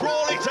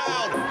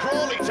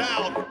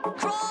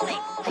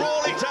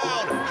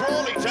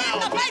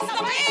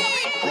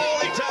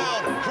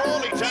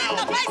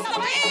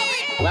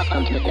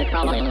welcome to the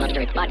Crawl and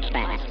Mustard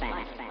Podcast.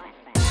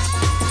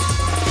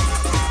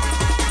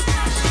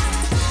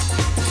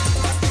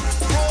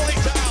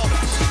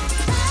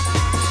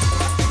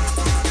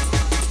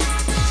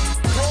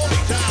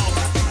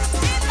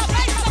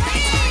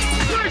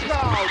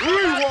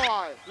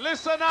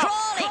 Listen up!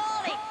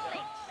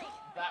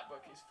 That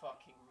book is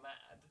fucking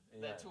mad.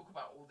 They talk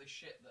about all this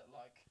shit that,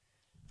 like,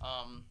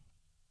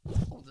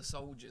 all the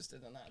soldiers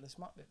did and that. This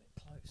might be a bit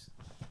close.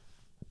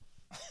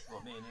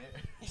 What, me and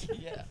you?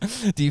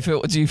 Yeah.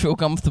 Do you feel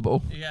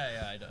comfortable?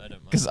 Yeah, I don't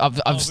mind. Because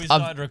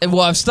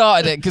I've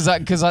started it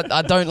because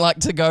I don't like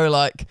to go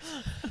like.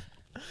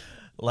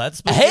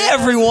 Hey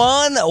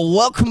everyone,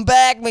 welcome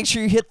back. Make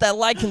sure you hit that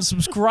like and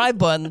subscribe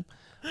button.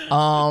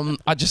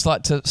 I just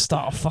like to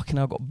start off, fucking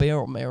hell, I've got beer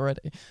on me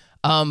already.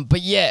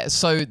 But yeah,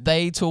 so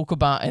they talk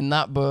about in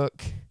that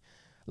book,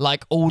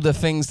 like all the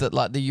things that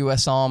like the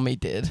US Army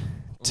did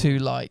to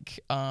like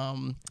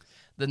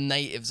the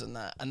natives and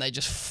that, and they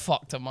just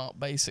fucked them up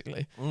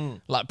basically,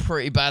 like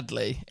pretty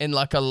badly in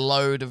like a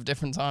load of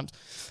different times.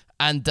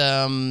 And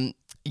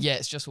yeah,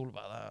 it's just all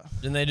about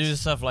that. Didn't they do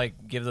stuff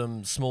like give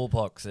them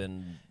smallpox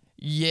and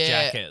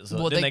jackets? Or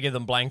well, didn't they give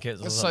them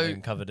blankets or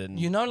something covered in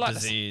like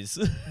disease?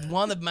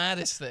 One of the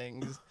maddest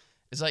things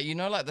is like,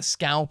 like the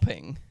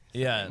scalping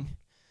Yeah. thing.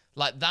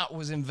 Like that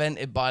was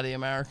invented by the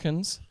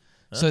Americans.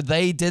 Huh? So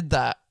they did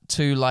that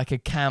to like a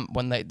camp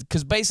when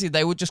because basically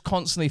they would just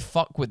constantly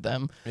fuck with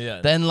them. Yeah.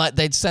 Then like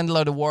they'd send a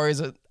load of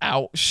warriors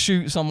out,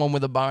 shoot someone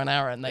with a bow and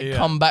arrow, and they'd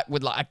come back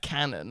with like a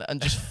cannon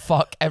and just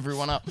fuck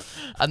everyone up.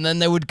 And then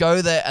they would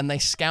go there and they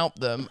scalp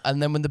them.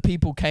 And then when the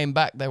people came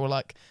back, they were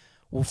like,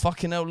 well,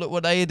 fucking hell, look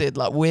what they did.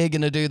 Like, we're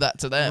going to do that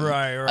to them.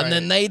 Right. And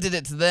then they did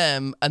it to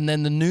them. And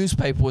then the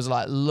newspaper was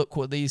like, look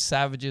what these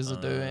savages are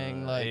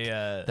doing. Like,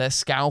 they're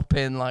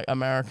scalping, like,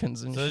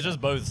 Americans and shit. So it's just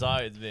both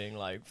sides being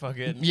like,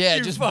 fucking... Yeah,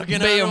 just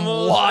fucking being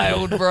animals.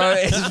 Wild, bro.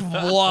 It's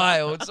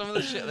wild. Some of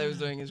the shit they was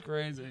doing is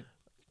crazy.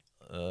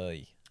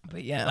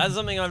 But yeah. That's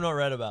something I've not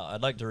read about.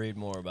 I'd like to read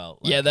more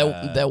about. Like, yeah,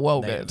 they're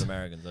well Native good.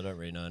 Americans. I don't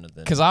really know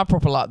anything. Because I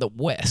proper like the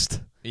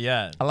West.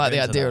 Yeah. I like the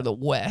idea of the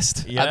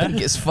West. Yeah? I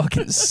think it's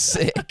fucking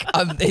sick.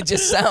 It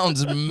just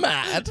sounds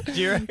mad.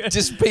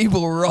 Just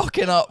people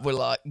rocking up with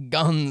like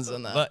guns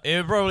and that. But it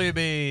would probably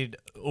be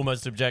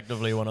almost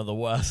objectively one of the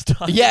worst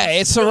times. Yeah,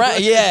 it's around.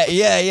 Yeah.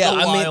 The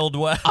Wild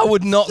West. I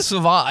would not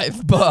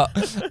survive,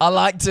 but I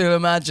like to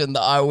imagine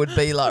that I would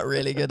be like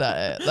really good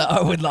at it. That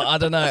I would like. I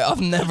don't know. I've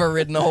never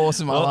ridden a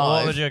horse in my life.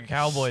 What would your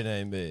cowboy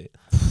name be?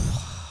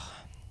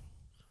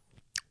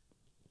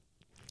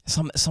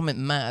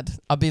 Something mad.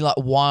 I'd be like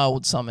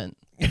Wild something.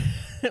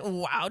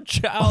 Wild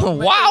child.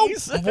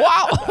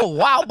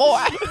 wow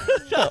boy.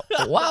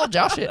 Wild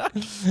Josh shit.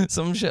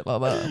 Some shit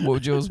like that. What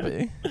would yours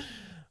be?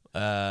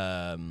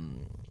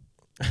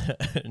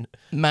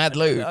 Mad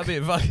Luke. That'd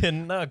be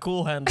fucking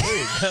Cool Hand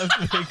Luke.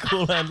 That'd be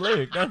Cool Hand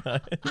Luke, don't I?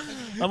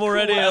 I'm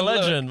already a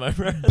legend, my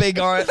friend. Big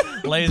Iron.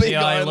 Lazy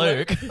Eye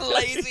Luke.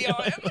 Lazy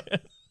Iron.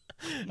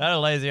 I had a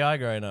lazy eye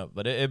growing up,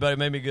 but it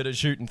made me good at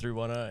shooting through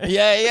one eye.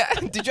 Yeah.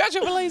 Did you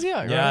actually have a lazy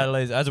eye? Yeah,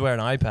 I had to wear an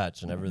eye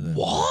patch and everything.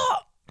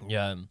 What?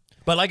 Yeah.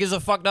 But like, it's a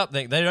fucked up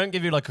thing. They don't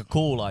give you like a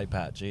cool eye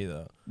patch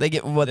either. They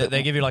give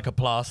they give you like a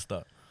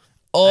plaster.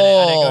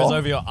 Oh, and it goes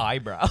over your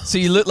eyebrow. So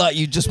you look like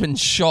you've just been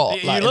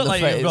shot. You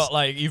look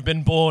like you've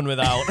been born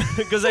without.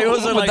 Because they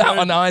also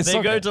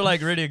go to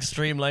like really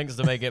extreme lengths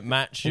to make it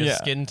match your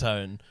skin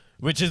tone.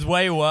 Which is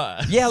way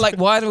worse. Yeah, like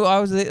I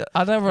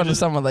never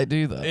understand why they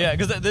do that. Yeah,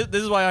 because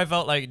this is why I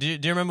felt like. Do you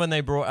remember when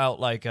they brought out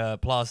like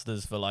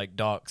plasters for like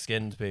dark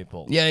skinned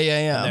people? Yeah.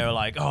 And they were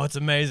like, "Oh, it's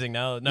amazing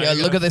now." Yeah,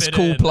 look at this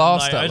cool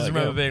plaster. I just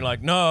remember being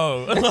like,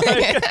 "No."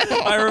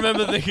 I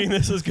remember thinking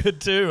this was good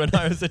too, when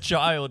I was a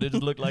child. It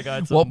just looked like I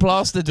had some What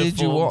plaster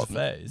did you want?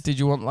 Face. Did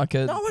you want like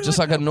a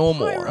like a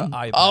normal one?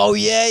 Oh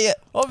yeah.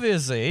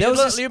 Obviously,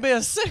 you'd be a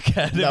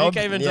sickhead if you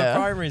came into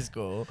primary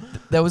school.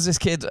 There was this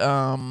kid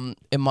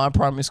in my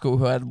primary school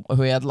who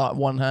had like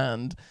one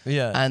hand,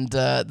 and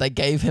they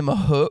gave him a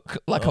hook,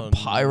 like a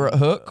pirate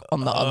hook,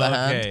 on the other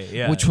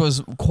hand, which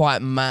was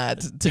quite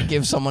mad to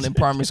give someone in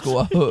primary school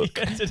a hook.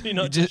 Did he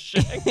not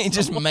he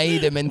just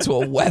made him into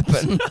a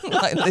weapon,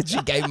 like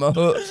literally gave him a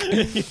hook.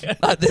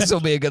 Like, this will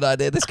be a good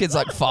idea. This kid's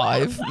like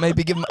 5,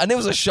 maybe give him, and it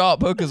was a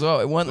sharp hook as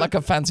well. It wasn't like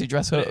a fancy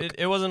dress hook.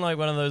 It wasn't like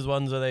one of those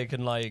ones where they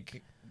can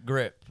like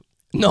grip.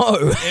 No,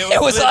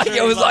 it was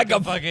like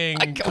a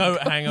fucking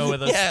coat hanger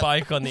with a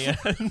spike on the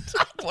end.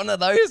 One of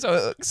those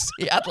hooks.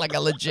 He had like a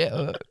legit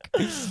hook.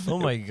 Oh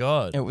my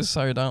god. It was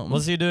so dumb.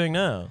 What's he doing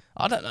now?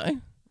 I don't know.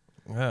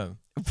 Yeah.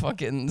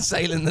 Fucking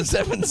sailing the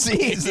 7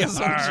 seas or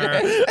some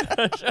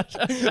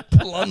shit.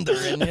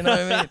 Plundering, you know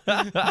what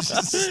I mean?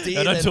 Just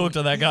stealing. I don't talk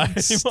to that guy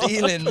anymore.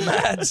 Stealing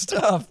mad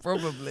stuff,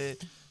 probably.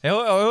 I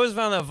always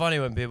found that funny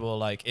when people are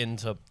like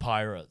into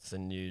pirates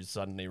and you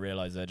suddenly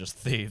realize they're just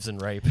thieves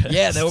and rapists.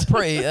 Yeah, they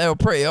were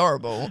pretty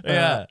horrible.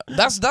 Yeah.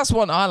 That's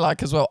one I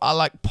like as well. I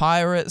like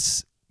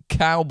pirates,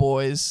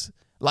 cowboys,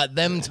 like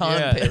them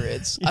time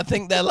periods. I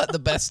think they're like the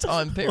best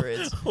time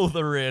periods. All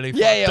the really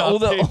all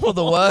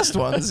the worst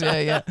ones.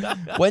 Yeah.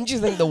 When do you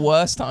think the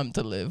worst time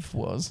to live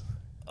was?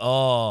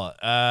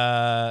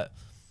 I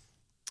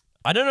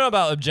don't know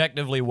about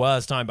objectively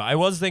worst time, but I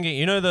was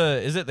thinking,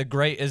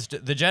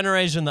 the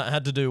generation that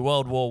had to do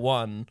World War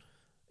One.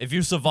 If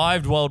you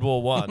survived World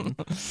War One,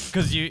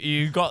 because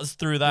you got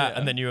through that,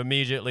 and then you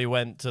immediately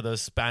went to the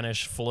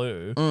Spanish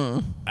flu,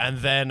 and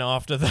then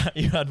after that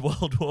you had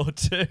World War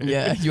Two.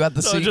 Yeah, you had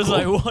the sequel. Just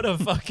like, what a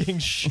fucking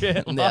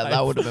shit life. Yeah,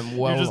 that would have been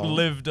well. You just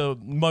lived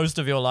most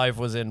of your life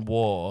was in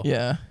war,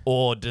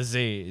 or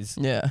disease,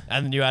 and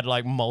then you had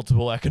like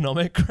multiple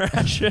economic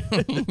crashes.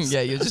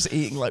 Yeah, you're just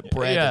eating like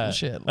bread and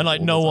shit, and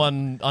like no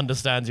one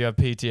understands you have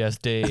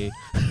PTSD.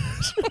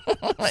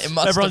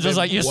 Everyone's just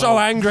like, you're well. so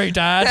angry,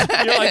 Dad.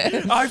 You're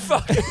like, I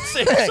fucking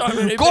seen so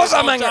many people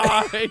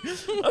die.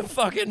 I've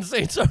fucking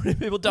seen so many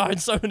people die in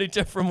so many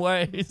different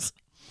ways.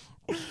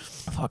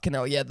 Fucking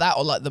hell, yeah, that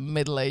or like the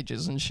Middle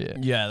Ages and shit.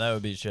 Yeah, that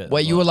would be shit.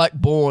 Where you were like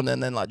born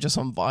and then like just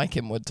some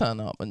Viking would turn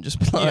up and just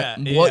be like,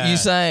 what you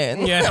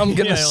saying? Yeah, I'm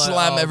gonna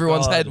slam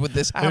everyone's head with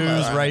this hammer.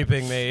 Who's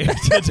raping me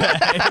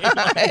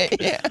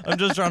today? I'm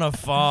just trying to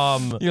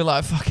farm. You're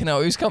like, fucking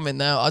hell, who's coming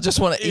now? I just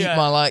want to eat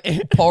my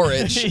like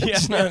porridge. Do you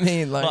know what I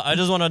mean? Like, I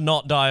just want to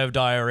not die of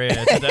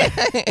diarrhea today.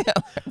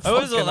 I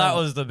always thought that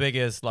was the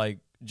biggest, like,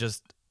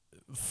 just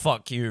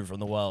fuck you from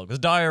the world, because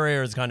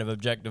diarrhea is kind of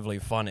objectively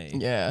funny,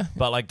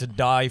 but like to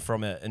die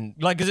from it, and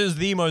like, because it was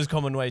the most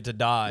common way to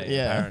die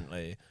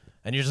apparently,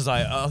 and you're just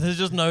like, oh, there's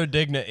just no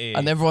dignity,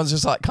 and everyone's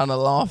just like kind of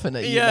laughing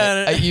at you,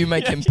 at you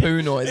making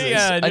poo noises,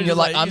 and you're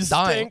like, I'm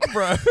dying, stink,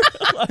 bro.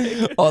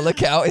 Like, oh,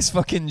 look out, it's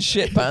fucking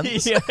shit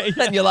pants.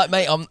 And you're like,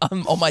 mate, I'm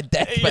on my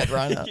deathbed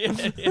right now.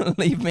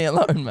 Leave me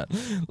alone, man.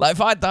 Like,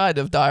 if I died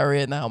of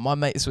diarrhea now, my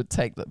mates would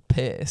take the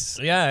piss.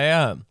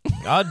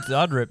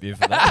 I'd rip you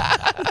for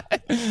that.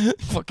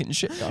 Fucking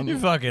shit gun. You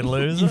fucking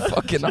loser. You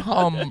fucking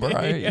hum,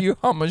 bro. You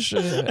hum as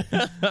shit.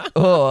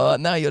 Oh,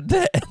 now you're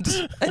dead.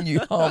 And you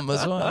hum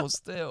as well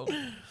still.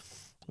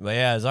 But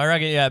yeah, so I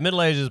reckon,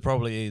 Middle Age is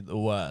probably the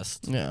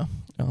worst. Yeah.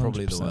 100%.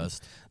 Probably the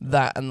worst.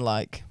 That and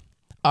like,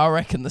 I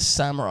reckon the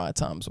samurai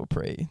times were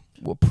pretty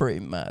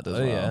mad as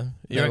well. Yeah.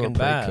 You reckon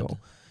bad? Cool.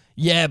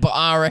 Yeah, but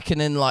I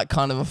reckon in like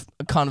kind of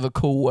a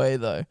cool way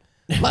though.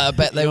 Like, I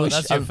bet they were.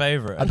 That's your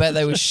favorite. I bet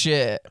they were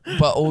shit,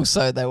 but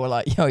also they were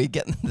like, "Yo, you're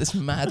getting this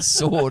mad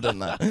sword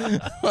and that.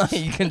 Like,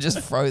 you can just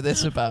throw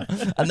this about."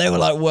 And they were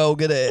like, well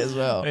good at it as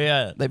well.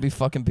 Yeah, they'd be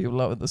fucking people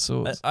up with the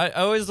swords. I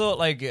always thought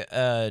like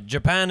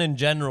Japan in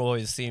general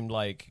always seemed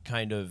like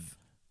kind of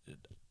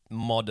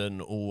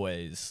modern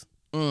always.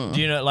 Do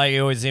you know, like, it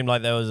always seemed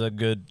like there was a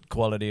good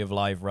quality of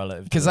life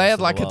relative, because they had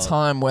like a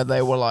time where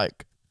they were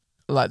like,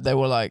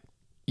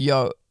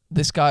 yo,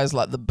 this guy's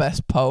like the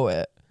best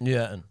poet.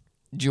 Yeah.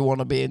 Do you want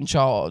to be in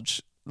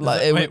charge?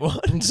 Like, wait,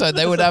 what? So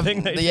they would have,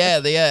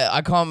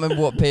 I can't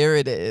remember what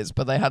period it is,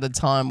 but they had a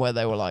time where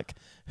they were like,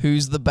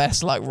 who's the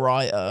best like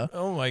writer?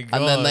 Oh my god!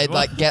 And then they'd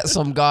like get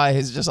some guy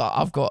who's just like,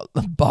 I've got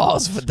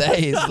bars for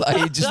days. Like,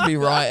 he'd just be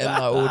writing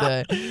like all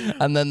day,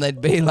 and then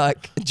they'd be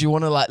like, do you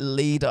want to like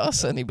lead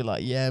us? And he'd be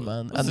like, yeah,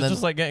 man. And then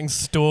just like getting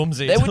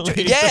Stormzy. They would,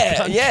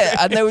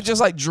 and they would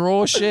just like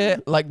draw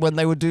shit. Like when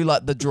they would do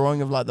like the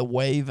drawing of like the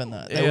wave and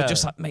that, they would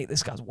just like, mate,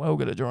 this guy's well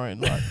good at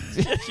drawing. Like,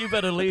 you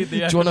better lead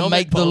the. Do you want to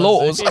make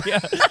policy? The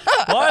laws?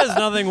 Why is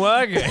nothing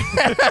working?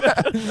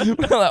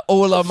 Like,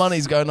 all our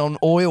money's going on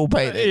oil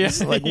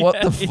paintings. Like,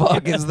 what the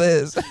fuck is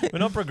this? We're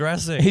not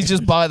progressing. He's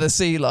just by the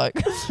sea, like,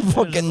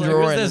 fucking like,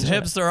 drawing. Who's this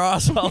hipster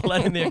asshole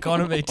letting the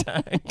economy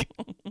tank?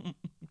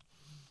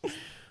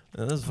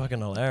 This is fucking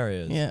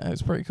hilarious. Yeah, it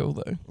was pretty cool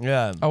though.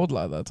 Yeah, I would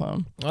like that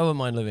time. I wouldn't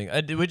mind living.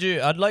 I'd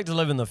like to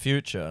live in the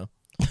future.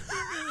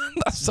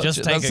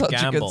 Just take a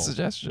gamble. Good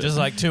suggestion. Just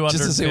like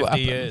 250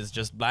 years,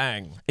 just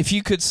bang. If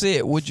you could see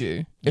it, would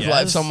you? If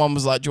like if someone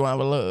was like, "Do you want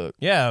to have a look?"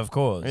 Yeah, of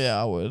course. Yeah,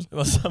 I would.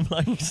 Or some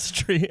like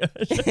street.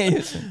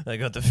 They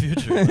got the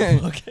future in the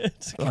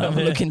pocket. Have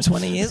a look in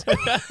 20 years. Like,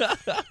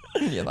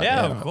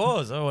 yeah, of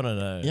course. I want to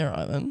know. Yeah,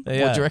 right then.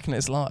 Yeah. What do you reckon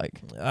it's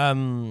like?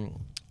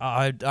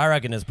 I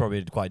reckon it's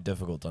probably quite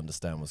difficult to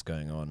understand what's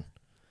going on.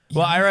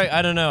 Well,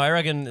 I don't know. I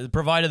reckon,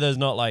 provided there's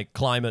not like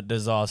climate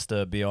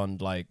disaster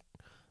beyond like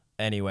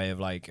any way of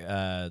like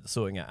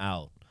sorting it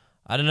out.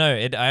 I don't know.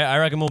 I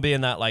reckon we'll be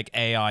in that like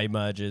AI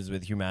merges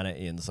with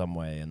humanity in some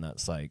way, and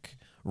that's like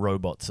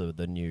robots are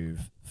the new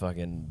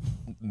fucking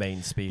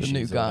main species. The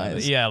new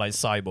guys. Yeah, like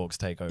cyborgs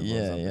take over or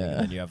something. Yeah. And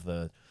then you have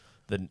the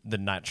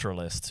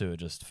naturalists who are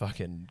just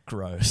fucking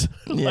gross.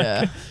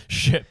 Yeah.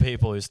 Shit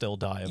people who still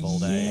die of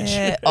old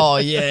age. Oh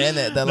yeah,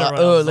 innit? They're like,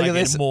 oh, look at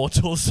this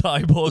immortal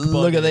cyborg body.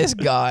 Look at this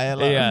guy.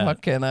 Like,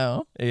 fucking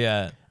hell.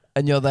 Yeah.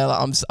 And you're there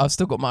like, I've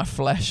still got my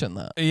flesh and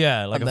that.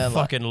 Yeah, like a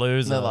fucking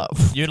loser. Like,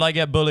 you'd like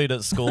get bullied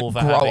at school for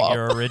having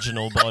your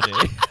original body.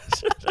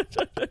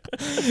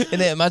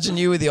 Innit? Imagine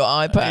you with your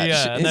eye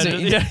patch.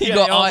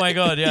 Oh my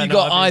god, yeah. You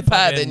got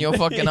iPad in your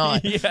fucking eye.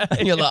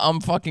 And you're like,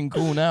 I'm fucking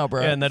cool now,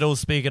 bro. Yeah, and they'd all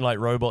speaking like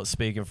robots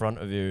speak in front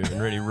of you in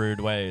really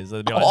rude ways.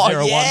 They'd be like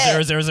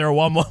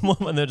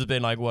 01000111, and they're just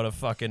being like, what a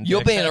fucking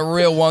You're being a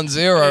real 10 right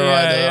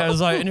there. Yeah, I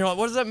was like, and you're like,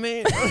 what does that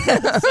mean?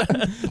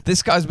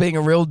 This guy's being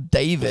a real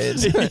David.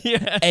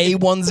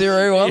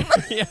 A101.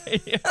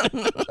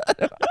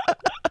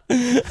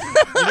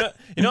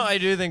 You know, I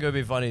do think it would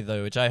be funny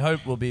though, which I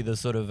hope will be the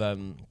sort of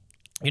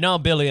how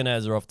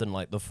billionaires are often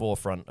like the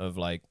forefront of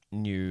like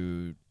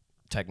new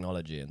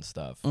technology and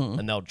stuff,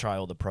 and they'll try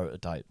all the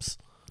prototypes.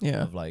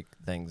 Yeah. Of like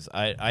things.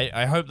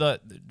 I hope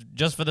that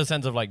just for the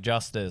sense of like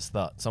justice,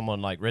 that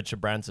someone like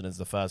Richard Branson is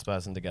the first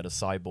person to get a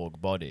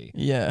cyborg body.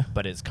 Yeah.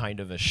 But it's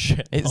kind of a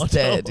shit. It's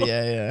model. dead.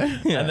 Yeah.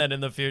 And then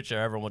in the future,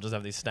 everyone will just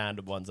have these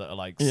standard ones that are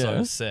like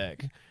so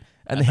sick.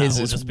 And his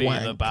will is just be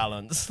wank. the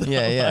balance.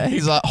 Yeah.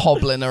 He's like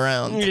hobbling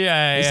around.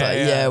 Yeah. He's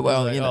like,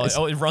 well, like, you know,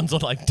 it runs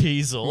on like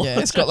diesel. Yeah,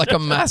 it's got like a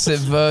massive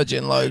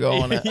Virgin logo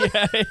on it.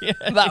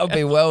 That would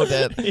be well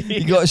dead.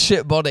 You got a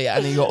shit body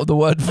and you got the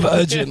word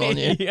Virgin on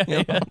you.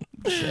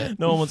 Shit.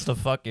 No one wants to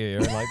fuck you.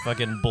 You're in like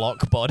fucking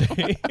block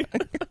body.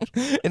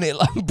 And it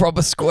like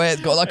proper square.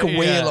 It's got like a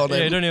wheel on it.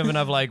 Yeah, you don't even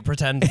have like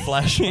pretend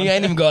flesh. He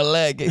ain't even got a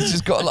leg. It's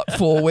just got like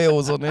 4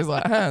 wheels on his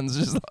like hands,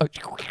 just like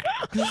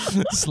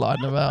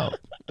sliding about.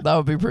 That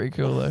would be pretty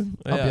cool though.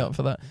 I'd be up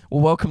for that.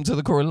 Well, welcome to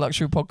the Corey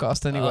Luxury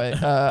Podcast anyway.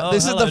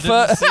 This is the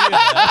first.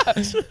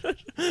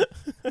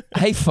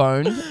 Hey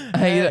phone.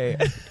 Hey.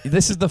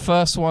 This is the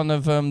first one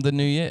of the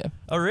new year.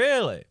 Oh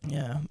really?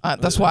 Yeah.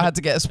 That's why I had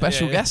to get a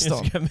special guest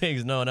on. Get me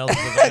because no one else is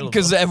available.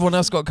 Because everyone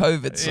else got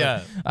COVID.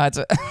 So I had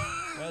to.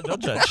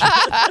 Don't judge.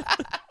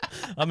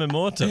 I'm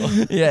immortal.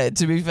 Yeah.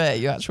 To be fair,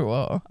 you actually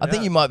are. I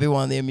think you might be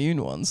one of the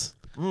immune ones.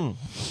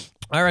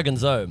 I reckon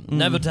so.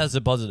 Never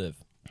tested positive.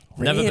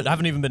 Really? I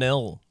haven't even been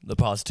ill the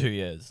past 2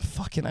 years.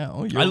 Fucking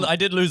hell. I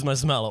did lose my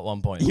smell at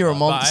one point. You're a but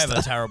monster. I have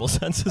a terrible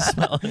sense of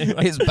smell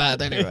anyway. It's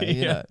bad anyway,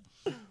 you know.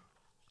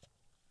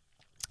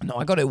 No,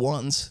 I got it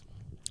once.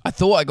 I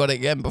thought I got it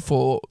again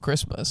before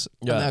Christmas.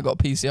 Yeah. And then I got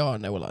PCR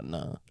and they were like,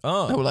 no.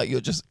 Oh. They were like,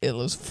 you're just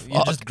ill as fuck.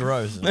 You're just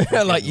gross.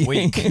 Like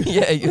weak.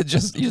 Yeah, you're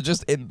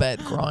just in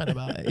bed crying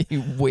about it.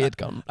 You weird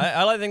cunt.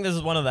 I think this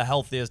is one of the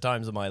healthiest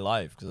times of my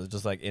life because it's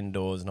just like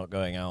indoors, not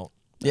going out.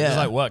 Yeah. Just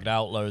like worked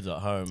out loads at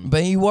home.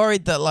 But are you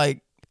worried that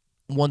like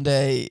one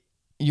day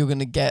you're going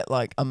to get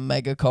like a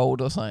mega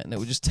cold or something that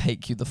will just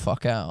take you the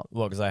fuck out?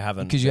 Well, because I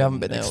haven't. Because you haven't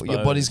been exposed. ill.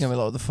 Your body's going to be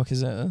like, what the fuck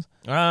is it?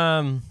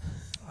 I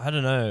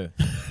don't know.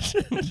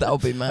 That'll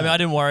be mad. I mean, I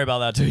didn't worry about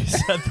that till you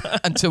said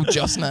that. Until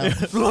just now.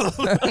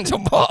 Until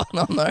what?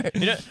 No.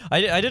 You know,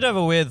 I did have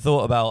a weird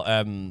thought about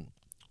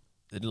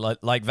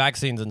like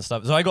vaccines and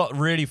stuff. So I got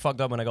really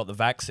fucked up when I got the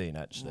vaccine,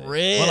 actually.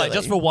 Really? Well, like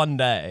just for one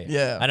day.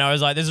 Yeah. And I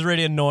was like, this is a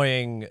really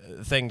annoying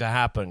thing to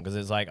happen because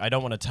it's like I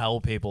don't want to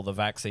tell people the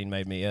vaccine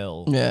made me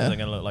ill. Yeah. Because I'm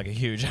gonna look like a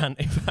huge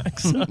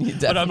anti-vaxxer. You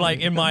But I'm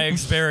like, in my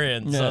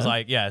experience, I was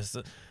like, yes.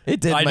 It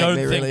did I make don't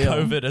me think really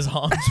COVID has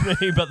harmed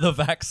me, but the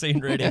vaccine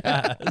really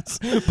has.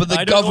 But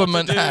the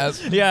government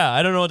has. Yeah,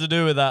 I don't know what to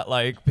do with that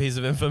like piece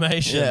of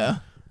information. Yeah.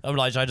 I'm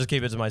like, should I just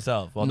keep it to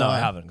myself? Well, no, I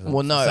haven't.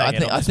 Well, no,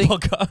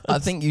 I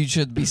think you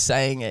should be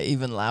saying it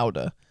even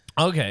louder.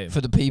 Okay.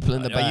 For the people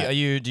in the back. Do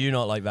you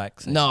not like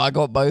vaccines? No, I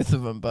got both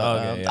of them, but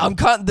okay, I'm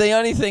the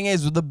only thing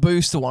is with the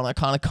booster one, I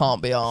kind of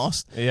can't be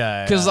asked.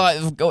 Yeah. Because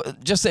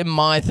like, just in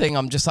my thing,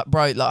 I'm just like,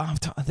 bro, like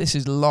this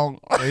is long.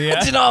 Yeah.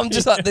 Do you know? I'm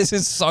just like, this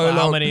is so long.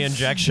 How many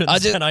injections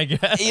can I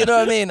get? You know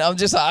what I mean? I'm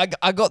just like,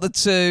 I got the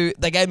 2.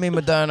 They gave me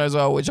Moderna as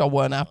well, which I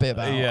weren't happy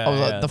about. Yeah, I was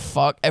like, the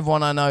fuck?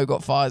 Everyone I know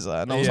got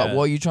Pfizer, and I was like,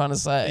 what are you trying to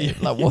say?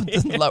 Like what?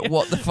 Like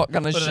what the fuck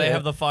kind of shit? But they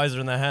have the Pfizer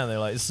in their hand. They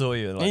like saw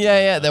you. Like,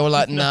 yeah. They were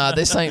like, nah,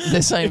 this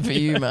ain't for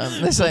you,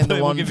 man. This ain't the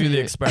one. We'll give you the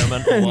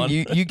experimental one.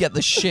 You get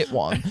the shit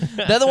one.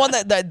 They're the one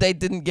that they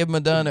didn't give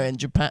Moderna in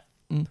Japan.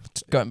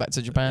 Going back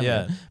to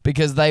Japan,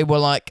 because they were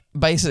like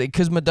basically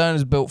because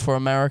Moderna's built for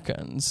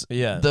Americans.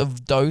 Yeah, the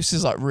dose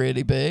is like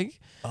really big.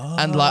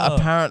 And like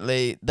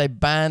apparently they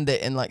banned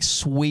it in like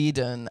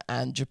Sweden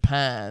and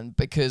Japan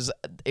because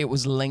it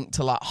was linked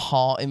to like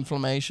heart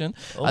inflammation.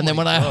 And then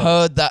when I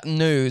heard that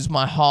news,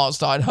 my heart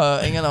started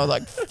hurting and I was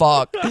like,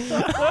 fuck.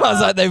 I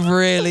was like, they've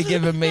really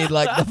given me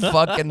like the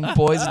fucking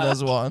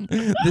poisonous one.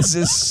 This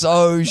is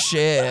so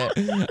shit.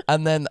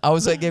 And then I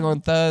was at a gig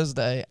on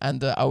Thursday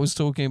and I was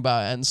talking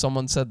about it and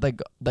someone said they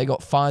got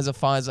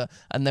Pfizer.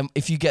 And then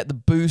if you get the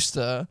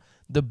booster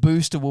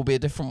will be a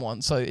different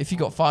one. So if you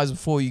got Pfizer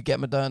before, you get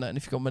Moderna, and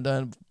if you got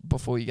Moderna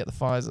before, you get the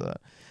Pfizer.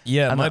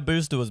 Yeah, and my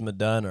booster was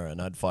Moderna, and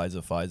I had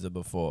Pfizer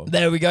before.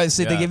 There we go.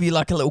 See, they give you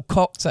like a little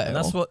cocktail. And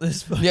that's what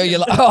this. Yeah, you're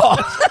like,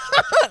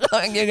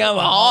 like you're gonna have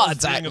a heart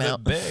attack now. A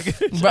bit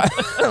big.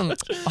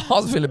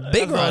 Heart's feeling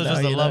big right now.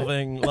 I was just a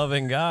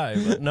loving guy,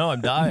 but no,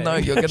 I'm dying. No,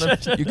 you're gonna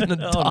die, no.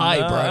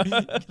 bro.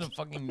 You're gonna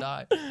fucking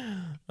die.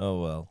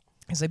 Oh well.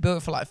 Because they built it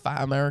for like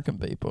fat American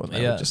people, and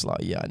they were just like,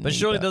 yeah. But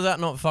surely does that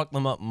not fuck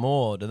them up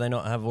more? Do they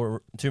not have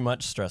too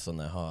much stress on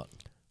their heart?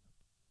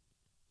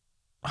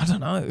 I don't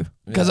know.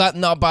 Because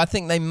but I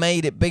think they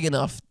made it big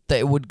enough that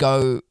it would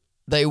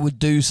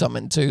do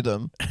something to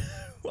them.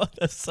 Well,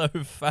 they're so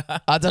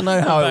fat. I don't know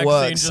how it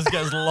works. The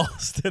vaccine just gets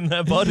lost in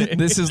their body.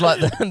 This is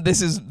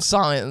this is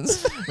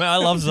science. Man, I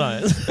love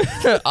science.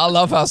 I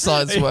love how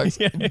science works.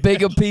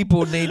 Bigger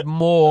people need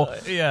more.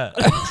 Yeah.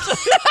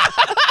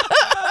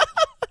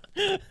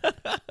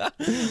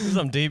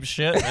 Some deep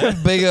shit.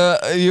 Man. Bigger.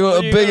 You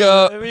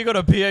got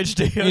a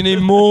PhD. You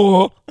need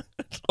more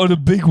on a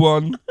big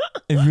one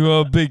if you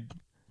are big.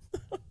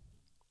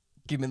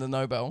 Give me the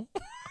Nobel.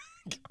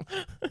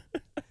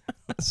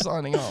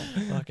 Signing off.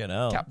 Fucking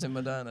hell. Captain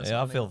Moderna.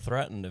 Yeah, I feel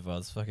threatened if I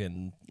was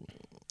fucking,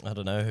 I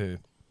don't know who.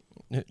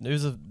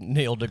 Who's a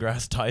Neil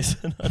deGrasse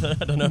Tyson? I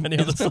don't know any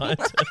other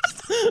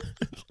scientists.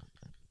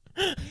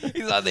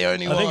 He's like the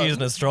only I one. think he's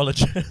an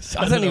astrologist.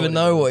 I don't even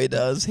know what he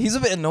does. He's a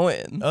bit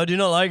annoying. Oh, do you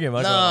not like him?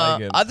 I can't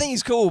like him. I think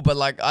he's cool, but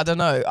like, I don't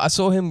know. I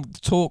saw him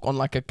talk on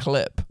like a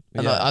clip.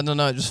 And I don't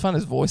know, I just found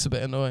his voice a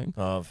bit annoying.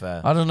 Oh,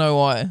 fair. I don't know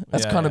why.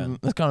 That's Yeah, kind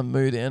of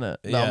moody, innit?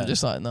 No, Yeah. I'm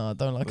just like, no, I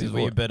don't like his Were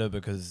you voice. bitter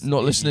because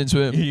Not listening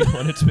to him. You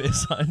wanted to be a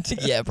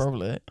scientist? Yeah,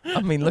 probably.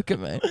 I mean, look at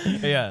me.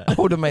 Yeah. I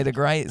would have made a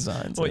great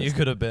scientist. What you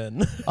could have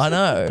been. I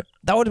know.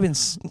 That would have been...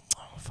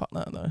 fuck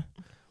that, though.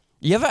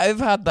 You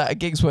ever had that at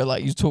gigs where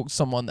like you talk to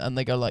someone and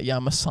they go like, yeah,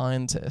 I'm a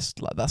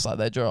scientist. Like, that's like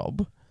their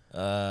job.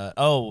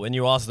 And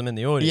you ask them in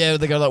the audience. Yeah,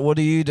 they go like, what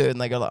do you do? And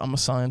they go like, I'm a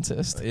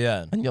scientist.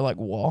 Yeah. And you're like,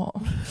 what?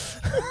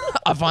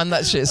 I find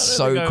that shit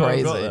so think I got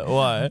crazy. that.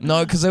 Why?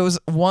 No, because it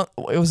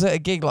was at a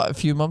gig like a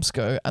few months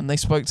ago, and they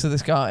spoke to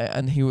this guy,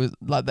 and he was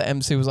like, the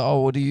MC was like,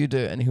 oh, what do you do?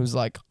 And he was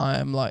like, I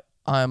am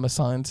a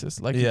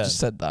scientist. Like, he just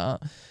said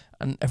that,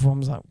 and everyone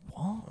was like,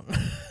 what?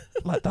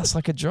 Like, that's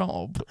like a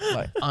job.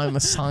 Like, I'm a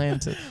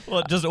scientist.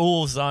 What? Just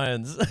all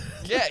science.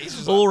 Yeah, he's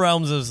just all like,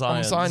 realms of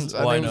science. science.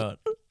 Why not?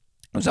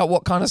 I was like,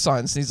 what kind of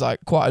science? And he's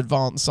like, quite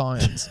advanced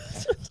science.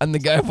 And the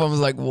guy was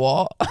like,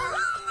 what?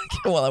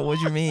 Well, what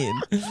do you mean?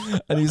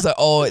 And he's like,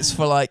 oh, it's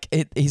for like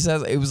he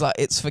says it was like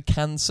it's for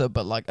cancer,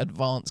 but like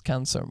advanced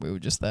cancer. And we were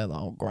just there like,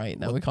 oh great,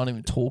 now we can't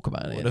even talk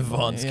about it. What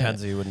advanced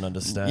cancer you wouldn't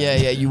understand.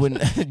 Yeah, you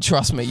wouldn't.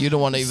 Trust me, you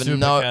don't want to even Super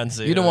know.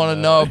 cancer, You don't want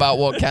to know about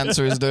what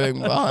cancer is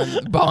doing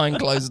behind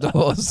closed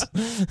doors.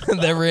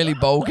 They're really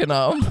bulking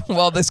up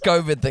while this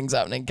COVID thing's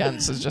happening.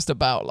 Cancer's just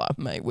about like,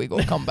 mate, we got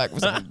to come back for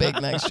something big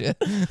next year.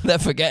 They're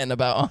forgetting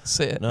about us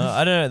here. No,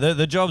 I don't know.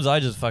 The jobs I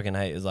just fucking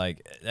hate is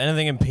like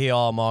anything in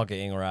PR,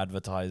 marketing, or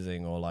advertising,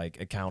 or like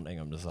accounting.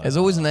 I'm just like, There's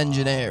always an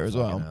engineer as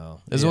well.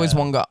 hell. There's always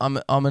one guy. I'm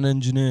an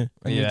engineer,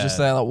 and you're just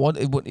there like,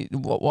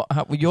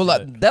 what you're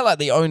like, they're like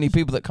the only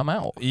people that come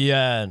out.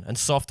 Yeah, and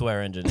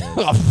software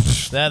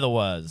engineers. They're the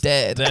worst.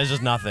 Dead. There's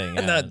just nothing.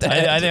 Yeah. No,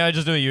 dead. I think I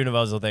just do a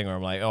universal thing where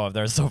I'm like, oh, if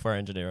they're a software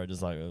engineer, I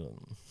just like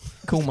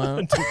Cool,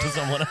 man. talk to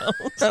someone else.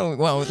 Oh,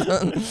 well,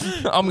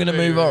 I'm gonna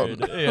move on.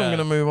 Yeah. I'm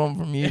gonna move on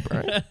from you,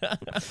 bro.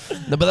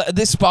 No, but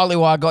this is partly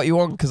why I got you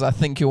on, because I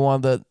think you're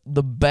one of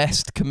the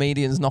best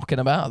comedians knocking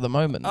about at the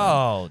moment. Man.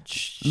 Oh,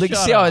 look,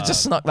 see how I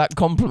just snuck that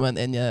compliment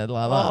in, yeah,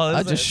 like that.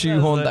 I just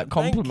shoehorned that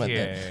compliment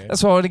in.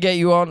 That's why I want to get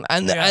you on,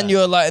 and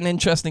you're like an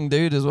interesting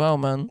dude as well,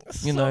 man.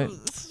 You know.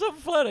 Stop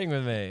flirting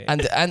with me.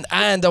 And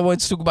I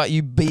wanted to talk about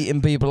you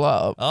beating people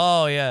up.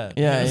 Oh yeah.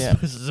 Yeah.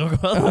 Supposed to talk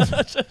about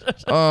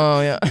that.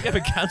 Oh yeah. You get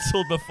me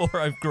cancelled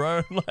before I've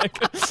grown. Like,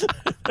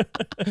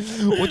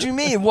 what do you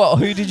mean? What?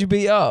 Who did you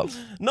beat up?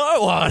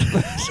 no one.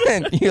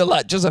 You're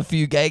like just a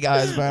few gay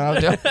guys,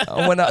 man.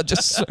 I went out,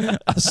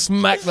 I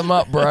smacked them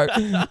up, bro.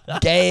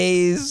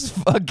 Gays,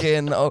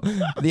 fucking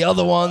the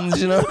other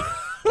ones, you know.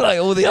 Like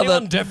all the Anyone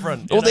other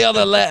different. all the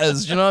other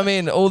letters, you know what I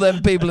mean? All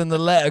them people in the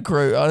letter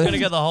crew. I'm gonna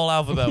get the whole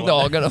alphabet. No,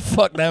 I'm gonna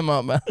fuck them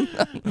up, man.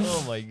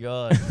 Oh my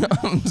god.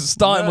 I'm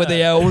starting with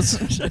the L's.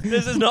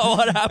 This is not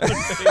what happened.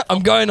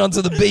 I'm going on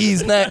to the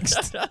B's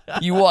next.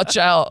 You watch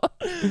out.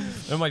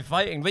 Am I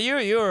fighting? But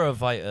you were a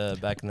fighter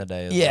back in the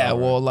day. As Yeah,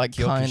 well, right? like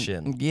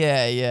Kyokushin.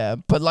 Yeah,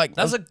 but like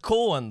That's a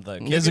cool one though.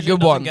 It's a Kyokushin good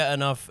doesn't one. Get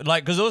enough,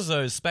 like, because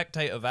also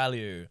spectator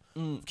value.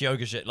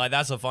 Kyokushin, like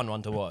that's a fun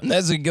one to watch.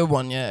 There's a good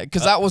one, yeah,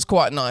 because that was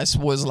quite nice.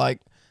 Was like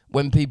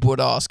when people would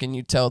ask and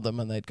you tell them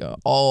and they'd go,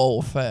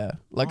 "Oh, fair."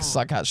 Like it's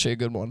like actually a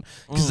good one,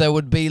 because there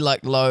would be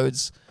like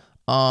loads,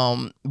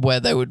 where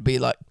they would be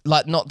like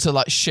not to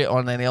like shit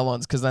on any other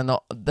ones, because they're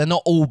not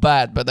all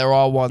bad, but there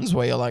are ones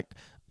where you're like.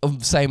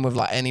 Same with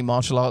like any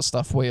martial arts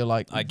stuff where you're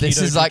like this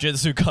Aikido, is like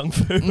jiu-jitsu, kung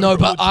fu. No,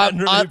 but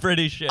I'm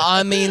pretty shit.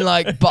 I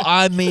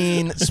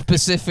mean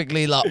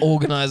specifically like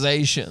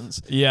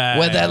organizations. Yeah,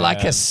 Where they're like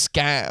yeah. a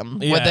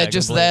scam. Yeah, Where they're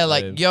just there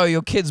like, completely. yo,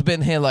 your kid's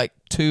been here like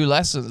 2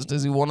 lessons.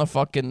 Does he want to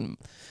fucking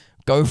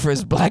go for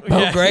his black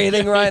belt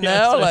grading right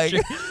now? so Like, true.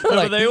 No,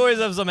 but they always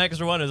have some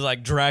extra one. It's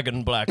like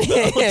dragon black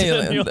belt.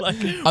 And you're like,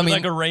 I mean,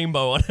 like a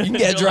rainbow on it. you can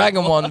get a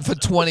dragon one for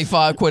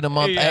 25 quid a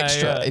month Yeah,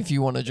 extra yeah. if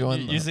you want to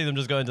join You see them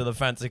just go into the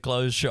fancy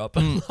clothes shop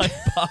and like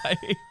buy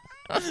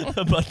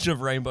a bunch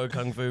of rainbow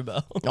kung fu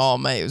belts. Oh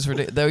mate, it was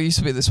ridiculous. There used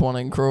to be this one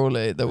in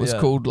Crawley that was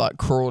called like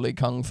Crawley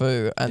Kung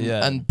Fu,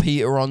 and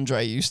Peter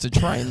Andre used to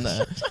train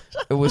there.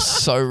 It was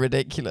so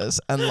ridiculous,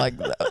 and like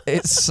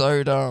it's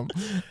so dumb.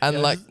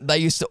 And like they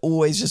used to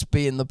always just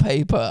be in the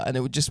paper, and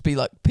it would just be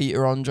like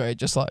Peter Andre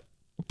just like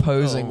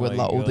posing with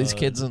like all these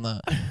kids and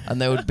that,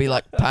 and they would be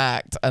like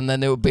packed, and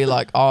then it would be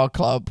like our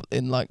club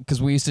in like,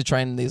 because we used to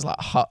train in these like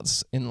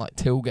huts in like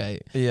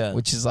Tilgate,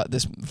 which is like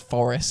this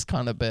forest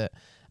kind of bit.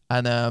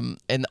 And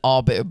in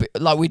our bit,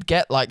 like we'd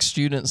get like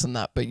students and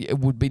that, but it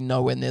would be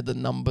nowhere near the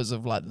numbers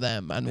of like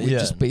them, and we'd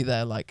just be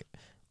there like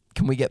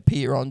can we get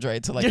Peter Andre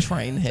to like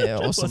train here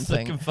or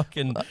something? Like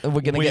fucking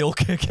We're gonna wheel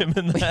kick him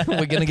in the head.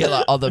 We're gonna get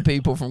like other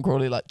people from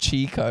Crawley, like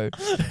Chico.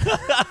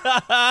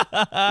 That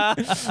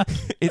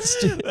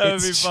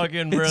would be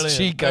fucking brilliant. It's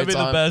Chico That'd be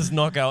time. the best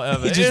knockout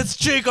ever. It's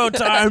Chico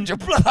time.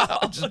 Just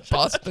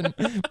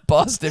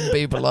busting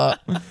people up.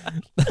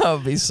 That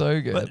would be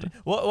so good. But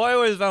what I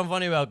always found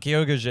funny about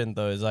Kyokushin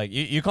though is like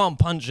you can't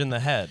punch in the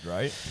head,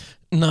 right?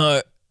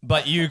 No.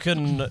 But you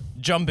can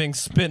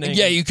spinning.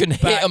 Yeah, you can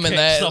hit them in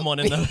there. Someone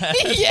in the head.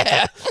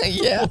 yeah.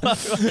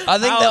 I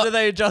think How do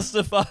they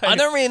justify? I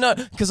don't really know,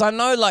 because I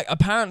know like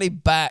apparently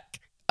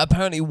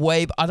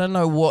way, I don't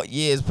know what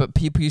years, but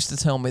people used to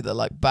tell me that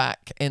like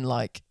back in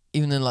like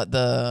even in like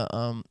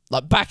the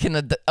like back in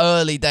the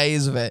early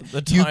days of it,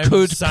 you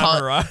could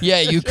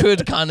you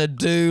could kind of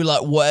do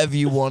like whatever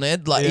you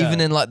wanted. Like even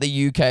in like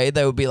the UK,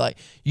 they would be like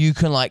you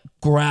can like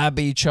grab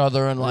each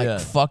other and like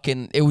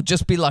fucking. It would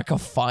just be like a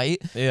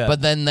fight. Yeah.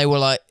 But then they were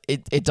like,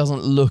 it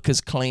doesn't look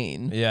as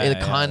clean. Yeah.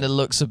 It kind of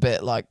looks a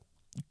bit like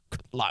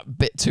a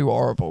bit too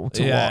horrible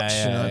to watch.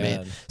 You know what I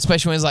mean?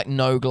 Especially when it's like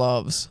no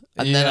gloves.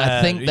 And then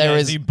I think there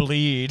is you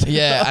bleed.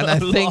 Yeah, and I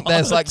think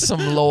there's like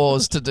some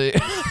laws to do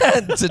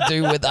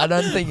with. I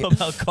don't think you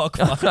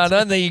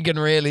can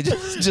really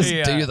just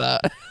do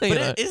that.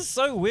 But it's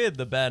so weird,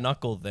 the bare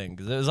knuckle thing,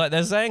 because it was like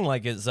they're saying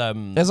like it's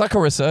there's like a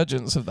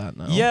resurgence of that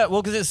now. Yeah,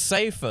 well, because it's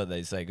safer,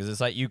 they say, because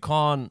it's like you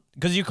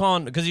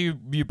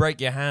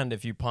break your hand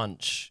if you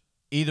punch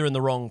either in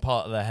the wrong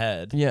part of the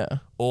head,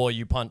 or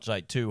you punch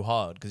like too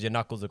hard because your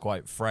knuckles are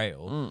quite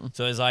frail.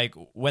 So it's like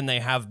when they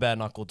have bare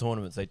knuckle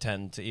tournaments, they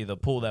tend to either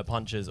pull their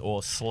punches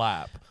or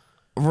slap.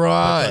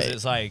 Right. Because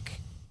it's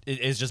like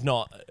it's just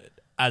not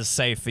as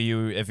safe for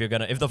you if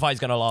the fight's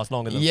gonna last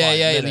longer than 5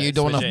 minutes. You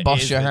don't want to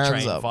bust your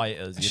hands up.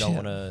 Fighters, you don't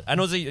want to, and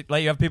also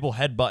like you have people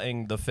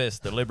headbutting the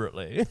fist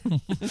deliberately,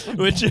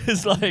 which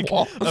is like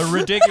a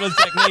ridiculous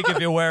technique if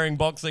you're wearing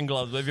boxing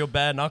gloves. But if you're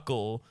bare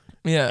knuckle.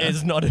 Yeah,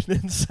 it's not an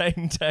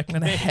insane technique.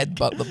 I'm gonna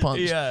headbutt the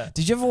punch. Yeah.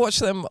 Did you ever watch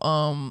them?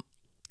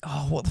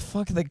 What the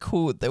fuck are they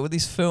called? They were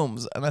these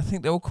films, and I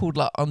think they were called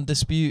like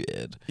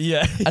Undisputed.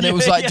 Yeah. And it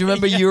was like, do you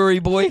remember Yuri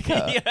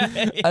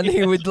Boyka? And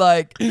he would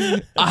like,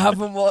 I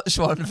haven't watched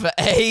one for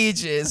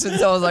ages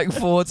since I was like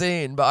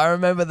 14, but I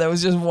remember there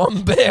was just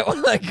one bit where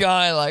the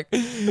guy like,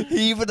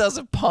 he either does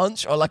a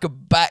punch or like a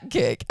back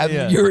kick,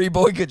 and Yuri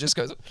Boyka just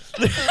goes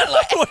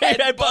like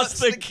headbutts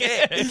the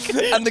kick,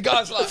 and the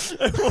guy's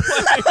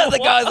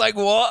like,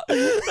 what?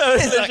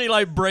 Essentially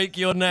like break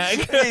your neck.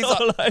 He's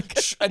like,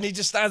 and he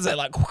just stands there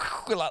like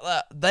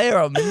that. They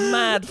are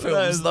mad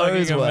films.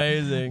 Those were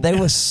amazing. They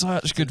were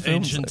such good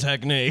films. Ancient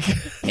technique.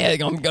 Yeah,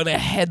 I'm gonna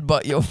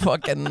headbutt your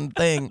fucking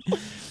thing.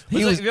 Have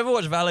you ever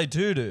watched Vale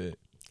Tudo?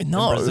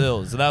 No. In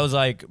Brazil. So that was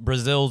like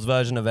Brazil's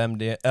version of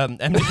MDMA.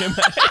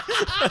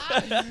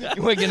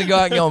 We're going to go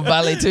out and get on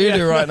Valley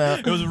Tudo right now.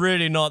 It was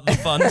really not the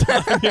fun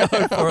time you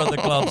hoped for at the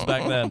clubs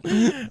back then.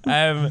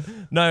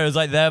 No, it was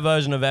like their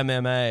version of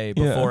MMA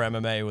before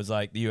MMA was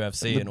like the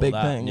UFC and all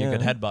that. Thing, and you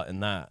could headbutt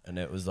in that. And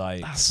it was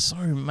like... That's so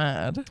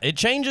mad. It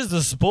changes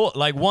the sport.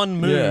 Like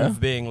one move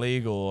being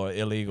legal or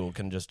illegal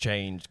can just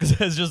change because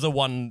there's just a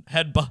one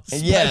headbutt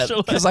specialist. Yeah,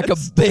 because like a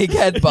big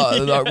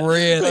headbutt. Like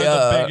really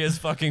the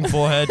biggest fucking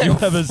forehead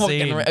you've ever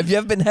seen. Have you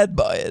ever been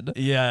headbutted?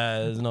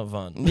 Yeah, it's not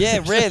fun. Yeah,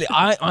 really.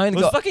 It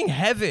was fucking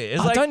heavy.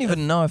 It's I don't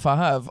even know if I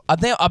have. I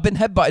think I've been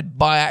headbutted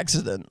by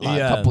accident a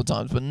couple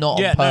times, but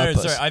not on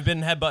purpose. No, sorry. I've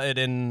been headbutted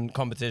in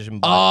competition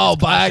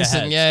by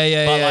accident.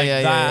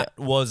 That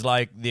was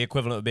like the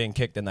equivalent of being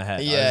kicked in the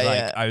head.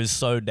 I was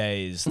so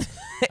dazed.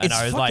 And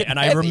I was like, and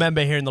I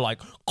remember hearing the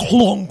like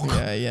clonk.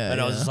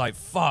 And I was just like,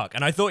 fuck.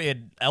 And I thought he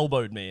had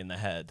elbowed me in the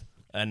head.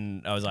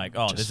 And I was like,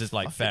 oh, this is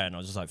like fair. And I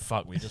was just like,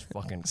 fuck, we just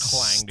fucking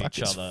clanged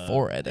each other.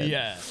 Forehead.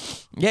 Yeah.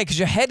 Yeah, because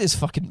your head is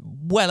fucking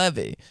well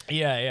heavy.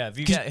 Yeah. If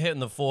you get hit in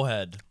the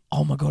forehead.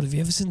 Oh my God, have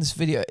you ever seen this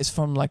video? It's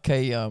from like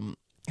a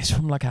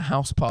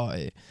house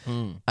party.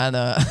 And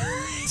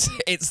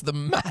it's the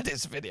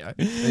maddest video.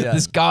 Yeah.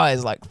 This guy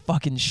is like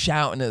fucking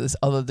shouting at this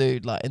other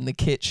dude like in the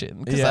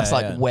kitchen because that's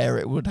like where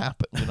it would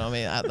happen. You know what I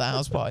mean? At the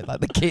house party, like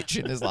the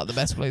kitchen is like the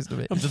best place to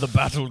be. Come to the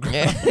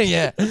battleground.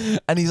 Yeah.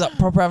 And he's like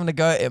proper having to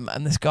go at him,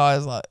 and this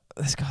guy's like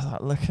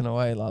looking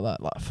away like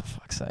that, like for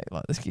fuck's sake,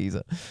 like this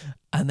geezer.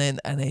 And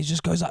he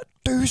just goes like,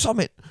 do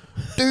something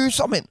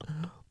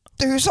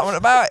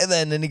about it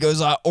then. And he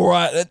goes like, all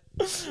right then.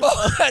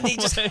 And he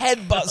just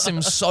headbutts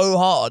him so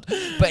hard,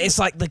 but it's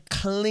like the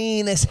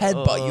cleanest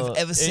headbutt you've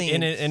ever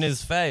seen in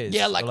his face.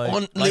 Yeah, like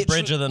on like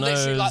bridge of the nose,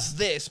 literally like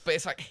this, but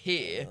it's like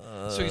here.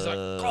 So he's like,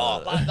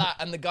 God, like that,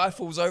 and the guy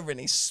falls over and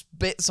he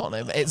spits on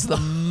him. It's the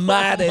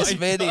maddest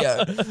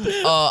video.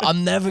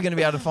 I'm never gonna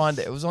be able to find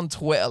it. It was on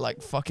Twitter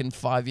like fucking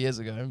 5 years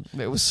ago.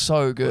 It was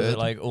so good. Was it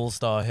like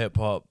all-star hip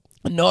hop?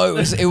 No,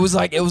 it was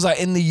like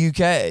in the UK.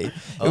 It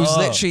was Oh.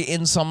 literally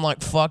in some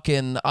like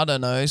fucking, I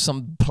don't know,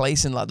 some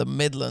place in like the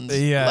Midlands.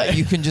 Yeah. Like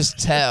you can just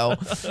tell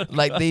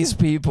like these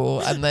people,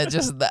 and they're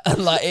just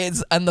like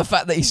and the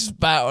fact that he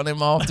spat on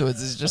him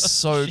afterwards is just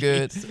so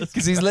good,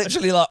 because he's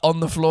literally like on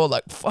the floor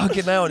like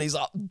fucking hell, and he's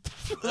like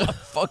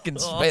fucking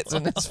spits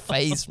in his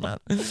face, man.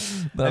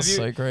 That's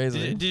so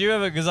crazy. Did you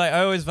ever? Because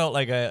I always felt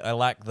like I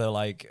lack the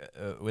like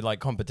with like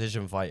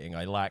competition fighting.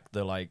 I lack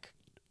the like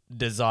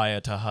desire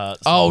to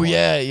hurt someone. Oh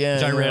yeah, yeah.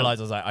 Which I yeah. realized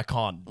I was like, I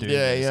can't do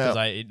Yeah, this yeah. because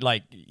I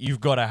like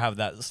you've got to have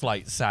that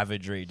slight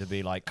savagery to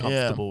be like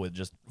comfortable with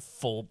just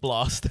full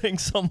blasting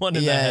someone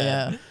in the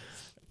head. Yeah.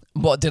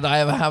 What did I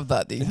ever have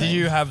that? Do you Did think?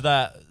 you have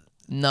that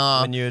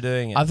No. when you were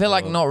doing it? I feel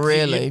like or- not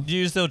really. Do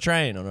you still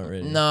train or not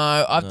really?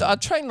 No, I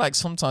trained like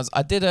sometimes.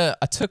 I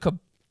took a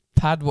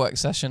pad work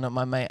session at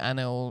my mate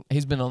Anil.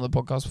 He's been on the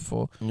podcast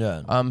before.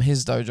 Yeah.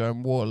 His dojo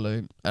in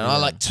Waterloo, and I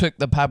like took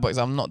the pad works.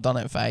 I've not done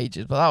it for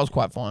ages, but that was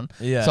quite fun.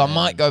 Yeah. So I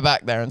might go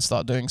back there and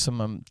start doing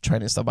some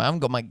training stuff. But I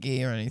haven't got my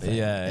gear or anything.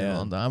 Yeah, you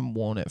yeah. know, I haven't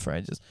worn it for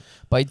ages.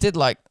 But he did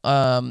like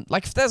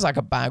if there's like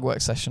a bag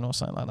work session or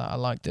something like that, I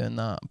like doing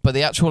that. But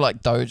the actual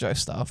like dojo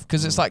stuff,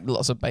 because it's like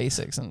lots of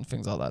basics and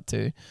things like that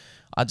too.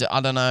 I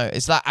don't know.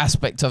 It's that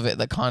aspect of it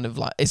that kind of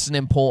like, it's an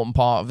important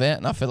part of it.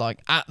 And I feel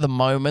like at the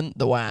moment,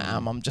 the way I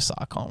am, I'm just like,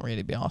 I can't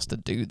really be asked to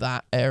do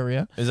that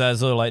area. Is that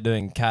sort of like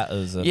doing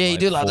katas? And, Yeah, you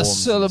do like the forms and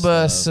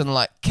syllabus stuff? and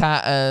like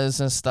katas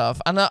and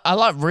stuff. And I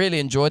like really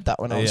enjoyed that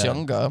when I was Yeah.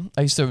 younger.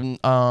 I used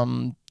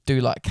to do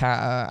like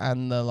kata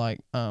and the like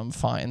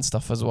fighting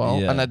stuff as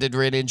well. Yeah. And I did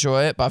really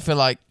enjoy it. But I feel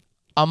like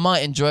I might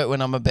enjoy it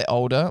when I'm a bit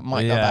older.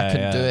 Might go back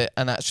and do it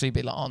and actually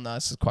be like, oh no,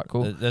 this is quite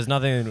cool. There's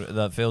nothing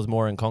that feels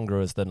more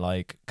incongruous than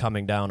like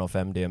coming down off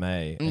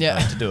MDMA and Yeah.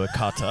 trying to do a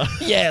kata.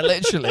 Yeah,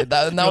 literally.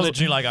 That You're was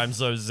literally like, I'm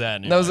so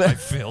zen. that You're was like, it. I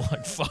feel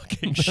like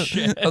fucking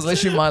shit. That was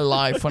literally my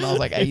life when I was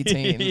like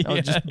 18. I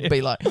would just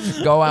be like,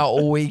 go out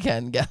all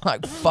weekend, get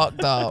like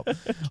fucked up.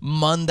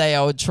 Monday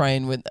I would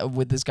train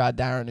with this guy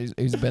Darren,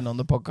 who's been on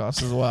the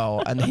podcast as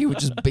well, and he would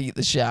just beat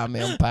the shit out of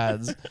me on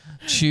pads.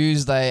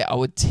 Tuesday I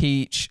would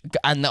teach,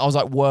 and I was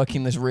like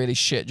working this really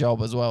shit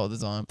job as well at the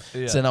time.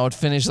 Yeah. So then I would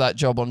finish that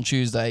job on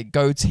Tuesday,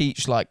 go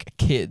teach like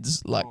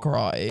kids like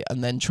karate,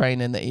 and then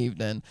train in the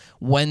evening.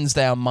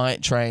 Wednesday I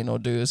might train or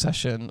do a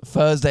session.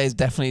 Thursday is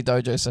definitely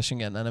dojo session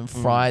again, and then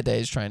Friday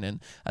is training,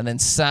 and then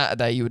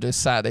Saturday you would do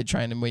Saturday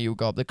training where you would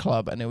go up the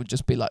club, and it would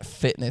just be like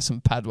fitness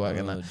and pad work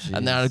and that.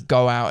 And then I'd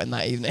go out in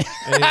that evening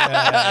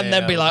and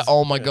then be like,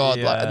 oh my god,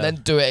 like, and then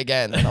do it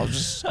again, and I was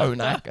just so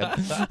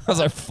knackered. I was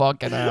like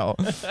fucking out.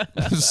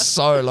 It was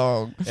so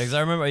long. Yeah, because I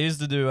remember I used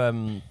to do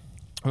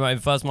my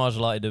first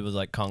martial art I did was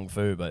like kung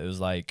fu, but it was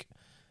like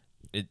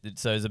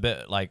so it's a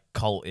bit like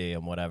culty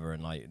and whatever,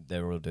 and like they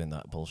were all doing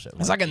that bullshit.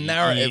 It's like a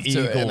narrative to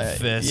it, eagle innit?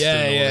 fist, Yeah,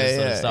 and all yeah, this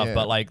sort of yeah, stuff. yeah.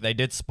 But like they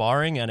did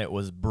sparring, and it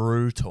was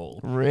brutal.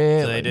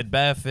 Really? So they did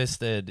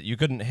bare-fisted. You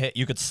couldn't hit.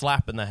 You could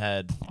slap in the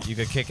head. You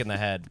could kick in the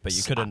head, but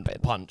you couldn't Slap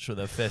it. punch with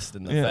a fist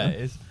in the Yeah.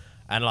 face.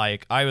 And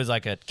like I was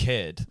like a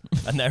kid,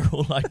 and they're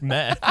all like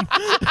men,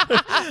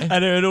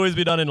 and it would always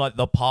be done in like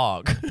the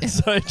park,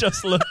 so it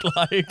just looked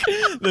like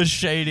the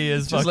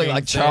shadiest. Just looked fucking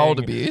like child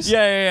thing. abuse.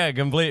 Yeah,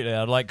 completely.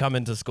 I'd like come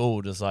into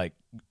school just like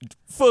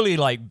fully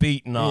like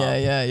beaten up.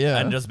 Yeah.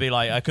 And just be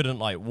like, I couldn't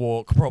like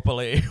walk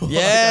properly. Or, like,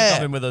 Yeah. I'd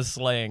come in with a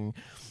sling.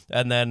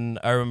 And then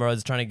I remember I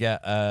was trying to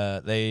get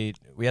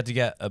we had to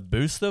get a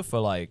booster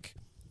for like,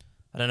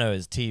 I don't know,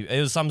 it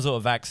was some sort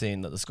of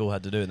vaccine that the school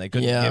had to do, and they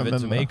couldn't Yeah, I give it to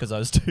me remember. because I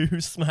was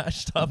too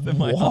smashed up in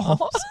my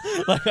What?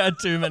 arms. Like I had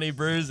too many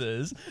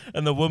bruises,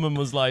 and the woman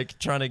was like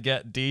trying to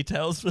get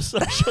details for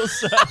social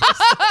services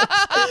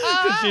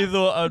because she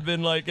thought I'd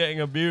been like getting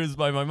abused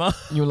by my mum.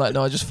 You were like,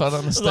 no, I just fell down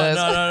the I was stairs.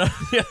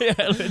 like, no.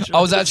 Yeah, literally.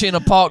 I was actually in a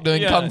park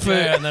doing kung fu.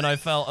 Yeah, and then I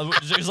fell.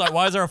 She was like,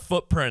 why is there a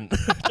footprint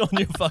on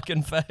your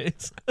fucking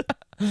face?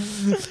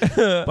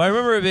 But I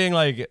remember it being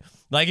like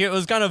it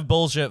was kind of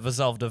bullshit for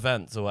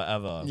self-defense or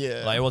whatever.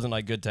 Yeah. Like it wasn't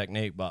like good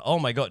technique, but oh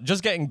my god,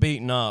 just getting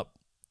beaten up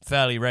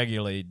fairly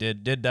regularly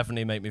did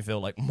definitely make me feel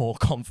like more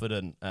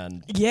confident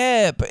and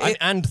Yeah, but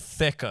and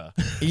thicker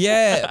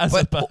yeah, as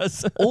but a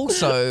person.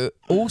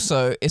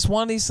 also, it's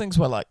one of these things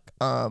where like,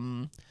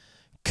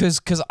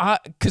 cause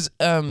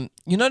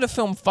you know the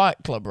film Fight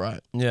Club,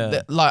 right?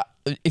 Yeah. Like,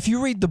 if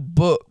you read the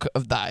book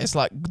of that, it's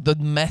like the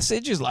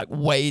message is like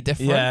way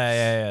different.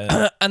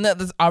 Yeah. And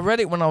I read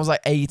it when I was like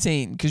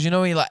 18, because you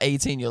know when you're like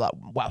 18, you're like,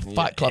 wow,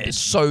 Fight Club is it's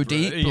so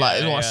deep.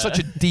 Like, it's such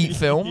a deep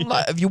film.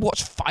 Like, have you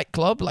watched Fight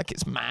Club? Like,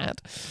 it's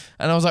mad.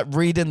 And I was like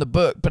reading the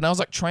book, but I was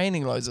like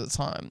training loads at the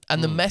time.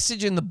 And the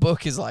message in the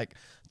book is like,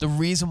 the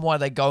reason why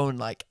they go and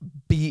like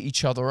beat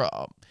each other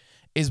up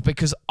is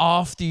because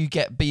after you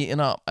get beaten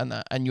up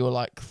and you're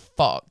like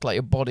fucked, like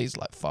your body's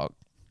like fucked,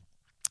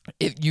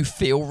 you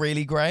feel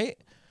really great.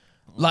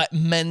 Like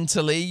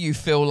mentally you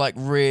feel like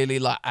really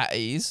like at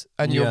ease,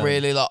 and you're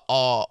really like,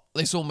 oh,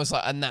 it's almost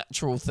like a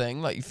natural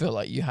thing. Like you feel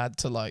like you had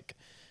to like,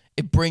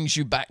 it brings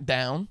you back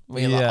down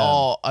when you're like,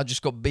 oh, I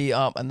just got beat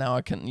up and now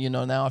I can,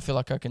 now I feel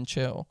like I can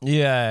chill.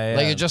 Yeah.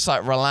 Like you're just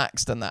like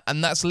relaxed and that.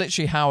 And that's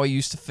literally how I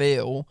used to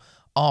feel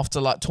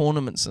after like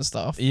tournaments and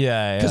stuff.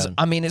 Yeah, Because yeah.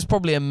 I mean, it's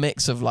probably a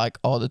mix of like,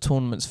 oh, the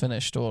tournament's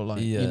finished, or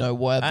like, you know,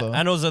 whatever.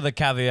 And also the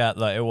caveat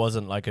that it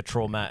wasn't like a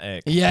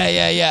traumatic.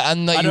 Yeah.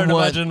 And that I don't you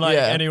weren't- imagine like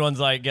anyone's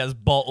like gets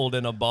bottled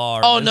in a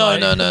bar. Oh, and no, like,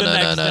 no, the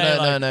next day,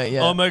 like, no,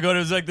 yeah. Oh my god, it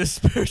was like this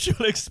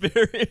spiritual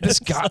experience. This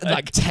guy,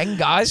 like 10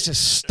 guys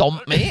just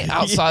stomped me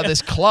outside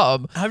this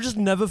club. I've just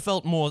never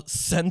felt more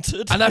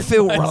centered. And I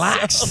feel myself.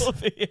 relaxed.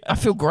 Yeah. I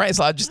feel great. It's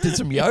like I just did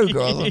some yoga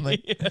or something.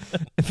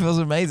 It feels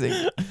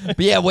amazing. But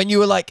yeah, when you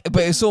were like,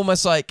 but it's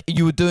almost like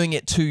you were doing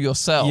it to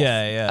yourself.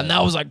 Yeah. And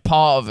that was like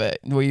part of it,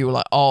 where you were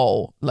like,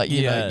 oh, like,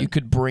 you know, Yeah. you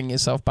could bring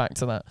yourself back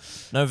to that.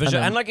 No, for And sure.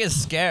 then- And like it's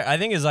scary. I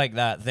think it's like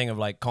that thing of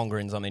like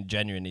conquering something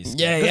genuinely scary.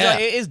 Yeah, 'Cause, yeah. like,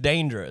 it is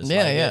dangerous.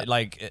 Yeah,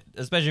 like, yeah.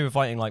 Especially if you're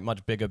fighting like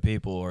much bigger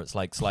people, or it's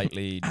like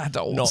slightly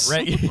Adults.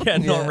 not Yeah.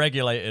 not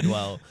regulated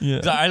well. Yeah.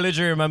 'Cause I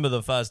literally remember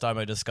the first time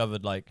I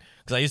discovered like,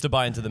 because I used to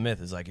buy into the myth,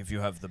 it's like if you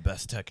have the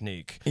best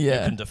technique, you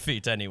Yeah. can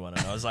defeat anyone.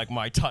 And I was like,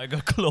 my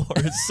tiger claw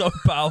is so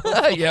powerful.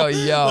 Yo.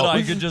 That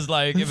I could just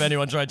like, if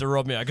anyone tried to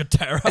rob me, I could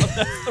tear out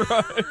their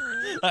throat.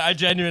 Like, I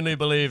genuinely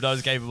believed I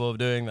was capable of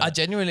doing that. I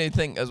genuinely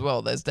think as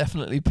well, there's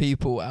definitely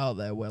people out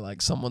there where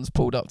like someone's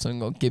pulled up to them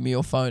and gone, give me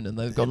your phone, and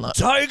they've gone like,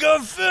 Tiger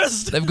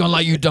fist. they've gone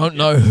like, you don't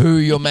know who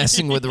you're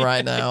messing with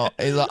right now.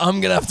 He's like,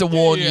 I'm gonna have to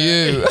warn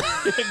you.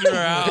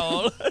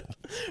 Growl.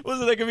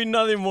 Wasn't there could be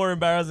nothing more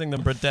embarrassing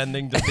than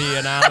pretending to be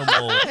an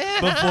animal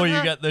before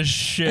you get the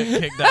shit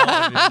kicked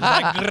out of you? It's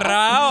like,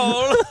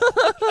 growl.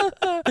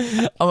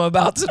 I'm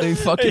about to do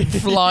fucking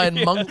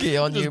flying monkey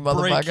on Just you, break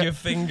motherfucker. your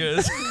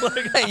fingers.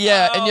 Like,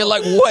 Yeah, and you're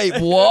like,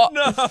 wait, what?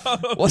 no.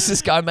 What's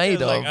this guy made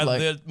It's like, of? at Like,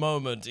 that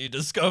moment, he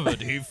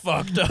discovered he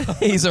fucked up.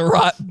 he's a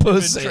right Been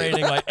pussy.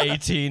 training like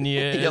 18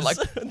 years. You're like,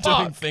 doing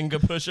fuck. finger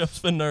push-ups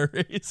for no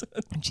reason.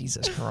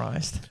 Jesus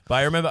Christ. But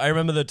I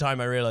remember the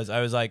time I realized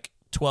I was like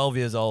 12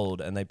 years old,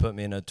 and they put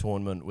me in a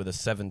tournament with a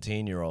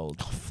 17-year-old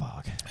Oh,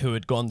 fuck. who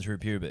had gone through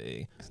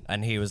puberty,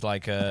 and he was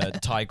like a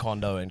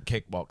taekwondo and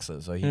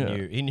kickboxer, so Yeah.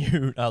 he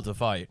knew how to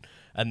fight.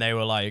 And they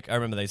were like, I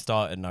remember they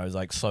started, and I was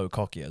like so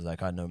cocky. I was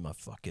like, I know my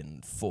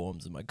fucking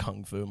forms and my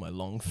kung fu and my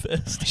long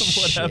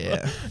fist and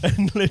whatever.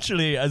 And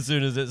literally, as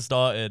soon as it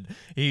started,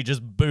 he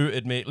just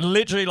booted me,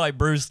 literally like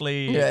Bruce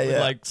Lee, Yeah, with, yeah.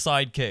 like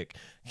sidekick.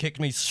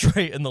 Kicked me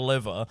straight in the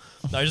liver.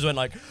 And I just went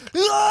like,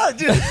 "Ah!"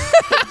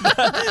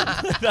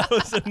 That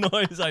was the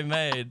noise I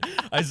made.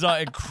 I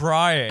started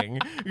crying.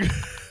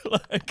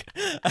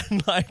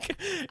 like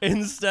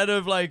instead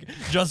of like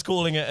just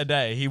calling it a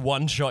day, he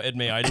one-shotted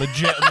me. I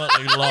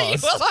legitimately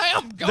lost. Well, I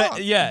am gone.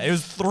 Yeah, it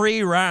was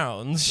 3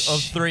 rounds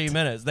of 3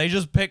 minutes. They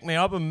just picked me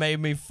up and made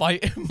me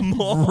fight him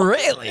more.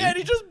 Really? Yeah, and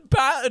he just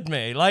battered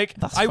me. Like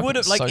That's I would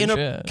have, like fucking in so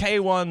a shit.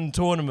 K1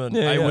 tournament,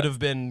 Yeah, I yeah. would have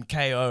been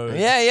KO'd.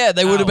 Yeah,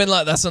 they would have Ow. been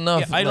like, that's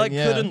enough. Yeah, I like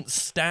couldn't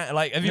stand.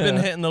 Like, have you been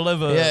Yeah. hitting the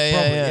liver? Yeah,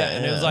 properly? yeah,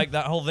 And it was yeah. like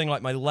that whole thing.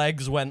 Like my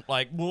legs went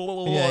like, and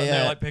they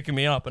yeah. were like picking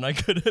me up, and I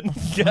couldn't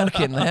get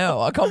Fucking up.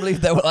 hell. I can't believe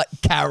they were like,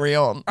 carry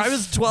on. I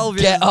was 12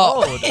 years Get up.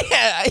 old.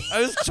 Yeah. I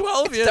was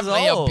 12 It's years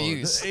definitely old.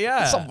 abuse.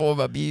 Yeah. Some form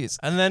of abuse.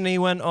 And then he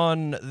went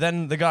on.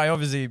 Then the guy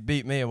obviously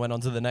beat me and went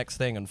on to the next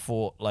thing and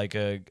fought like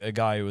a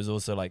guy who was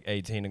also like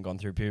 18 and gone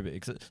through puberty.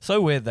 'Cause it's so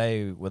weird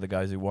they were the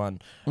guys who won.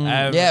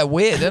 Yeah,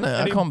 weird, isn't it? and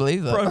I he can't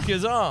believe that. Broke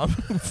his arm.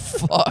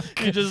 Fuck.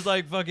 He just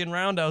like fucking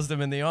roundhoused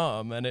him in the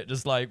arm, and it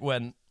just like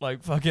went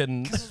like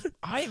fucking.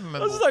 I I remember.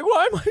 was like,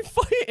 why am I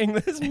fighting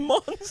this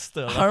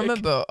monster? I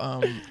remember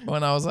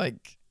when I was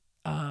like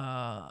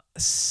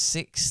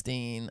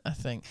 16, I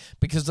think,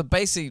 because the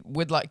basic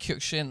with like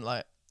Kyokushin,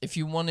 like if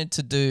you wanted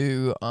to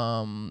do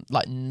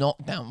like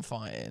knockdown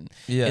fighting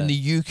Yeah. in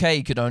the UK,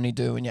 you could only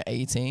do it when you're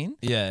 18.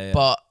 Yeah.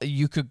 But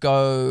you could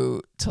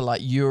go to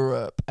like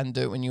Europe and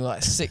do it when you were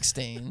like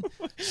 16.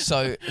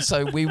 so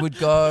we would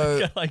go.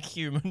 Get, like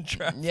human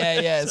traffic.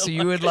 Yeah. So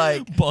you would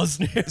like.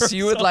 Bosnia. So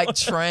you would like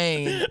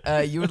train.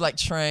 You would like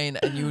train,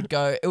 and you would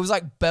go. It was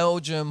like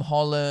Belgium,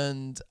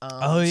 Holland.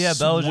 Oh yeah,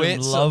 Belgium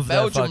Switzerland. love their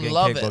Belgium fucking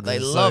love it. kickboxing. They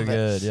It's so love it.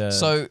 good, yeah.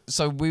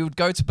 So we would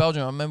go to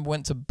Belgium. I remember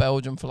went to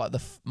Belgium for like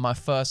my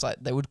first, like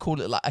they would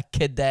call it like a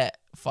cadet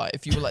fight.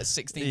 If you were like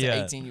 16 Yeah.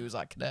 to 18, you was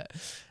like cadet.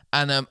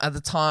 And at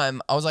the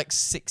time, I was like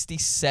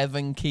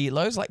 67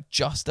 kilos, like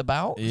just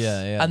about.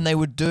 Yeah. And they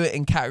would do it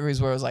in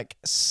categories where it was like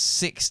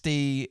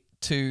 60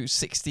 to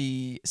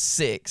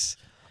 66.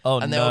 Oh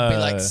And no. there would be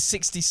like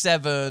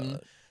 67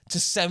 to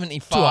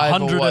 75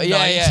 To or what.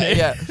 190.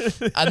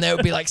 Yeah. And there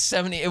would be like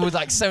 70. It was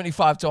like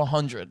 75 to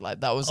 100. Like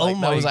that was like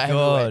Oh that was my like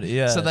God, heavyweight.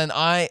 yeah. So then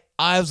I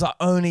was like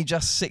only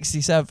just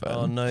 67.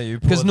 Oh no, you.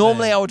 Because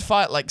normally I would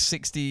fight like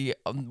 60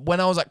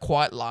 when I was like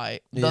quite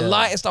light. The Yeah.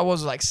 lightest I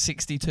was like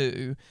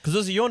 62. Because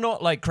also you're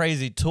not like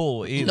crazy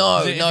tall either. No,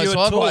 'Cause if no, you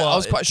so were I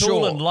was quite tall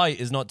short. and light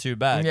is not too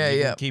bad. Yeah, You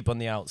yeah. can keep on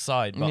the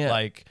outside, but Yeah.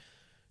 like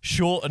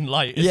short and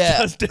light is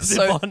Yeah, just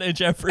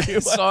disadvantage everywhere.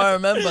 So I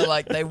remember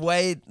like they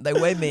weighed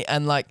me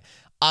and like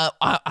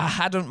I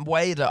hadn't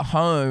weighed at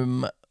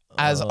home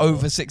as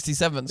over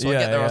 67. So I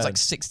get there, I was yeah. like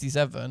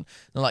 67. And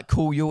I'm like,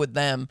 cool, you're with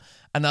them.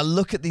 And I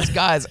look at these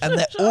guys and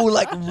they're all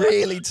like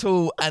really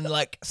tall and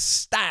like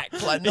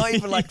stacked, like not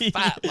even like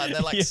fat, like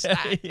they're like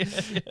stacked.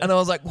 And I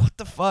was like, what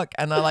the fuck?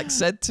 And I like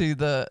said to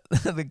the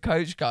the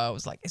coach guy, I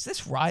was like, is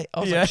this right?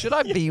 I was like, should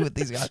I be with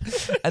these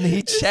guys? And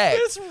he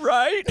checked. Is this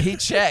right? He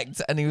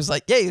checked and he was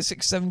like, yeah, you're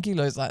 6-7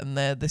 kilos, like, and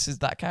this is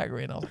that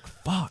category. And I was like,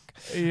 fuck.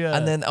 Yeah.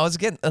 And then I was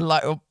getting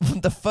like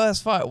the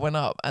first fight went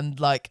up, and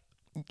like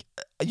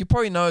you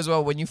probably know as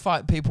well when you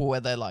fight people where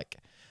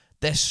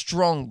they're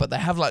strong, but they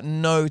have like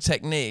no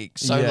technique.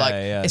 So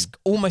it's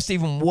almost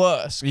even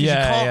worse because you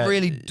can't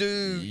really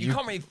you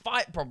can't really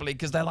fight properly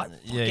because they're like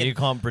you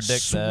can't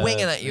predict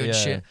swinging at you and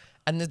shit.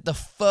 And the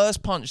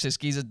first punch this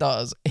geezer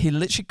does, he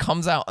literally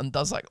comes out and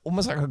does like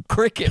almost like a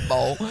cricket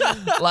ball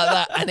like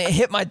that, and it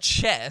hit my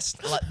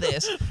chest like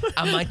this,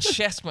 and my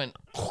chest went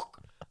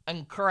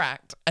and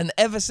cracked. And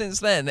ever since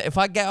then, if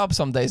I get up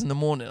some days in the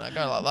morning, I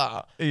go like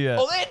that. Yeah.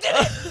 Oh, it did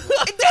it!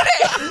 It did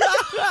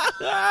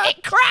it!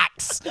 It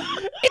cracks!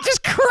 It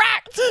just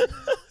cracked!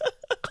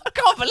 I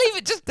can't believe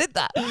it just did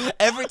that.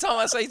 Every time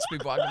I say to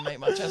people I can make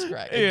my chest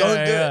crack,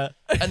 don't do it.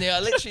 And I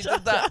literally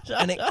did that,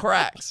 and it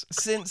cracks.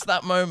 Since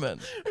that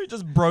moment, He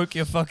just broke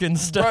your fucking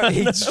sternum. bro,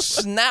 he just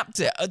snapped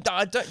it.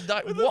 I don't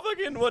like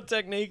What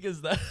technique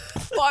is that?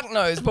 fuck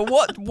knows. But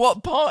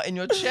what part in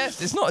your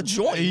chest? It's not a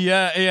joint.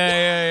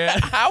 Yeah.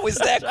 How is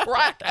there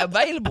crack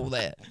available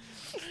there?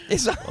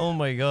 It's Oh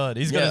my god,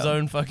 he's got his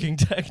own fucking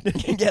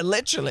technique. yeah,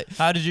 literally.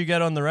 How did you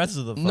get on the rest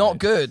of the fight? Not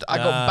good. I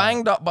got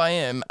banged up by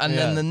him, and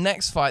then the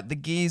next fight, the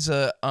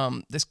geezer,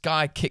 this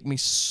guy kicked me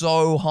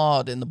so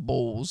hard in the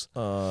balls,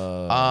 that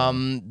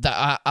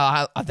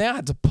I think I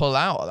had to pull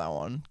out of that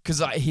one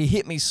because he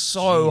hit me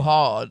so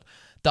hard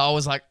that I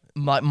was like,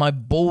 my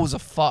balls are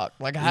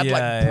fucked. Like I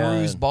had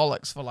bruised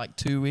bollocks for like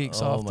 2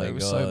 weeks after. It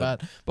was so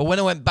bad. But when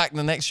I went back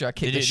the next year, I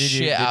kicked the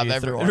shit out of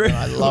everyone. And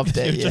I loved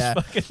it. Yeah,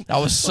 I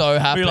was so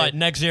happy. You're like,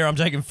 next year I'm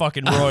taking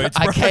fucking roids.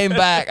 I came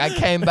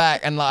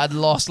back and like I'd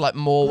lost like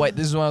more weight.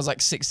 This is when I was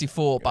like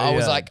 64, but I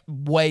was like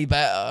way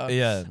better.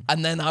 Yeah.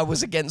 And then I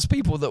was against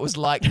people that was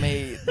like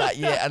me that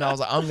year, and I was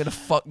like, I'm gonna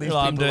fuck these people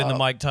I'm doing up. the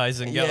Mike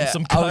Tyson, get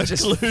some I coke, was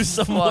just lose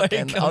some weight,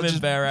 fucking- come in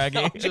bare aggy.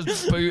 I was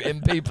just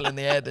booting people in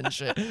the head and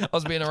shit. I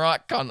was being a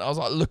right cunt. I was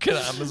like looking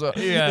at him as well.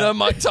 Yeah. You know,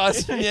 Mike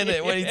Tyson in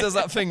it when he does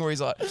that thing where he's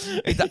like,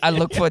 I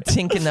look for a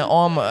tink in their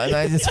armor and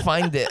I just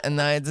find it,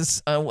 and I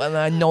just and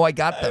I know I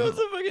got them.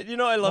 You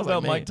know what I love Like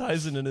about me. Mike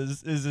Tyson and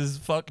his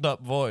fucked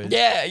up voice.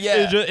 Yeah.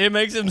 It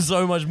makes him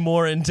so much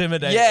more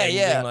intimidating.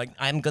 Yeah. Being like,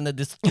 I'm gonna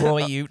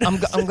destroy you. I'm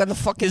gonna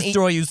fucking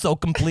destroy you so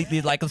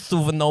completely like a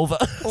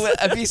supernova. Well,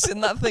 have you seen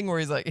that thing where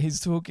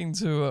he's talking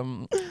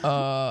to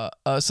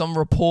some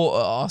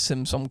reporter asks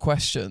him some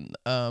question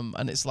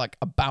and it's like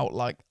about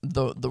like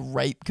the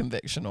rape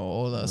conviction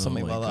or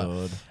something like that.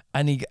 God.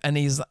 And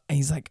he's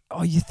like,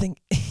 oh, you think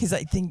you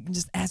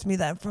just ask me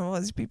that in front of all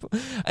these people?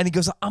 And he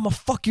goes, I'ma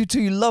fuck you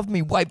till you love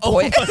me, white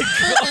boy. Oh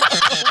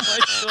my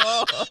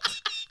god.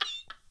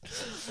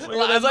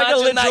 Like,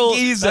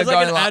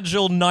 like an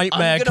actual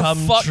nightmare I'm gonna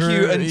come fuck true.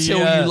 you until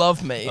you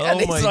love me. Oh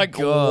And it's my like,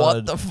 God.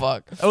 what the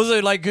fuck?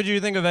 Also, like, could you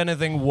think of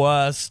anything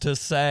worse to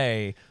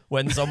say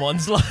when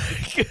someone's like,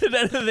 could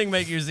anything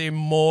make you seem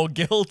more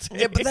guilty?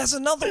 Yeah, but there's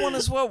another one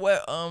as well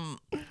where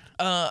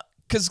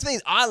because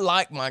I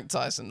like Mike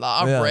Tyson,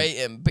 like I rate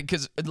him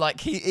because like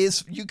he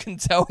is, you can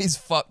tell he's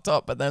fucked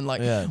up, but then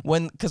like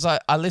because I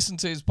listened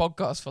to his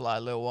podcast for like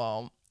a little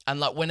while. And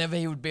like whenever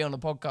he would be on a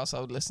podcast, I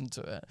would listen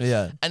to it.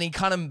 Yeah. And he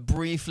kind of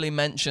briefly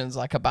mentions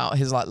like about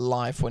his like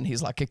life when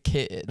he's like a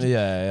kid.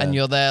 Yeah. And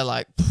you're there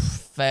like,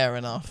 fair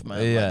enough,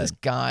 man. Yeah. Like, this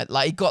guy,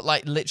 like he got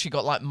like literally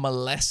got like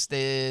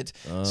molested.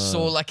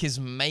 Saw like his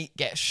mate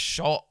get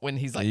shot when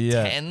he's like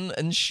 10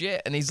 and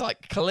shit, and he's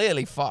like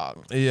clearly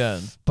fucked. Yeah.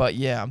 But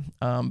yeah.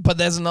 But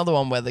there's another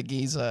one where the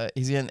geezer,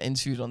 he's getting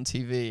interviewed on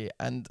TV,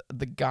 and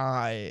the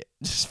guy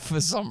just for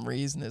some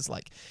reason is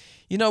like,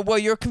 you know, well,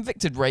 you're a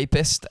convicted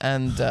rapist,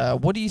 and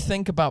what do you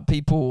think about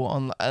people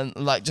on and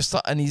like just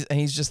and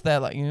he's just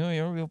there like, you know,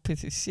 you're a real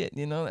piece of shit,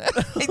 you know.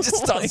 He just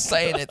starts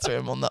saying it to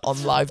him on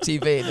live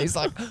TV, and he's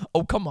like,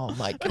 oh come on,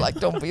 Mike, like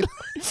don't be.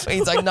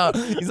 He's like, no,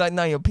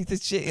 you're a piece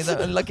of shit, you know,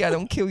 and lucky I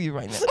don't kill you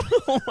right now.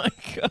 Oh my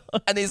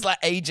god! And his like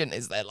agent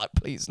is there like,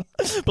 please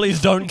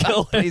don't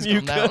kill him. Please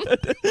calm down.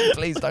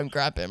 Please don't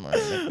grab him or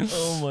anything.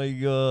 Oh my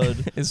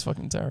god, it's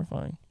fucking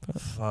terrifying.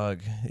 Fuck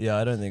yeah,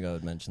 I don't think I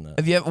would mention that.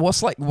 Have you ever?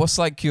 What's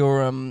like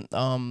your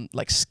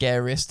like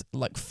scariest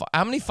like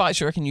how many fights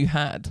you reckon you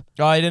had?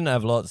 Oh, I didn't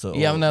have lots at all.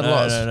 You haven't had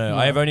lots? No.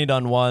 I've only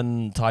done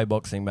one Thai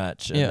boxing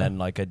match, and then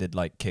like I did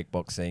like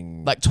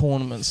kickboxing, like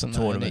tournaments and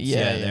tournaments.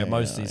 Yeah, they're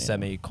mostly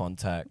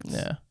semi-contact.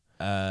 Yeah.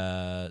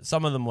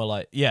 Some of them were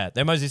like,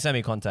 they're mostly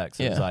semi-contact,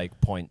 so it's like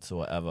points or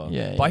whatever.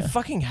 Yeah, but I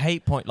fucking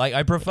hate point. Like,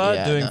 I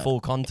prefer doing full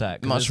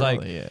contact. Much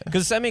rather,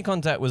 because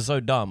semi-contact was so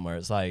dumb, where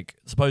it's like,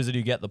 supposedly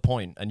you get the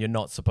point and you're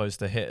not supposed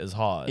to hit as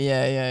hard.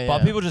 Yeah.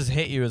 But people just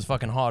hit you as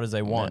fucking hard as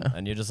they want,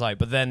 and you're just like,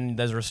 but then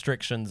there's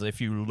restrictions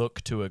if you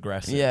look too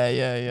aggressive.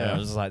 Yeah. I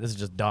was just like, this is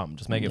just dumb.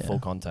 Just make it full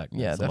contact.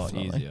 Yeah, it's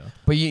definitely. a lot easier.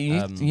 But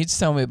you need to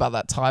tell me about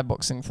that Thai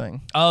boxing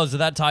thing. Oh, so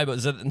that Thai,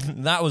 so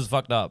that was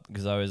fucked up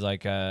because I was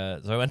like,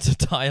 so I went to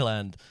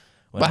Thailand.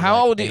 But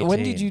how old?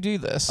 When did you do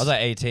this? I was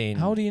like 18.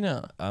 How old are you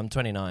now? I'm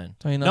 29.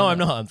 29. No, I'm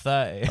not. I'm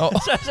 30. Oh,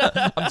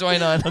 I'm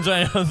 29. I'm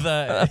 29.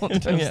 I'm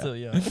 30. I'm still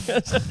young.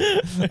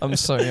 I'm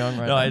so young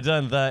right now. No, I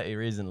turned 30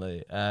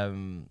 recently.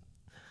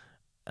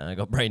 And I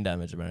got brain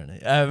damage apparently.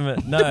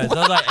 No, so I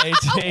was like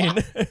 18.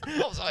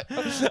 I was like,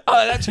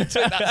 I actually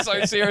took that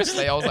so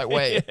seriously. I was like,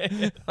 wait.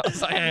 I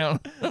was like, hang on.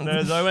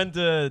 No, so I went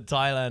to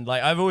Thailand.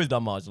 Like, I've always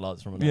done martial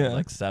arts from when I was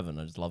like 7.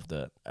 I just loved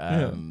it.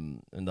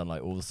 And done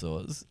like all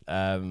sorts.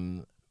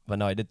 But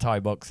no, I did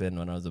Thai boxing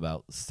when I was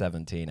about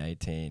 17,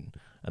 18.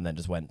 And then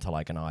just went to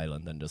like an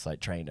island and just like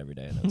trained every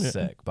day, and it was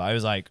sick. But I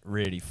was like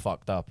really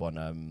fucked up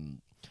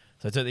on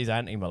so I took these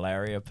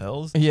anti-malaria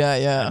pills.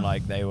 Yeah. And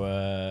like they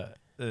were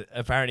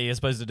apparently you're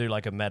supposed to do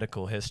like a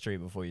medical history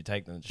before you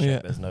take them.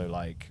 There's no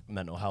like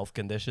mental health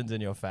conditions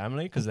in your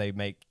family because they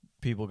make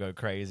people go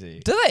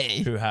crazy. Do they?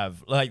 Who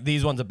have like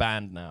these ones are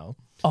banned now.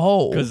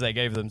 Oh. Because they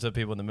gave them to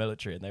people in the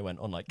military and they went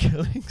on like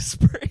killing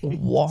sprees.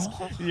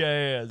 What?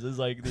 Yeah. So there's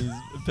like these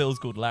pills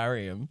called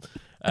Lariam.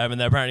 And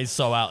they're apparently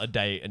so out of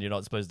date and you're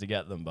not supposed to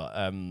get them, but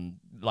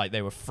like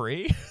they were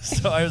free.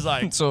 So I was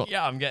like,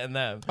 I'm getting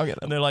them. I'll get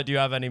them. And they're like, do you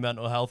have any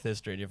mental health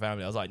history in your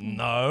family? I was like,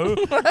 no.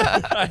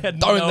 I had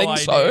Don't no think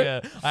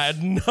idea. so. I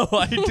had no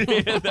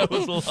idea there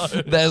was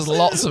loads. There's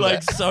lots of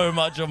like it. so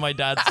much on my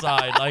dad's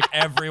side, like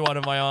every one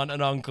of my aunt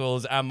and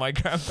uncles and my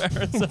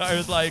grandparents. So I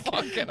was like,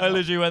 I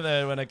literally went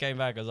there when I came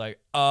back. I was like,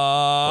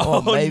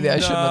 oh, maybe I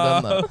shouldn't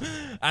have done that.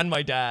 And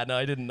my dad, no,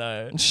 I didn't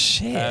know.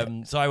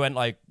 Shit. So I went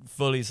like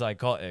fully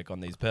psychotic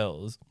on these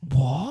pills.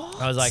 What?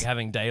 I was like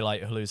having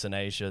daylight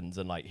hallucinations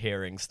and like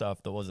hearing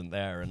stuff that wasn't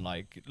there and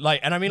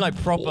and I mean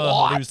like proper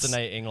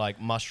hallucinating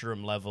like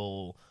mushroom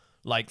level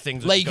like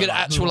things. Like you could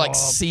actually like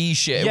see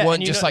shit. Yeah, It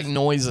wasn't just like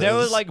noises. There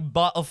was like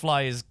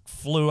butterflies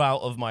flew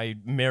out of my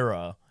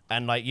mirror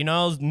and like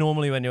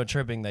normally when you're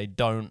tripping they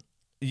don't.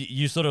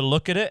 You sort of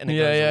look at it and it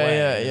goes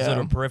away. It's sort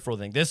of peripheral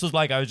thing. This was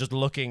like I was just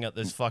looking at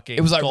this fucking.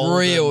 It was like golden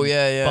real,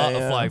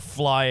 butterfly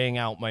flying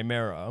out my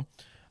mirror.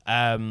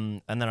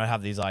 And then I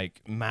have these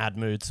like mad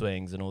mood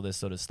swings and all this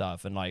sort of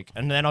stuff, and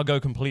then I'll go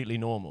completely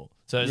normal.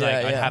 So it's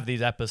I'd have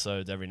these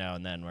episodes every now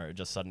and then where it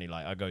just suddenly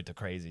like I go to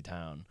crazy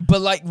town.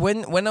 But like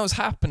when it was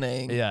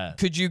happening,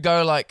 could you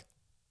go like,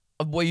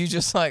 were you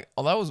just like,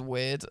 oh that was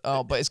weird,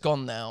 oh but it's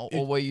gone now,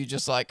 or were you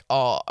just like,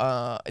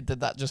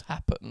 did that just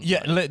happen?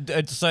 Yeah,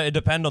 so it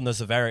depends on the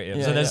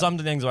severity. So there's some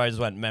things where I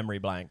just went memory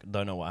blank,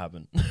 don't know what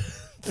happened.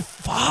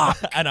 Fuck.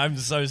 And I'm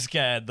so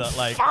scared that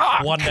like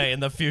one day in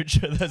the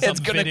future there's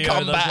some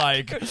video that's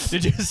like,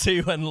 did you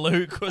see when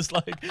Luke was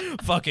like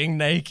fucking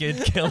naked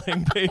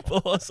killing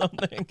people or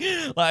something?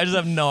 Like I just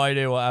have no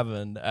idea what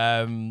happened.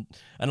 And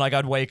like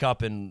I'd wake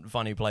up in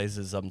funny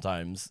places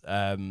sometimes.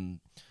 And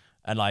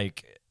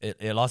like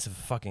it lasted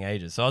for fucking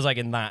ages. So I was like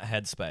in that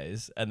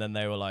headspace, and then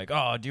they were like,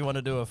 "Oh, do you want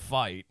to do a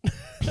fight?"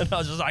 And I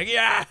was just like,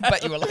 "Yeah."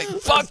 But you were like,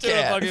 "Fuck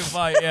yeah, a fucking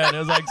fight!" Yeah, and it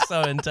was like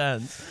so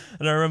intense.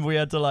 And I remember we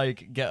had to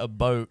like get a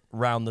boat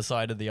round the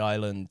side of the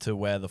island to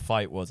where the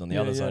fight was on the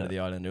other side of the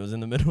island. It was in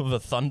the middle of a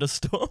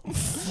thunderstorm,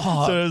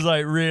 so it was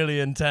like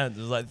really intense.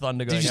 It was like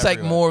thunder going. Did you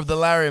everywhere. take more of the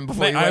Lariam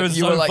before you went? I was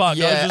you so were like, fucked.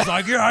 yeah. I was just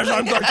like, yes,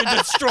 I'm going to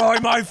destroy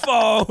my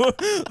foe.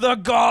 The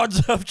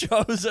gods have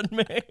chosen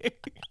me.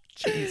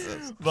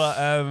 Jesus.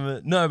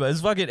 But no, but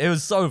it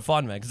was so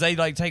fun, man, because they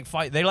like take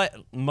fight. They let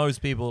most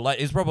people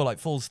like it's probably like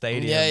full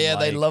stadium. Yeah, like,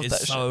 they love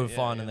that. It's so shit.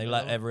 fun, and they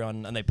let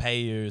everyone and they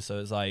pay you, so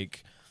it's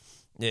like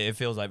it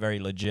feels like very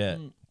legit.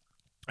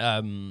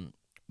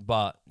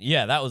 But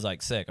yeah, that was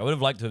like sick. I would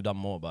have liked to have done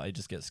more, but I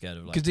just get scared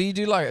of like. Because do you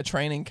do like a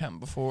training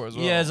camp before as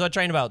well? Yeah, so I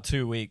trained about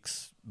 2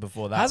 weeks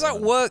before that. How's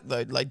that work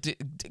though? Like,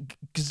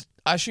 because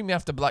I assume you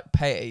have to like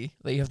pay.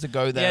 Like you have to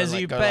go there. Yeah, and, so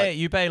like,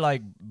 you pay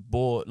like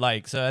board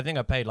like. So I think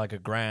I paid like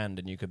 $1,000,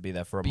 and you could be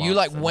there for a month. You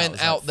like and went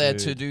was, out like, there food.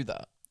 to do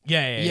that.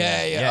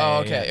 Yeah. Oh,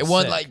 okay. It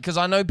wasn't like, because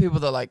I know people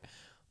that like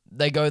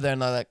they go there and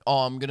they're like, oh,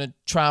 I'm gonna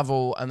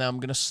travel and then I'm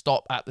gonna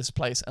stop at this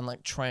place and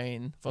like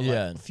train for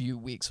like a few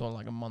weeks or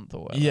like a month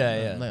or whatever.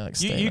 Yeah. And they, like,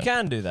 stay You there.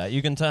 can do that.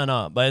 You can turn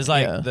up, but it's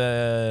like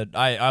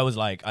I was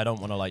like, I don't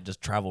want to like just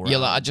travel around. Yeah,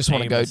 like, I just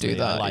want to go do aimlessly.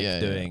 that. I like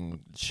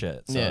doing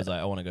shit. So I was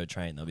like, I want to go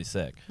train. That'll be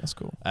sick. That's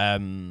cool.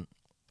 And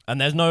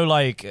there's no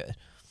like,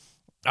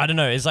 I don't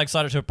know. It's like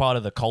such a part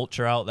of the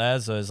culture out there.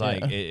 So it's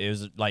like it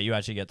was like you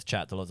actually get to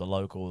chat to lots of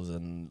locals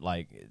and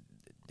like.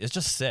 It's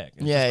just sick.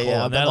 It's just cool.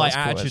 And their like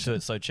attitude to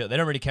it's so chill. They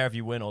don't really care if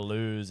you win or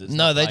lose. It's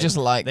no, they like, just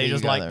like they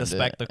just like the do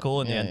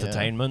spectacle and the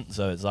entertainment.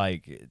 So it's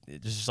like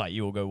it's just like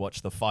you will go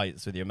watch the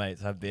fights with your mates,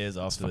 have beers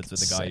afterwards with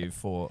the guy you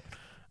fought.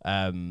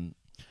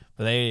 But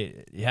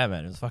But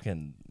man, it was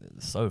fucking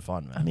so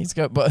fun, man. I need to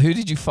go. But who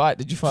did you fight?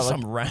 Did you fight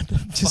Some random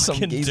just some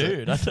fucking geezer?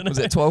 dude? I don't know. Was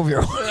it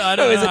 12-year-old? I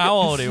don't know how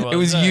old he was. It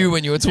was you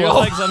when you were 12. He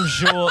was like some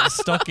short,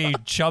 stocky,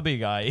 chubby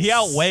guy. He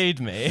outweighed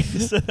me.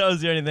 So that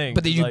was the only thing.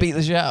 But did you beat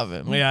the shit out of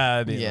him? Yeah,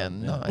 I beat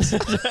him. him. Nice.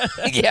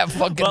 Yeah,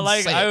 fucking. But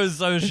like, I was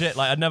so shit.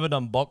 Like, I'd never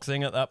done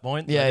boxing at that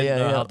point. So Yeah, I didn't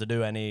know yeah. how to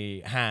do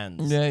any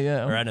hands.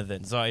 Yeah. Or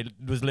anything. So I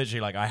was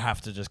literally like, I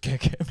have to just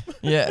kick him.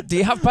 Yeah. Do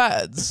you have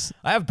pads?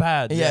 I have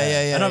pads.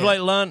 Yeah. And I've like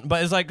learned,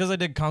 but it's like because I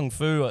did kung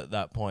fu at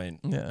that point.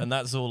 Yeah. And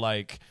that's all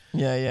like.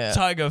 Yeah.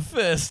 Tiger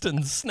fist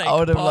and snake I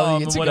would have palm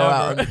loved you and to whatever. go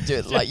out and do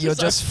it. Like you're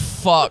just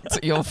fucked.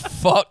 You're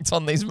fucked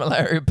on these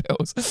malaria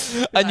pills,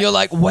 and you're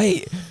like,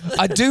 wait,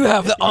 I do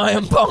have the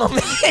iron palm.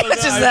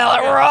 It's just there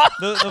like raw.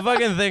 The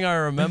fucking thing I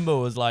remember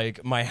was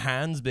like my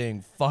hands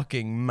being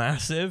fucking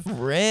massive.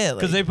 Really?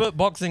 Because they put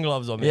boxing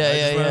gloves on me. Yeah, I just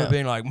yeah, remember yeah.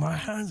 being like, my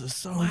hands are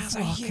so hands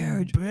are fucking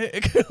huge.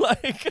 big.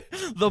 Like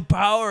the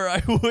power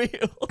I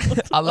wield.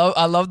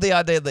 I love the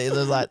idea that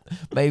there's like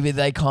maybe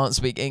they can't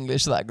speak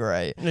English that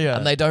great, Yeah.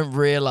 and they don't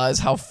realize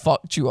how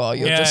fucked you are.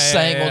 You're Yeah, just yeah,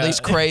 saying all yeah. these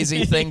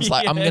crazy things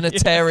like I'm gonna Yeah.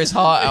 tear his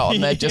heart out,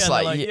 and they're just Yeah,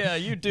 like, yeah,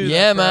 you do.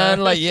 yeah, that, man,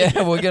 bro. like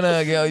yeah, we're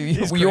gonna go.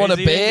 These You want a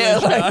crazy beer?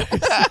 English Like,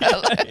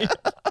 guys.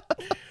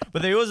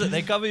 But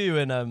they cover you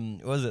in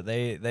what was it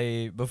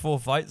they before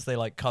fights they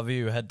like cover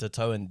you head to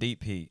toe in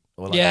deep heat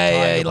or like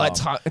yeah, tiger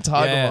like balm.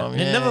 tiger Yeah. bomb. It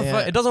Yeah, never yeah.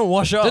 it doesn't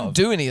wash off. Doesn't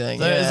do anything.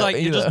 So it's like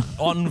you're either. just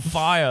on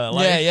fire,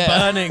 like Yeah.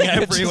 burning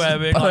everywhere,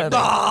 being burning.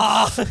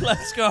 like,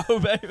 let's go,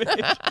 baby.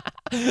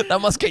 That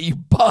must get you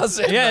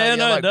buzzing. Yeah, man. You're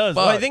no, like, it does.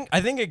 Well, fuck.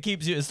 I think it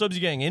keeps you. It stops you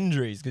getting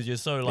injuries because you're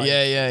so like.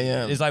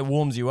 Yeah. It's like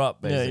warms you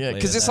up, basically. Yeah.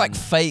 Because and it's like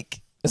then-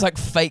 fake. It's like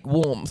fake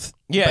warmth.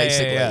 Yeah,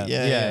 basically.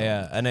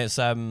 Yeah. And it's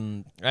I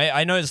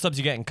know it stops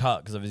you getting cut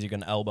because obviously you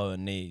can elbow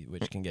and knee,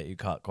 which can get you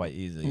cut quite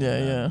easily.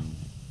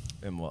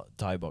 In what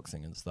Thai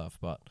boxing and stuff,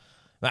 but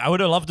I would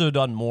have loved to have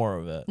done more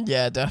of it.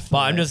 Yeah, definitely. But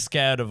I'm just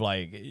scared of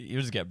like you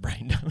just get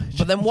brain damage.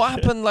 But then what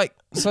happened? Like,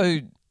 so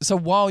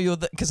while you're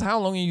there, because how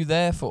long are you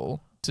there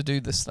for to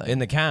do this thing? in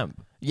the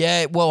camp.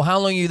 Yeah, well, how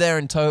long are you there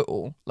in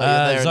total? Like, you're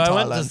there So in I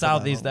went Thailand to for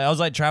Southeast that Asia. I was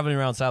like traveling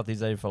around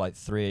Southeast Asia for like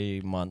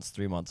 3 months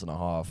and a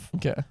half. long?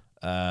 Okay.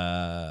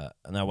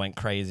 And I went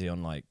crazy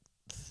on like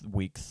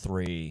week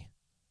 3,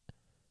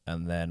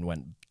 and then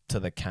went to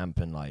the camp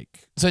in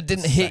like. So it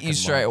didn't the hit you second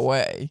straight month.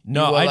 away?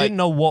 No, You were I like, didn't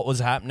know what was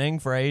happening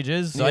for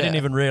ages, so I didn't Yeah.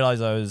 even realize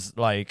I was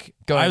like.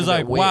 Going I was a bit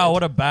like, wow, weird.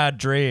 what a bad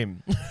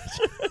dream.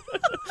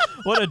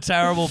 What a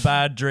terrible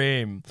bad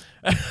dream.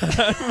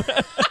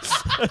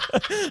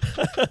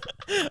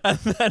 And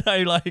then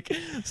I like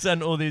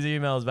sent all these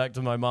emails back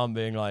to my mum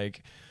being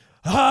like,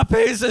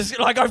 herpes is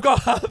like I've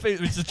got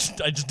herpes, which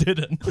I just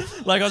didn't.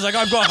 Like I was like,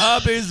 I've got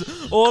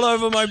herpes all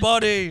over my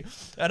body,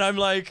 and I'm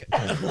like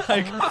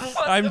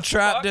I'm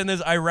trapped in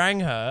this. I rang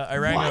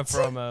her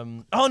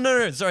from oh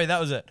no, sorry, that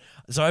was it.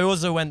 So I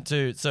also went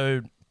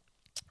to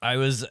I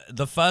was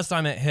the first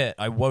time it hit,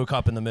 I woke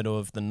up in the middle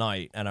of the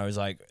night and I was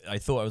like, I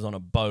thought I was on a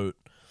boat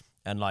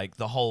and like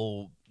the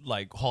whole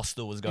like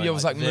hostel was going. Yeah, it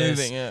was like this.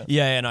 moving, yeah.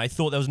 Yeah, and I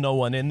thought there was no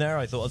one in there.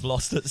 I thought I was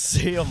lost at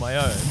sea on my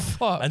own.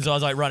 Fuck. And so I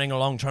was like running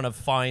along trying to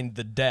find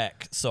the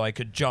deck so I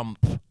could jump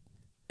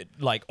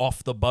like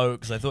off the boat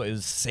because I thought it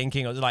was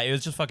sinking. I was like, it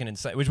was just fucking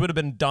insane, which would have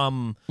been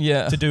dumb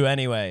to do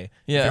anyway.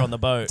 Yeah. If you're on the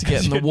boat To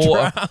get in the 'cause you'd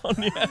water.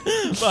 drown,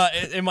 yeah.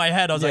 But in my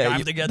head, I was like, I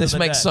have to get to the deck. This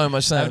makes so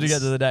much I have to sense.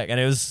 get to the deck, and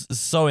it was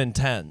so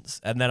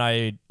intense. And then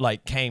I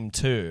like came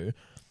to,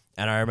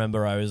 and I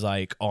remember I was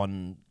like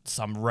on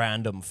some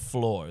random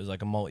floor. It was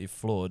like a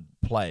multi-floored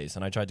place,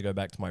 and I tried to go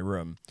back to my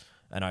room,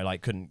 and I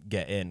like couldn't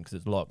get in because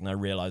it's locked. And I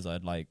realized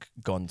I'd like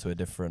gone to a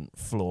different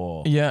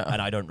floor, Yeah.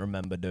 and I don't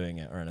remember doing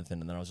it or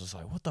anything. And then I was just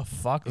like, what the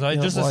fuck? So I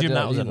Yeah, just why assumed did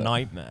I that was a do that?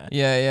 nightmare.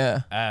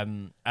 Yeah.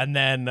 And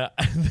then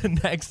the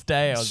next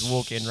day I was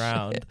walking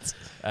around, Shit.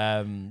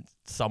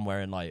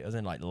 somewhere in like, I was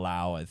in like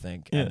Laos, I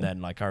think. Yeah. And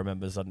then like, I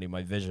remember suddenly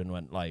my vision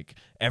went like,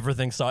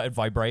 everything started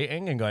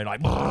vibrating and going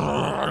like,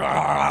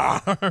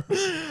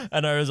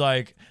 and I was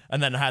like,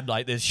 and then had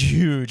like this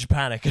huge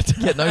panic attack.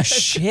 Yeah, no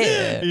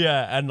shit.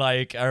 Yeah. And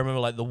like, I remember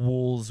like the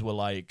walls were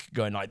like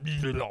going like,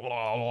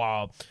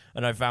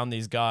 and I found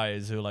these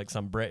guys who were like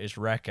some British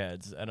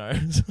wreckheads, and I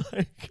was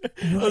like,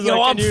 Yo,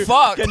 I'm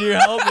fucked. Can you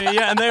help me?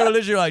 Yeah, and they were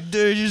literally like,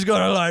 dude, you just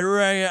gotta like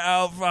ring it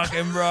out,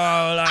 fucking bro.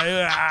 Like,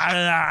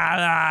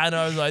 and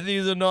I was like,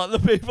 these are not the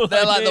people.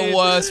 They're I like need. the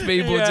worst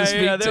people to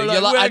speak they to. were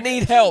You're like, I "Where-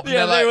 need help.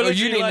 Yeah, They're they like, were oh,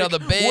 you literally need like,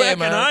 another beer, where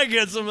man. can I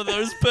get some of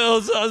those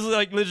pills? I was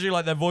like, literally,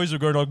 like their voice was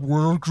going like,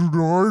 where can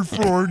I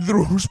find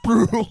those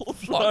pills? I was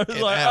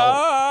Fucking like, hell.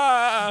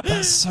 ah.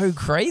 That's so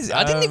crazy.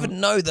 I didn't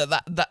even know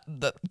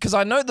that because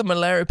I know the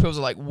malaria pills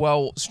are like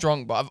well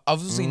strong, but I've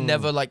obviously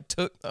never like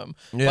took them.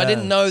 But I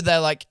didn't know they're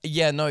like,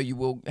 yeah, no, you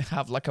will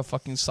have like a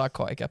fucking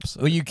psychotic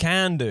episode. Well, you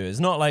can do. It's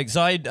not like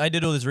so. I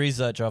did all this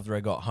research after I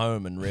got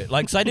home and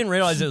like so I didn't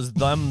realize it was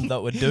them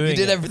that were doing. You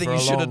did it everything for you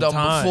a should have long done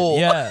time. before.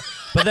 Yeah,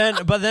 but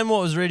then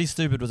what was really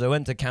stupid was I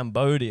went to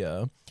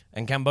Cambodia,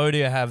 and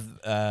Cambodia have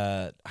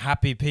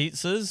happy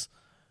pizzas,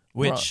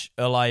 which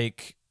are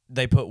like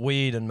they put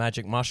weed and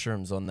magic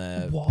mushrooms on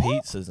their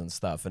pizzas and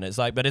stuff, and it's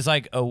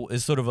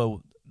sort of a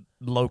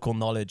local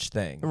knowledge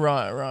thing.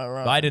 Right.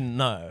 But I didn't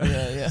know.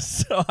 Yeah.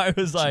 So I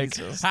was like,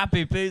 Jesus.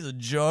 happy pizza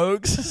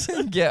jokes.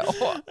 Yeah.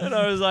 What? And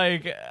I was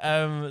like,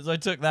 so I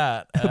took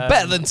that.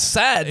 Better than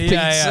sad pizza.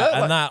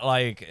 Yeah. And that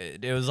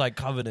it was like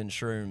covered in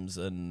shrooms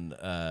and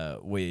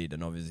weed,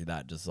 and obviously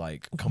that just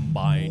like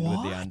combined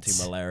with the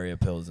anti-malaria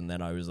pills, and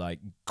then I was like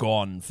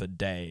gone for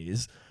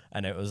days,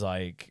 and it was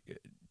like.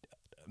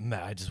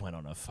 Man, I just went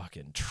on a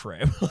fucking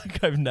trip.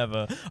 Like I've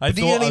never. But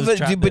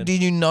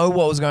did you know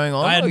what was going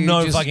on? I had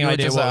no fucking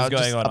idea what was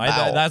just going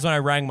on. That's when I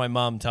rang my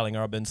mum, telling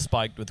her I've been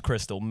spiked with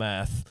crystal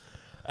meth,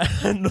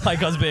 and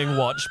like I was being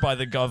watched by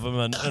the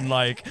government, and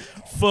like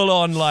full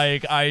on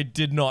like I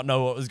did not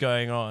know what was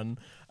going on.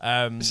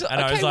 I was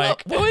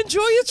like, well, enjoy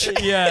your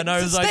trip. Yeah, and I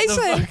was like,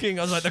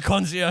 the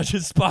concierge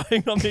is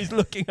spying on me, he's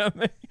looking at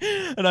me,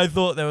 and I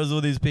thought there was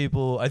all these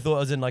people. I thought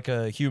I was in like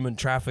a human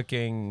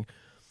trafficking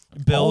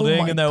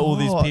building, and there were all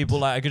these people,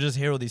 like I could just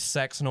hear all these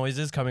sex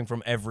noises coming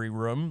from every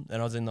room, and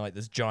I was in like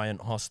this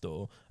giant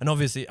hostel, and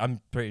obviously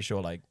I'm pretty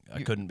sure like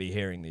I couldn't be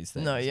hearing these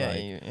things. No,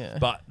 yeah.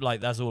 But like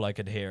that's all I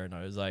could hear, and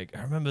I was like,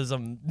 I remember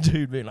some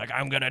dude being like,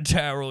 I'm gonna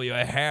tear all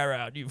your hair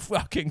out, you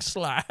fucking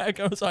slag.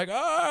 I was like,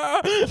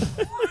 ah.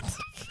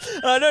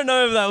 I don't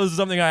know if that was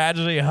something I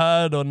actually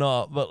heard or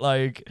not, but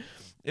like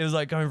it was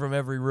like coming from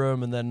every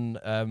room, and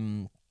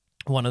then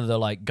one of the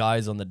like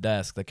guys on the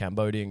desk, the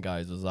Cambodian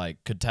guys, was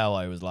like, could tell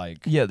I was like,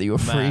 yeah, that you were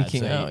mad,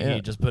 freaking so out.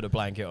 He just put a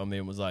blanket on me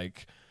and was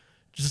like,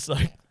 just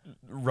like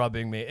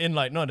rubbing me in,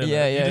 like not in he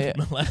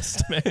didn't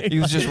molest me.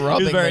 He was just rubbing.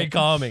 He was very me.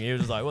 calming. He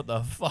was like, what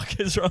the fuck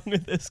is wrong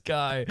with this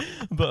guy?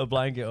 Put a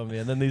blanket on me,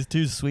 and then these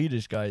two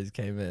Swedish guys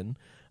came in,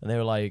 and they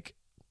were like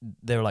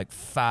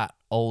fat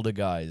older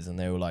guys, and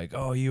they were like,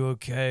 oh, you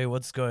okay?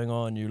 What's going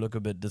on? You look a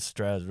bit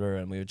distressed.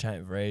 And we were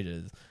chatting for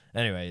ages.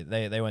 Anyway,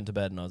 they went to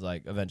bed, and I was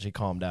like, eventually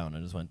calmed down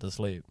and just went to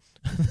sleep.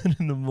 And then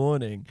in the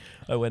morning,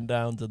 I went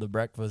down to the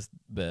breakfast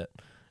bit,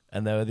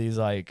 and there were these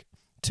like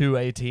two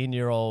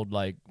 18-year-old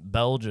like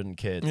Belgian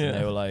kids, and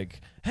they were like,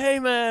 hey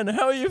man,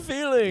 how are you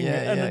feeling?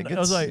 And I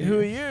was like, who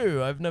are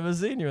you? I've never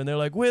seen you. And they were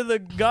like, we're the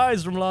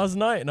guys from last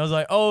night. And I was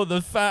like, oh,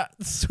 the fat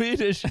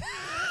Swedish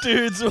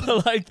dudes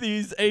were like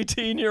these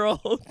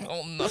 18-year-old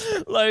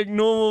like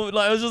normal,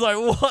 like I was just like,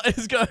 what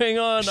is going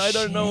on? I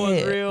don't know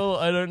what's real.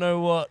 I don't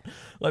know what.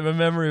 Like my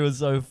memory was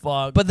so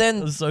fucked. But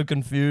then I was so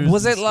confused.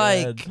 Was it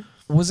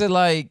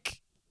like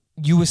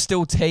you were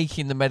still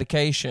taking the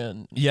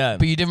medication? Yeah.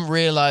 But you didn't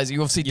realize,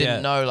 you obviously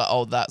didn't know like,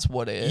 oh, that's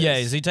what it is.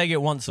 Yeah, so you take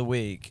it once a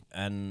week,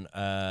 and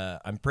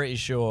I'm pretty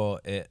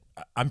sure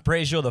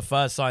the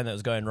first sign that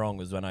was going wrong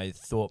was when I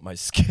thought my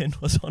skin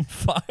was on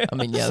fire. I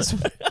mean, yeah,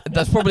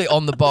 that's probably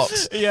on the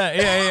box.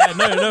 Yeah.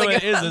 No,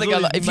 it is.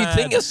 If you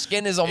think your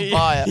skin is on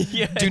fire,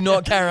 do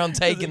not carry on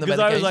taking the medication. Because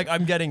I was like,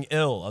 I'm getting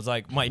ill. I was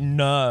like, my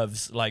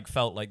nerves like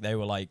felt like they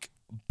were like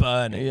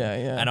burning.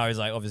 Yeah. And I was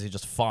like, obviously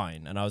just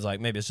fine. And I was like,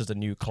 maybe it's just a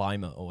new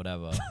climate or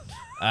whatever.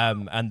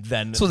 And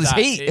then so this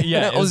heat.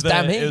 Yeah, it was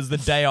damn heat. It was the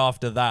day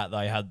after that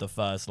I had the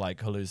first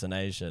like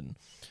hallucination.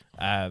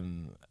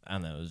 And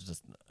it was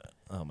just,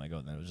 oh my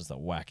God, that was just a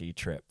wacky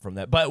trip from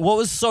there. But what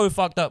was so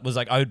fucked up was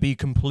like I would be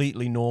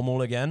completely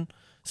normal again.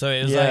 So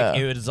it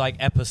was like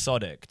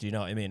episodic, do you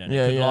know what I mean? And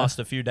it could last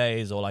a few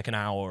days or like an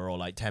hour or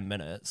like 10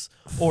 minutes.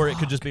 Or it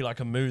could just be like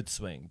a mood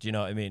swing, do you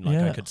know what I mean? Like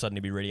I could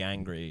suddenly be really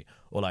angry,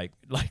 or like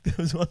there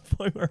was one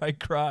point where I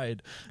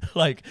cried,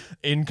 like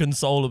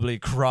inconsolably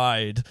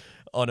cried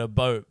on a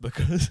boat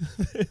because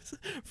this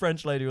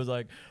French lady was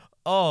like,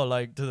 oh,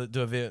 like to a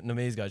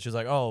Vietnamese guy, she was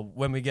like, oh,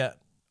 when we get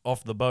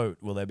off the boat,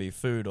 will there be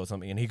food or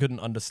something? And he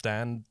couldn't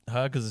understand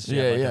her because she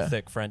had like a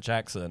thick French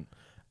accent.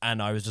 And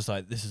I was just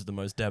like, this is the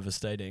most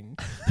devastating,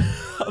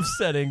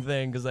 upsetting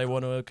thing, because they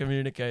want to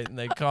communicate and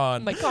they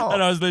can't.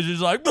 And I was literally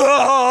just like,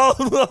 oh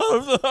my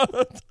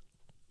God.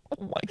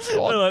 And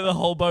like the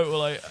whole boat were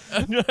like,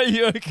 are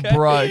you okay?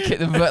 Bro,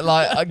 but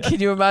like, can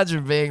you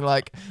imagine being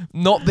like,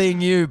 not being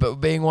you, but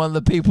being one of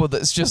the people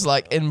that's just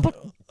like in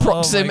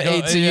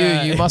proximity to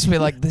you? You must be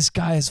like, this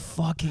guy is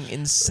fucking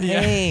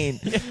insane.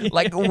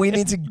 Like, we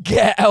need to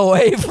get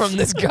away from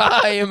this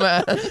guy,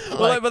 man.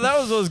 But that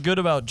was what was good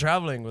about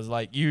traveling, was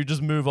like you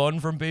just move on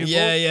from people.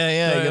 Yeah.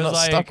 So you're not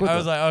stuck with I them.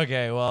 was like,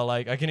 okay, well,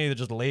 like I can either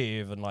just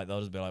leave and like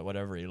they'll just be like,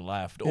 whatever, he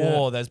left,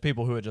 or there's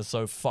people who are just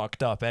so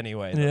fucked up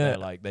anyway that they're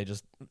like, they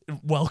just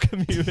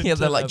welcome you.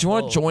 They're like, do you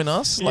want to join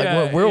us?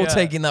 Like we're all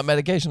taking that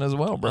medication as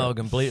well, bro. Oh,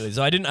 completely.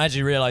 So I didn't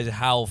actually realize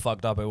how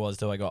fucked up it was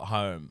till I got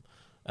home.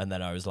 And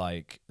then I was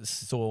like,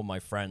 saw my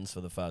friends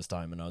for the first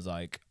time, and I was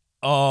like,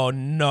 oh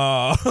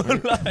no,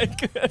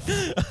 like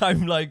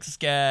I'm like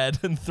scared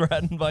and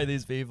threatened by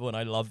these people, and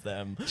I love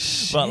them.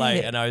 Shit. But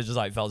like, and I was just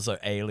like felt so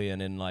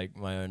alien in like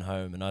my own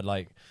home, and I'd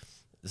like,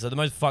 so the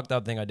most fucked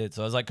up thing I did,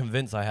 so I was like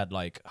convinced I had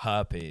like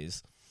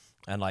herpes,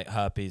 And like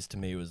herpes to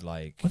me was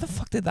like, Where the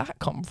fuck did that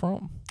come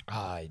from?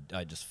 I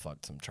just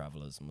fucked some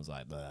travelers and was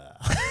like,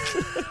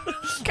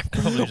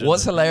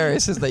 What's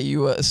hilarious is that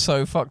you were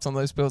so fucked on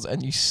those pills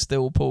and you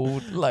still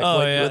pulled when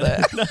you were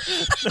there.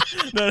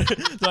 No.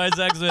 So I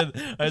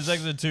had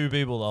sex with 2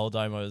 people the whole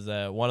time I was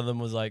there. One of them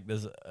was like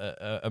this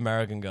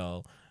American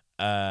girl,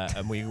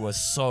 and we were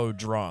so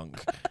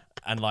drunk,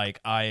 and like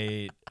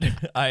I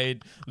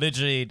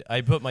literally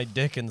put my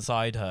dick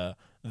inside her,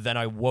 then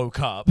I woke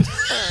up.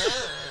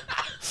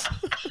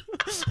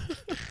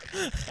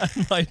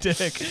 And my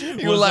dick.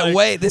 You were like,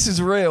 wait, this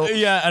is real.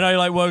 Yeah, and I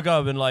like woke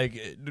up and like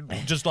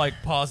just like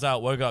passed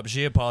out, woke up.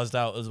 She had passed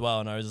out as well,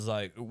 and I was just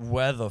like,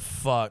 where the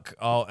fuck?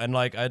 Oh, and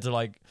like I had to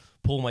like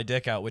pull my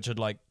dick out, which had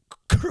like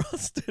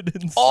crusted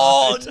inside.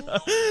 Oh, no.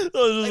 I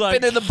was just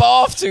like, been in the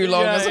bath too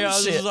long or some I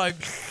was shit. just like,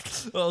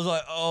 I was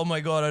like, oh my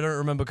god, I don't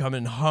remember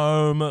coming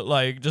home.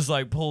 Like, just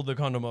like pulled the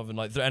condom off and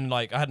like, and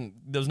like I hadn't,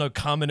 there was no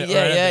cum in it. Yeah,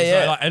 or anything,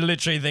 yeah. So, like, I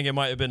literally think it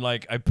might have been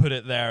like I put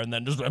it there and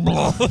then just went.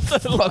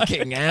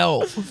 Fucking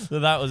hell. So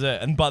that was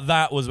it. But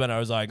that was when I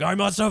was like, I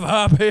must have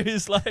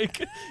herpes.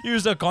 Like,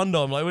 used a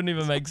condom. Like, wouldn't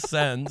even make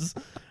sense.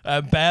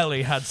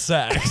 Barely had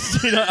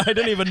sex. You know, I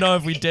didn't even know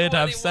if we did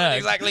have sex.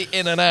 Exactly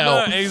in and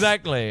out. No,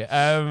 exactly.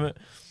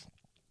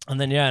 And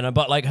then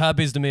but like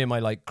herpes to me in my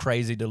like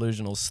crazy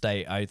delusional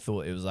state, I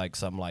thought it was like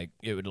some like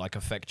it would like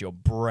affect your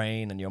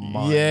brain and your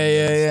mind.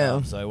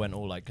 Yeah. So I went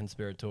all like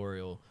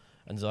conspiratorial,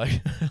 and so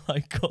I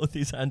like got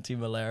these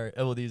antibacterial,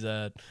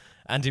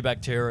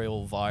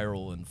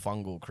 viral, and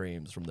fungal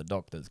creams from the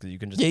doctors because you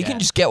can just you can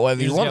just get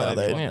whatever you want out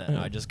there. And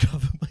I just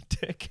covered my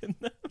dick in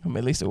them. I mean,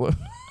 at least it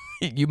worked.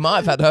 You might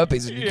have had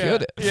herpes and you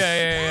cured it.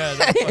 Yeah.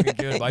 That's fucking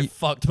good. I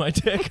fucked my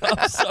dick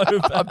up so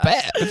bad. I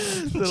bet.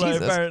 So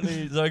like,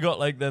 apparently, so I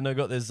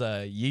got this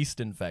yeast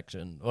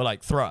infection or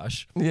like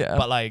thrush. Yeah.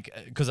 But like,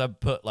 because I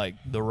put like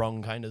the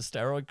wrong kind of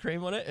steroid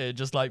cream on it, it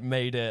just like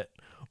made it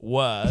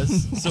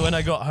worse. So when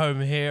I got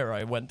home here,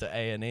 I went to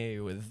A&E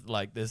with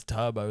like this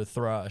turbo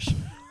thrush,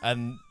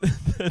 and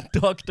the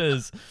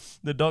doctors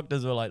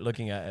were like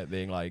looking at it,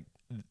 being like,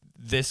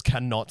 this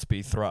cannot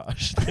be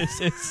thrush.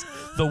 This is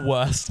the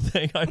worst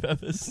thing I've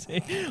ever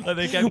seen. Like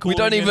they kept we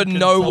don't calling even in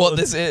know what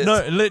consultants. this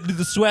is.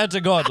 No, swear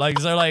to God. Like,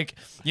 so like,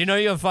 you know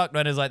you're fucked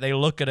when it's like they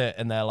look at it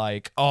and they're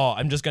like, oh,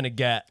 I'm just gonna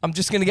get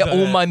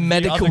all my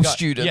medical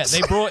students. Yeah,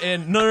 they brought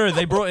in,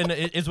 they brought in,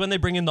 it's when they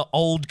bring in the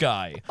old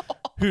guy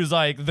who's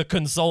like the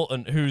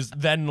consultant, who's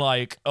then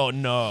like, oh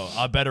no,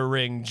 I better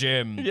ring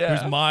Jim,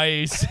 who's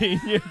my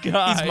senior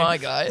guy. He's my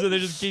guy. So they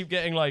just keep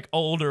getting like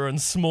older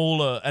and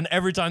smaller, and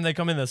every time they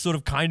come in, they're sort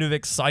of kind of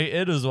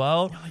excited as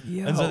well.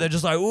 And so they're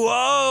just like,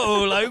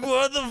 whoa, like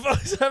what the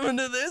fuck's happened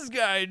to this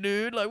guy,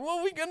 dude? Like, what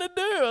are we gonna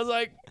do? I was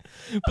like,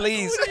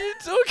 please, what are you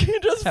talking?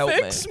 Just help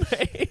fix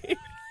me.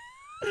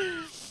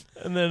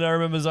 And then I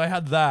remember, so I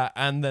had that,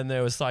 and then they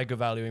were psych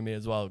evaluating me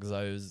as well because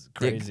I was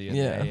crazy in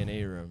the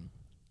A&E room.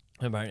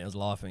 Apparently I was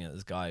laughing at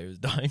this guy who was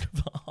dying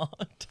of a heart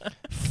attack.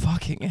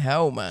 Fucking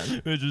hell,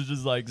 man. Which was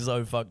just like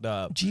so fucked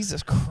up.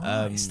 Jesus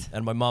Christ.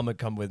 And my mum had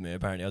come with me.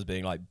 Apparently I was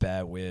being like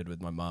bare weird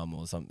with my mum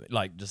or something.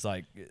 Like just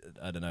like,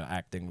 I don't know,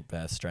 acting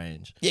bare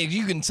strange. Yeah,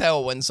 you can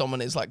tell when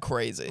someone is like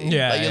crazy.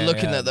 Yeah. Like you're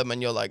looking at them and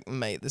you're like,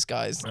 mate, this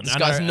guy's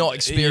not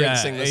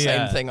experiencing the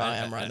same thing I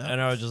am right now. And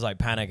I was just like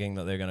panicking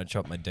that they're going to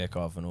chop my dick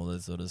off and all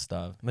this sort of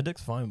stuff. My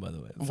dick's fine, by the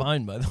way.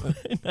 Fine, by the way.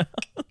 Now.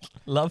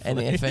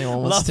 Lovely. If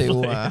anyone wants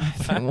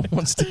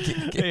to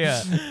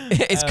yeah,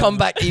 it's come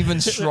back even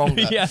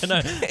stronger. Yeah,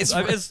 no, it's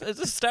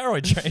a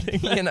steroid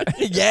training. You know,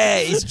 yeah,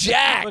 he's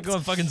jacked. Look at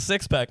a fucking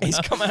six pack. He's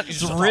come out.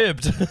 He's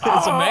ribbed.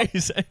 It's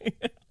amazing.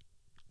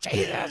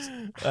 Jesus.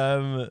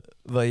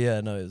 But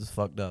yeah, no, it was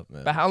fucked up,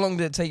 man. But how long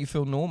did it take you to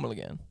feel normal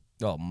again?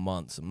 Oh,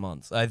 months and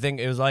months. I think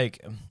it was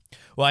like,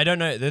 well, I don't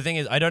know. The thing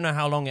is, I don't know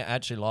how long it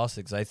actually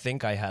lasted because I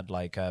think I had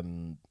like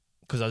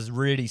because I was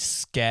really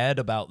scared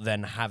about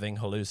then having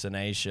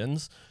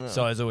hallucinations.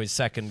 So I was always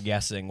second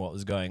guessing what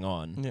was going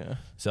on. Yeah.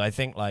 So I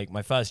think like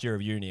my first year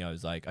of uni, I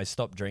was like, I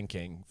stopped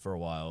drinking for a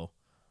while.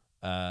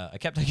 I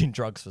kept taking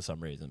drugs for some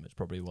reason, which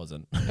probably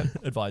wasn't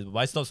advisable. But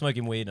I stopped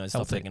smoking weed and I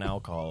stopped taking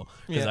alcohol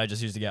because I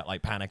just used to get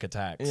like panic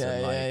attacks.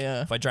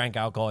 If I drank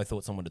alcohol, I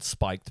thought someone had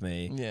spiked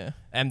me. Yeah.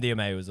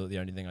 MDMA was the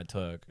only thing I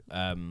took.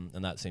 And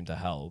that seemed to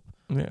help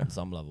on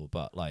some level.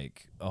 But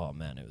like, oh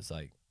man, it was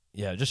like,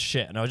 yeah, just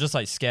shit. And I was just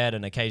like scared,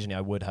 and occasionally I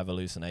would have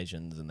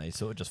hallucinations and they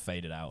sort of just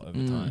faded out over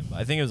time. But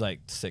I think it was like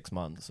 6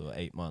 months or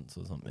 8 months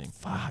or something.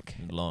 Fuck.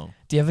 Long.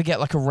 Do you ever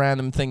get like a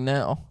random thing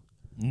now?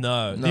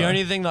 No. The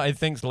only thing that I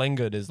think's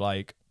lingered is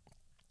like,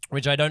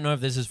 which I don't know if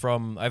this is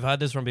from, I've heard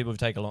this from people who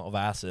take a lot of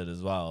acid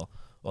as well,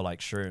 or like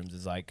shrooms,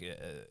 is like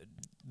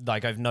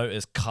I've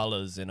noticed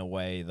colors in a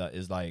way that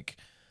is like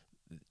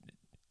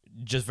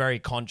just very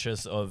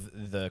conscious of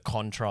the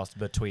contrast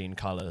between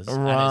colors.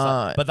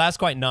 Right. But that's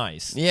quite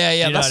nice. Yeah,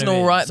 You know that's what an I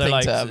mean? alright So, thing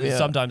like, to have. Yeah.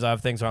 Sometimes I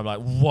have things where I'm like,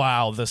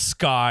 wow, the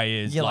sky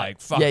is You're like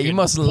fucking yeah, you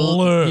must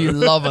blue. you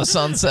love a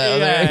sunset.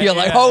 Yeah, You're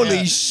like, yeah, holy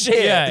yeah.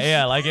 shit.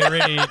 Yeah, like it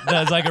really,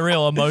 there's like a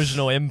real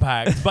emotional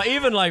impact. But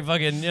even like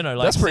fucking, you know,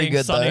 like That's pretty seeing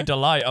good, Sunny though.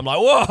 Delight, I'm like,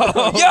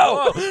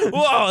 whoa,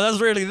 whoa, that's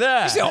really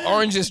there. You see how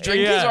orange this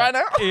drink is right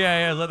now?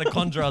 Yeah, it's like the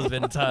contrast has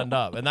been turned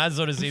up. And that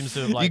sort of seems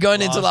to have like You're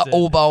going into like lasted.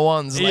 all bar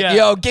ones. Like, Yeah.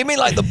 yo, give me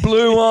like the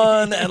blue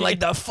one and like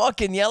the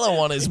fucking yellow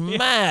one is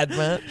mad,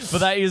 man. But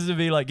that used to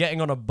be like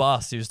getting on a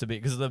bus used to be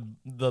because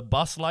the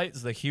bus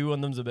lights, the hue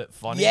on them's a bit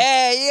funny.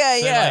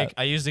 Yeah. Like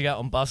I used to get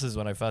on buses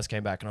when I first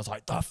came back, and I was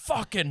like, the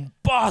fucking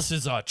bus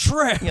is a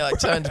trip. You like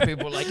turn to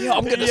people like, yo,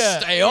 I'm gonna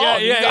stay Yeah,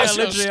 on. You guys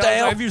gonna literally. stay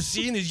Like, on. have you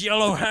seen these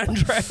yellow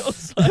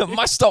handrails? Like,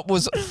 My stop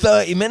was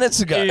 30 minutes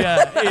ago.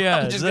 yeah.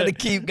 I'm just gonna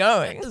keep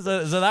going.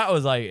 So that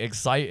was like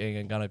exciting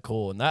and kind of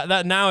cool, and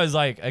that now is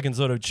like I can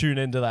sort of tune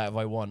into that if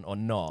I want or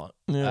not.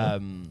 Yeah.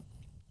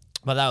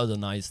 But that was a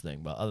nice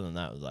thing. But other than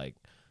that, it was like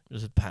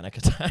just panic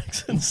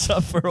attacks and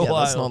stuff for a Yeah,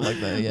 while. that's not like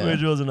that. Yeah.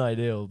 Which wasn't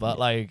ideal, but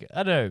like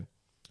I don't know,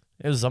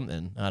 it was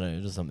something. I don't know, it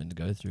was just something to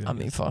go through. I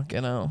mean, fuck,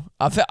 you know.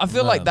 I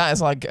feel like that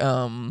is like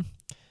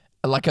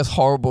as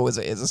horrible as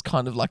it is, it's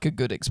kind of like a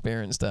good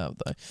experience to have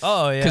though.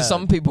 Oh yeah, Because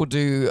some people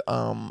do,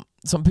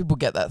 some people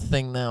get that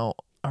thing now.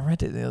 I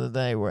read it the other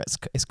day where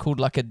it's called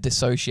like a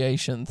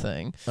dissociation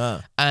thing,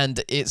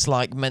 and it's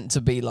like meant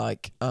to be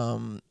like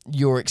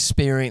you're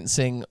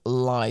experiencing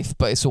life,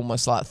 but it's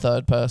almost like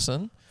third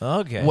person.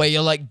 Okay. Where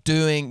you're like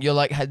doing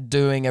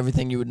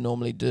everything you would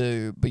normally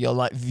do, but you're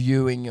like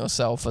viewing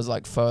yourself as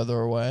like further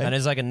away. And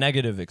it's like a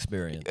negative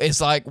experience. It's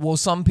like, well,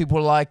 some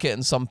people like it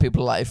and some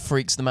people like it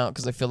freaks them out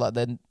because they feel like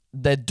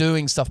they're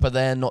doing stuff but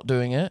they're not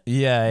doing it.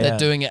 Yeah, They're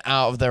doing it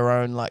out of their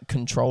own like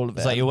control of it.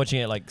 It's like you're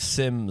watching it like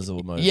Sims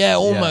almost. Yeah,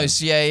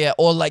 almost. Yeah.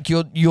 Or like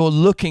you're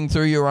looking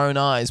through your own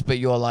eyes, but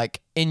you're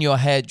like in your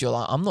head, you're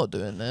like, I'm not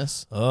doing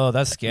this. Oh,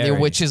 that's scary. Yeah,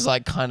 which is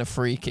like kind of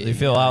freaky. You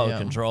feel out of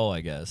control,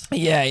 I guess.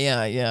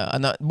 Yeah.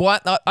 And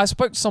I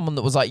spoke to someone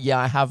that was like, yeah,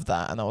 I have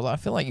that, and I was like, I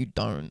feel like you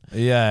don't.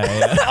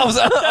 Yeah. I was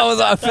like,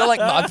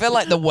 I feel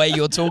like the way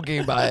you're talking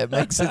about it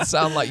makes it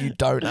sound like you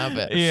don't have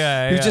it.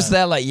 Yeah. You're just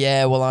there like,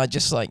 yeah, well, I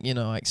just like, you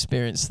know, I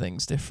experience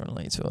things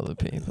differently to other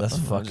people. That's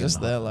fucking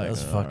just there like,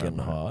 that's fucking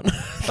hard.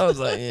 I was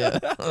like, yeah,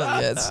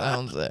 it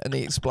sounds it. And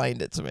he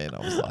explained it to me, and I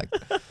was like,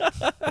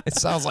 it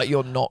sounds like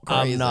you're not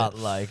crazy. I'm not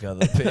like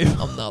other people.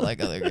 I'm not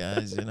like other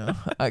guys, you know.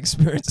 I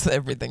experience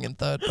everything in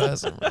third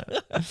person. Right?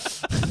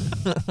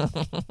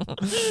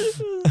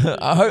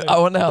 I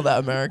wonder how that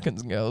American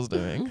girl's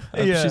doing. I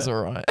hope she's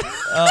alright.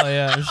 Oh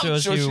yeah, I'm sure,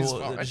 she's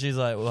fine. she's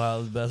like,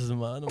 wow, the best of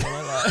mine.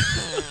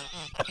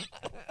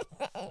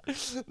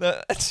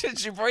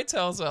 She probably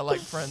tells her like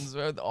friends,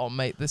 oh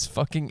mate, this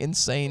fucking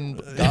insane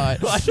guy.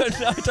 I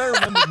don't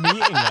remember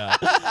meeting her.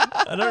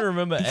 I don't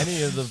remember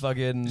any of the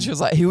fucking. She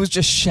was like, he was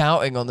just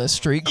shouting on the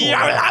street corner.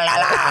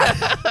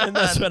 And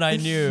that's when I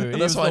knew he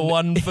was when the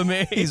one for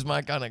me. He's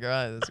my kind of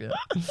guy, this guy.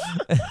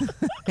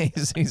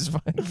 he's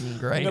fucking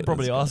great. They're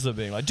probably this guy. also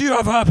being like, do you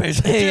have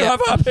herpes? Do you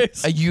have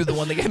herpes? Are you the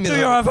one that gave me Do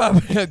you have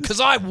herpes? Because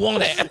I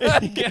want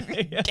it.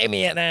 Give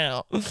me it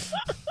now.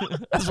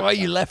 That's why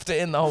you left it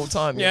in the whole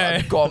time. You're like,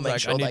 I've got to make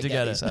sure I need they to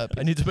get these it. herpes.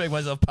 I need to make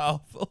myself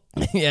powerful.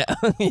 Yeah.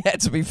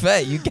 To be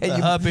fair, you get The your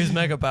herpes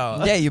mega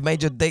power. Yeah, you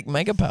made your dick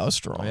mega power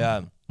strong.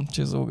 Yeah. Which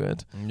is all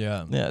good.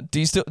 Yeah. Yeah. Do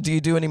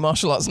you do any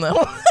martial arts now?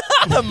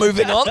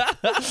 Moving on,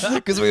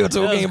 because we were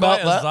talking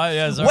about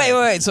that.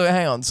 Wait. So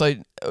hang on. So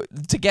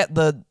to get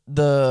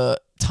the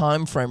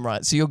time frame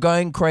right, so you're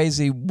going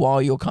crazy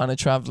while you're kind of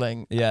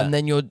traveling. Yeah. And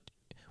then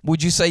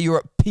would you say you're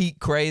at peak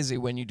crazy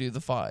when you do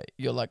the fight?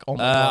 You're like, oh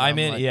my god. I'm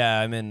in.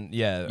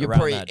 You're around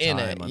pretty that in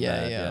time, it. I'm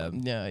Yeah.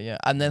 there,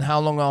 And then how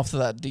long after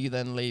that do you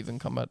then leave and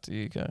come back to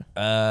the UK?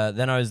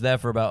 Then I was there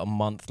for about a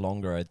month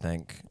longer, I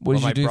think. What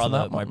did my you do for brother,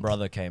 that My month?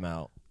 brother came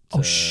out.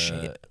 Oh,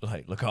 shit.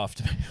 Like look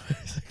after me,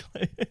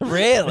 basically.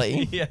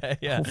 Really? Yeah.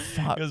 Oh,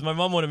 fuck. Because my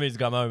mum wanted me to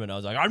come home, and I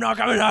was like, I'm not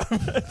coming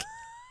home.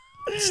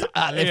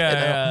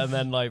 Yeah. And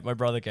then like my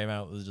brother came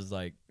out, was just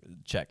like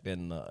checked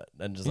in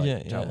and just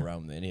like traveled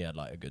around with me, and he had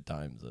like a good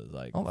time. So it was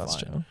like, Oh,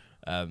 that's fine.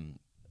 chill.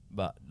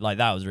 But like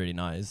that was really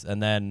nice.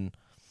 And then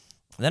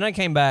I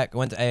came back,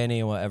 went to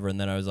A&E or whatever, and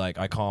then I was like,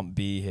 I can't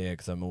be here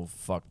because I'm all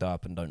fucked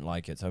up and don't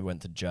like it. So I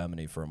went to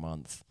Germany for a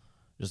month,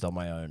 just on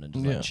my own, and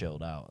just like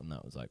chilled out, and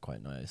that was like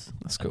quite nice.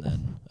 That's cool. And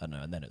then, I don't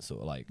know, and then it's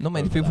sort of like Not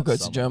many over people that go to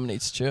summer. Germany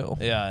to chill.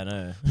 Yeah, I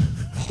know.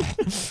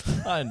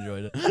 I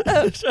enjoyed it.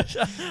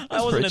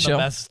 I wasn't in chill.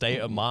 the best state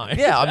of mind.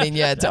 Yeah, I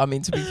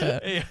mean, to be fair,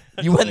 Yeah.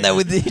 you went there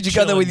with did you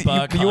go there with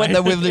you went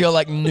there with your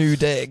like new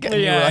dig, and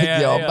you were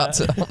like, yo, I'm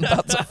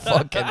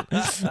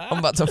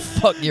about to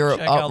fuck Europe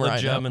Check up out the right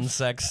now. German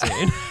sex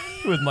scene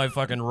with my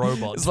fucking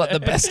robots. It's like the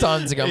best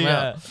time to come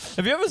out.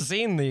 Have you ever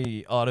seen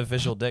the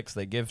artificial dicks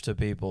they give to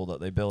people that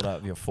they build out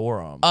of your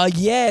forearm?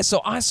 Yeah.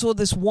 So I saw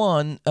this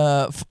one.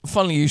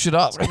 Funnily, you should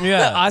ask.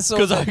 Yeah, I saw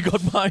because I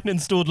got mine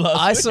installed last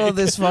week. I saw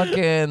this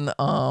fucking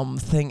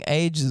thing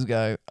ages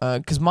ago.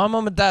 Because my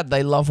mum and dad,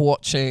 they love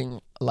watching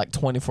like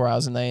 24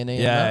 hours in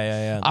A&E.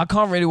 Yeah. I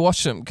can't really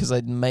watch them because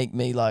they'd make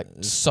me like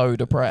so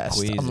depressed.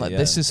 Queasy, I'm like,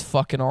 this is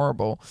fucking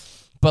horrible.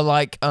 But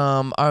like,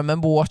 I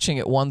remember watching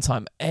it one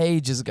time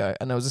ages ago,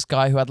 and there was this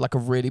guy who had like a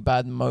really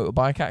bad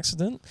motorbike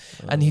accident,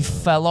 and he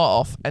fell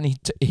off, and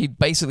he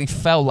basically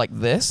fell like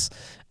this,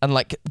 and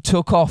like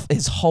took off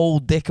his whole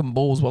dick and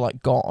balls were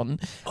like gone,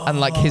 and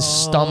like his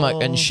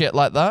stomach and shit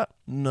like that.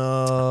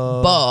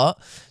 No. But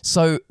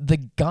so the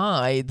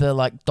guy, the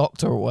like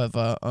doctor or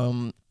whatever,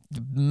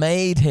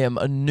 made him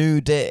a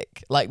new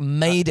dick, like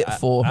made it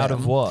for him. Out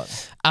of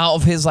what? Out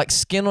of his like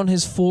skin on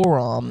his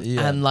forearm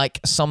Yeah. and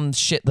like some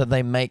shit that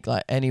they make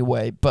like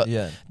anyway. But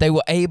Yeah. they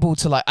were able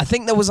to like, I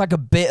think there was like a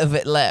bit of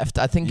it left.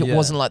 I think it Yeah.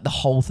 wasn't like the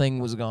whole thing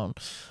was gone.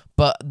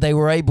 But they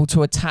were able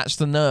to attach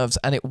the nerves,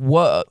 and it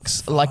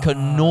works like a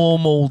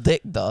normal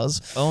dick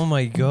does. Oh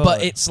my god.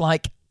 But it's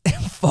like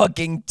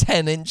fucking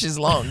 10 inches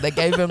long. They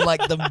gave him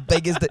like the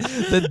biggest.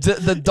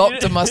 The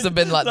doctor must have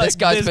been like, this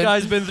guy's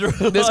been through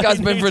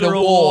the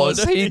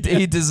wars.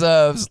 He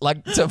deserves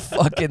like to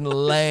fucking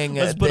laying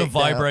Let's a put a dick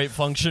down. vibrate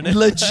function in.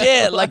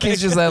 Legit, like he's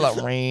just there like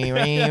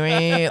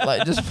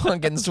like just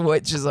fucking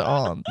switches it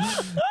on.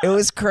 It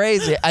was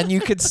crazy, and you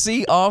could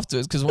see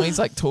afterwards because when he's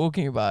like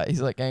talking about it,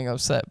 he's like getting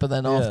upset, but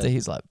then after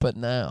he's like, but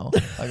now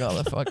I got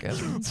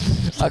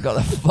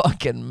a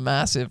fucking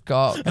massive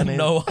cock, and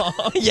No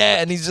arm.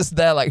 yeah, and he's just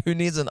there like, who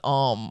needs an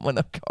arm when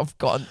I've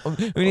got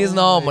who needs an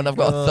arm when I've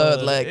got a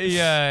third leg?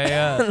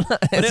 Yeah.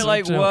 But it It's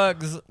like true.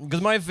 works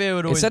because my fear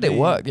would It always said be, it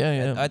worked,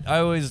 yeah. I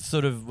always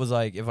sort of was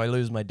like, if I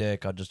lose my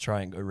dick, I'd just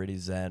try and go really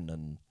zen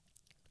and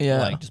Yeah,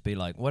 like just be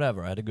like,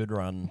 whatever. I had a good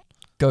run.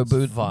 go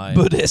It's fine.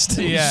 Buddhist.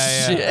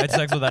 Yeah. I Shit. had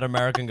sex with that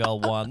American girl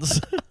once.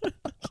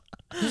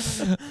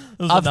 It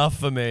was enough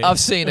for me. I've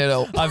seen it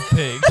all. I've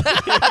peaked.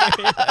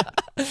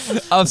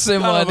 I've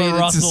seen what I Kind of a needed to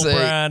Russell see.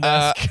 Brand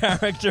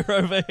character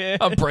over here.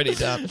 I'm pretty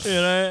done. You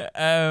know,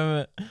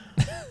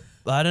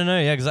 I don't know.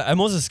 Yeah, because I'm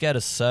also scared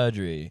of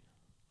surgery.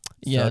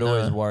 So Yeah, I'd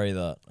always no. worry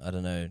that, I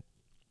don't know.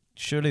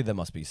 Surely there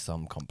must be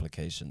some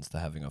complications to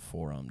having a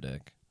forearm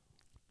dick.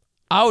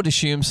 I would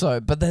assume so,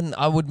 but then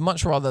I would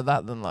much rather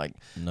that than like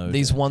No.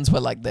 these dick. ones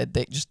where like their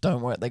dick just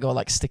don't work. They go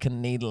like stick a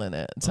needle in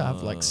it to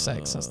have like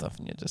sex and stuff,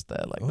 and you're just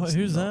there like. this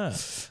Who's is not-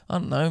 that? I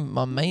don't know,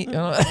 my mate.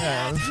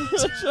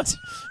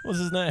 What's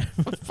his name?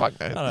 Fuck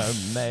I no. don't know,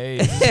 May.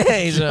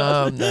 He's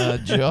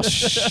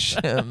Josh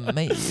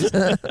Mays.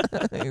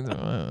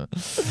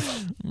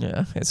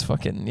 Yeah, it's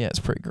fucking it's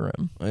pretty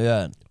grim.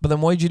 Yeah. But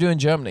then what did you do in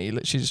Germany? You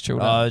literally just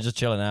chilled I out. was just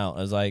chilling out.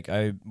 I was like,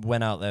 I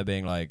went out there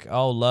being like,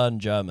 I'll learn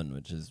German,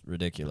 which is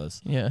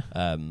ridiculous. Yeah,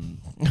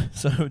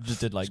 So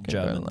just did like Just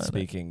gonna go German learn it.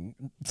 speaking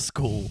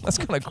school. that's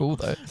kind of cool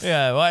though.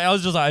 Yeah, well, I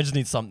was just like, I just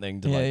need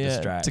something to like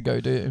distract. to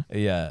go do.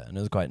 Yeah, and it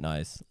was quite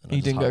nice. And I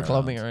You just didn't go hung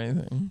clubbing around. or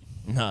anything.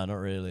 No, not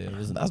really. It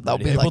wasn't That'll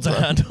really be able like to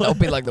handle. that'll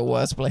be like the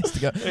worst place to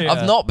go. Yeah.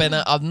 I've not been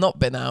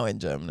out in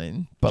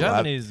Germany, but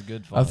Germany is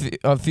good fun.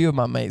 a few of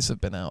my mates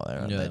have been out there,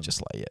 and Yeah. they're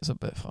just like, yeah, it's a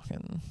bit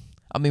fucking.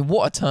 I mean,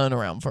 what a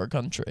turnaround for a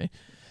country.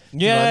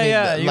 Yeah, know what I mean?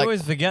 yeah. You Like-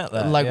 always forget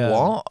that. Like yeah.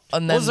 what?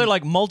 And then Also,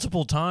 like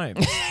multiple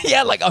times.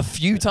 yeah, like a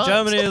few times.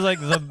 Germany is like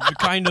the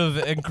kind of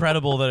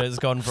incredible that it's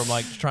gone from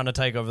like trying to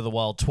take over the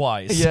world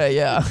twice. Yeah,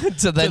 yeah. to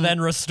To then,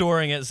 then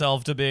restoring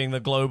itself to being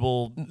the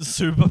global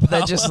superpower.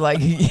 they're just like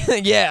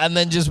yeah, and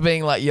then just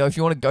being like, yo, if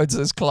you want to go to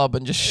this club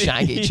and just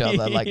shag each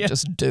other, like Yeah.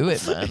 just do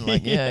it, man.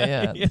 Like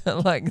yeah.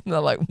 they're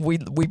like we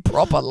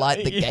proper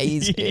like the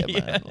gays here,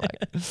 man.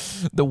 Like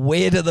the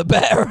weirder the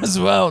better as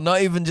well.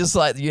 Not even just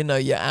like your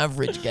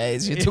average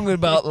gays. You're talking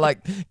about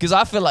like, because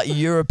I feel like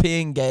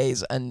European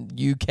gays and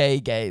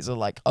UK gays are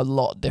like a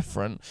lot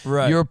different.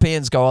 Right.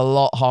 Europeans go a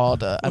lot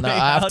harder, and Wait,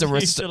 I have how to do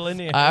you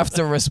delineate I have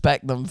to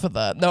respect them for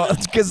that. No,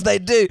 because they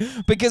do.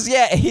 Because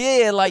yeah,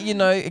 here like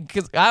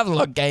because I have a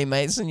lot of gay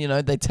mates, and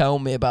they tell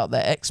me about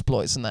their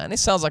exploits and that, and it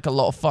sounds like a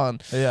lot of fun.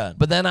 Yeah.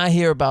 But then I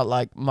hear about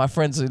like my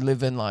friends who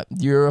live in like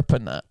Europe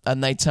and that,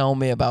 and they tell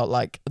me about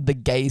like the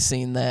gay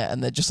scene there,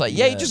 and they're just like,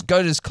 yeah, you Yeah. just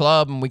go to this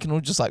club and we can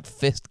all just like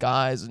fist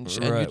guys and shit.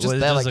 And you're Right. just Well,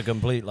 it's there just like. a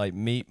complete like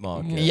meat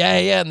market.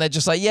 Yeah, and they're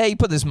just like, yeah, you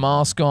put this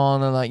mask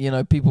on, and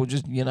like, people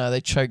just,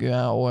 they choke you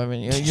out or whatever.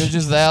 And you're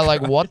just there,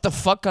 like, what the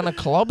fuck kind of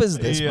club is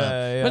this, Yeah,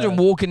 man? yeah. Imagine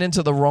walking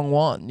into the wrong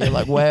one. You're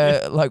like,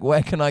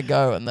 where can I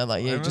go? And they're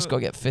like, yeah, you just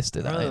remember- go get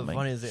fisted out. The Mate.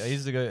 funniest thing, I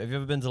used to go. Have you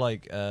ever been to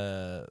like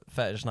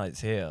fetish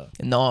nights here?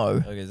 No.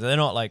 Okay, so they're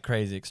not like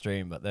crazy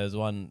extreme, but there's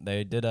one.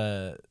 They did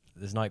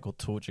this night called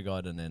Torture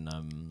Garden in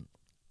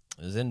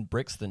it was in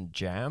Brixton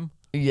Jam.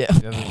 Yeah.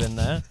 Have you ever been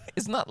there?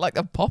 Isn't that like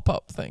a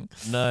pop-up thing?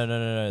 No.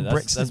 That's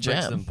Brixton Jam.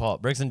 Brixton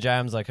Pop. Brixton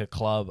Jam's like a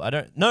club.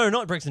 No,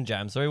 not Brixton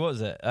Jam. Sorry, what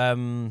was it?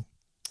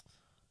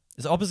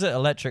 It's opposite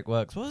Electric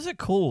Works. What was it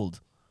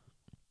called?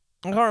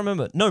 I can't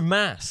remember. No,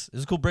 Mass.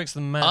 It's called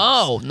Brixton Mass.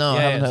 Oh, no, I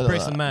yeah, haven't heard it's of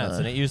Brixton that, Mass, no.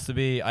 and it used to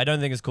be. I don't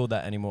think it's called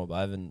that anymore, but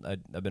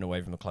I've been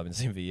away from the club and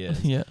scene for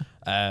years. Yeah.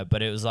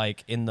 But it was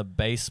like in the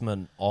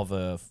basement of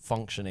a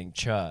functioning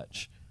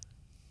church,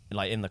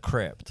 like in the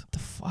crypt, The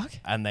fuck?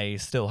 and they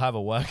still have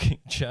a working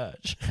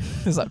church.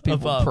 There's like people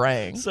above.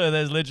 praying. So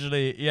there's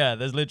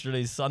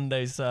literally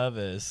Sunday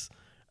service,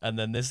 and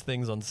then this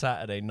thing's on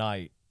Saturday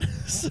night.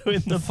 So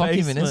in the fuck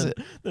even is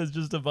basement, there's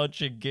just a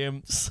bunch of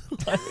gimps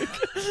like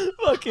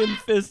fucking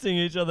fisting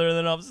each other, and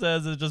then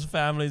upstairs there's just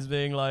families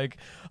being like,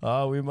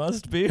 "Oh, we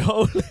must be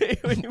holy.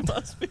 We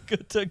must be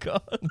good to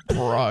God."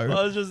 Bro.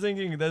 I was just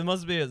thinking there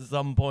must be at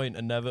some point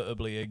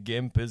inevitably a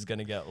gimp is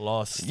gonna get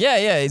lost. Yeah,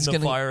 in he's the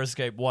gonna fire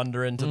escape,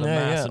 wander into the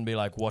mass and be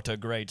like, "What a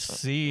great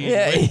scene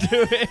Yeah.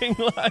 we're doing!"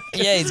 Like,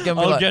 Yeah, he's gonna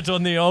be I'll like, get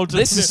on the altar.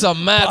 this is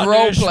some mad Punish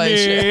role play me.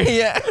 shit.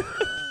 Yeah.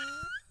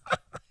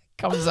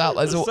 Comes out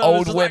as all So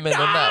old it's women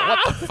like, and that.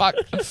 What the fuck?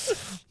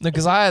 No,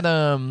 because I had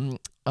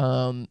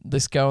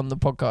this girl on the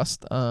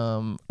podcast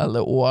a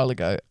little while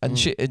ago, and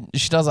she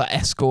does like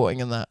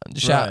escorting and that.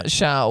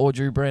 Shout out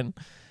Audrey Bryn,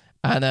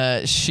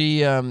 and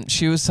she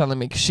was telling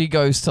me 'cause she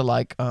goes to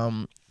like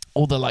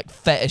all the like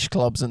fetish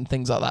clubs and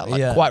things like that,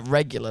 like quite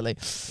regularly.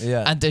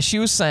 Yeah. And she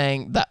was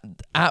saying that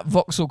at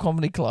Vauxhall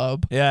Comedy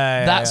Club,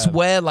 that's yeah.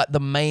 where like the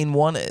main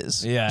one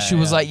is. Yeah. She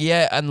was like,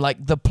 yeah, and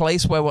like the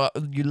place where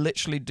you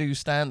literally do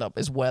stand up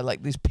is where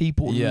like these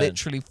people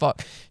literally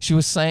fuck. She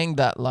was saying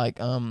that like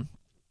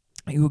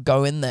you would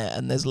go in there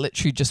and there's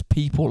literally just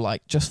people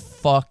like just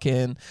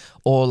fucking,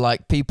 or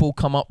like people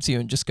come up to you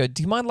and just go,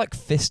 "Do you mind like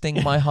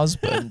fisting my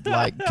husband?"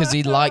 Like, because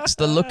he likes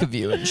the look of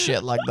you and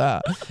shit like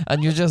that.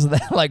 And you're just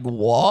there like,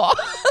 what?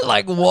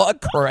 Like, what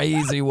a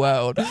crazy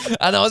world.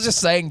 And I was just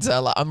saying to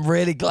her, like, I'm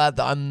really glad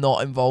that I'm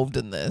not involved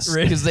in this,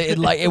 because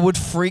it would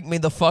freak me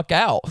the fuck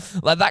out.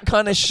 Like that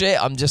kind of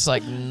shit. I'm just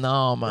like,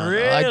 nah, man.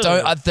 Really?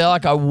 I feel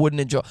like I wouldn't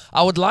enjoy.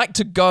 I would like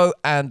to go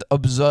and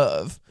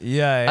observe.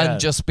 Yeah. And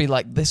just be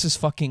like, this is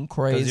fucking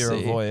crazy. You're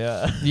a boy,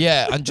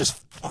 Yeah, and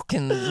just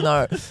fucking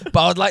no. But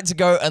I would like to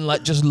go and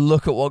like just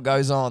look at what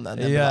goes on and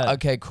then be like,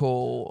 okay,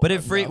 cool. But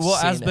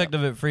what aspect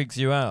of it freaks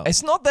you out?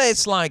 It's not that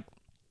it's like,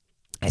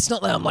 it's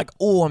not that I'm like,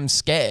 oh, I'm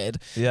scared.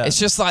 Yeah. It's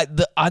just like,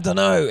 I don't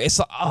know. It's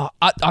like,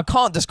 I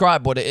can't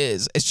describe what it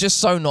is. It's just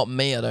so not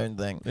me, I don't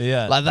think.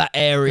 Yeah. Like that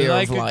area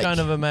I of could like. kind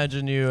of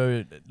imagine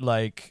you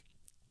like,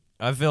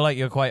 I feel like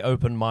you're quite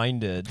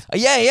open-minded.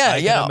 Yeah.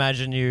 I can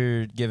imagine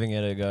you giving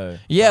it a go.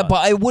 Yeah, but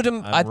I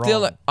wouldn't. I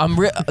feel wrong. like I'm.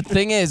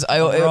 Thing is,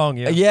 I'm wrong.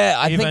 Yeah,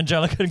 I think.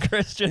 Evangelical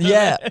Christian.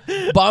 Yeah,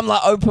 but I'm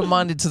like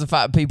open-minded to the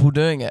fact of people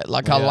doing it.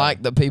 Like I Yeah.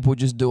 like that people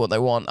just do what they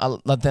want. I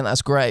think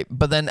that's great.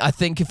 But then I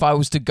think if I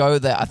was to go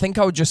there, I think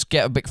I would just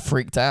get a bit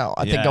freaked out.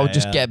 I think I would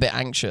just get a bit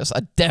anxious.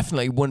 I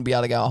definitely wouldn't be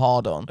able to get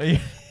hard on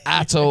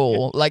at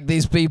all. Like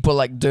these people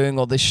like doing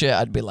all this shit,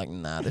 I'd be like,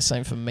 nah, this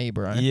ain't for me,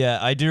 bro. Yeah,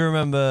 I do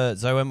remember.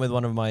 So I went with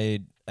one of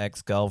my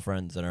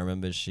ex-girlfriends, and I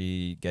remember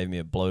she gave me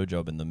a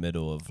blowjob in the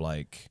middle of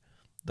like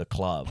the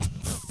club.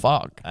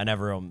 Fuck. And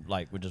everyone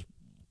like would just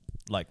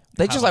like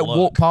they just like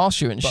walk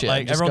past you and but shit.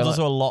 like everyone's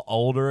also a lot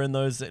older in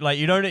those. Like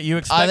you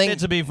expect think- it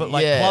to be for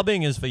like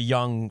clubbing is for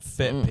young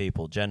fit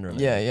people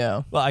generally.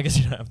 Yeah. Well, I guess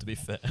you don't have to be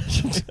fit.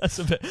 That's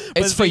a bit. but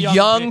It's for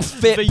young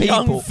fit for people.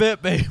 young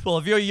fit people.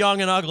 If you're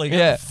young and ugly,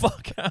 get the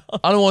fuck out.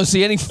 I don't want to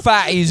see any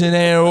fatties in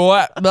here or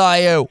what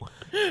like you.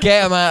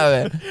 Get them out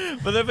of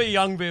it. But they're for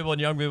young people,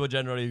 and young people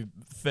generally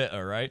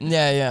fitter, right?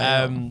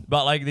 Yeah.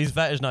 But like these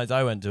fetish nights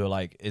I went to,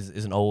 like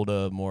is an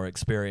older, more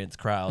experienced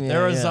crowd.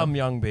 There are some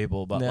young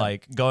people, but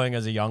like going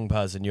as a young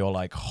person, you're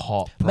like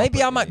hot.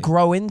 Maybe I might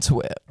grow into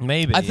it.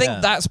 Maybe I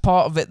think that's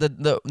part of it.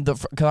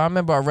 Because I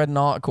remember I read an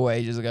article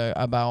ages ago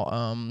about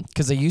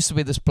because there used to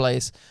be this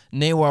place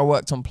near where I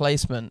worked on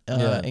placement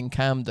in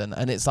Camden,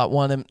 and it's like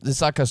one of them.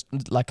 It's like a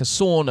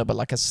sauna, but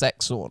like a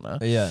sex sauna.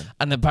 Yeah.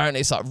 And apparently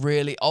it's like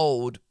really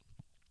old,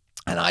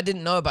 and I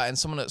didn't know about it. And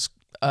someone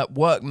at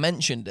work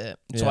mentioned it,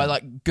 so I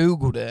like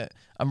Googled it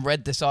and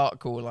read this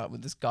article like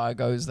with this guy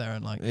goes there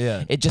and like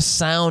it just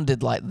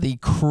sounded like the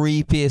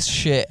creepiest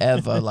shit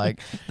ever.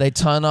 Like they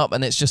turn up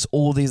and it's just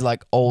all these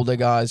like older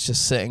guys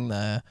just sitting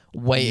there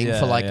waiting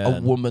for like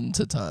a woman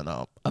to turn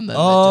up, and then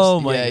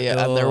God.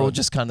 and they're all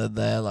just kind of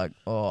there like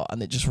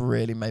and it just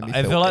really made me.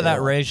 I feel like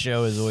that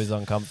ratio is always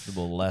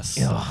uncomfortable. Less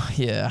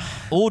yeah,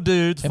 all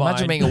dudes.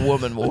 Imagine fine. being a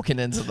woman walking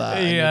into that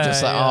and you're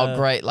just like, oh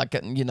great, like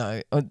you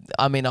know,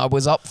 I mean I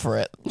was up for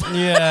it.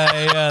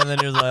 Yeah, and then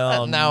you're like,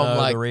 oh now no, I'm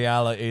like, the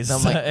reality.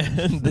 I'm like,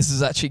 this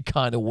is actually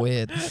kind of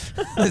weird. This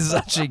is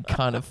actually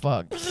kind of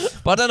fucked.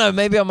 But I don't know,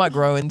 maybe I might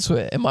grow into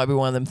it. It might be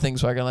one of them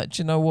things where I go like,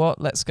 do you know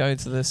what? Let's go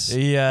to this.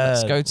 Yeah.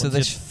 Let's go to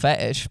this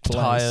fetish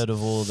place. Tired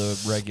of all the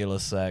regular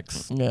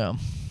sex. Yeah.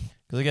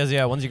 Because I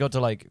guess, once you got to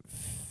like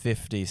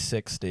 50,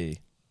 60,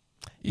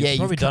 you've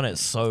probably done it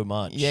so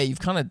much. Yeah, you've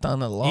kind of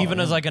done a lot. Even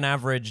as like an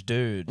average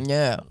dude.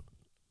 Yeah.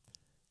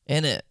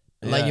 In it.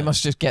 Like you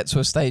must just get to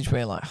a stage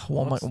where you're like,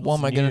 what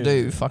am I gonna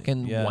do?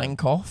 Fucking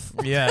wank off?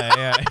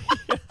 Yeah.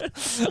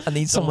 I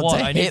need someone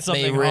to hit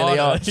me really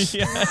hard.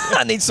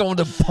 I need someone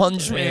to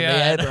punch me in the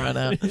head right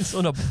now. I need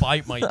someone to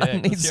bite my dick. I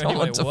need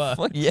someone to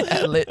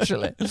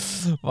literally.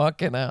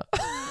 Fucking hell.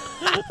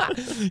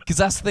 Because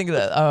that's the thing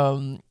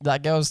that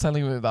that girl was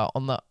telling me about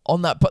on that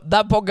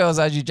podcast was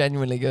actually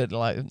genuinely good.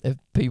 Like if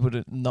people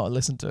did not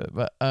listen to it,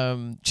 but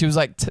she was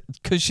like,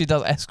 because she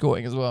does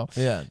escorting as well.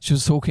 Yeah. She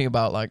was talking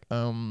about like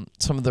some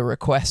of the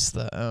requests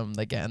that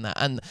they get in that,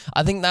 and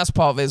I think that's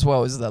part of it as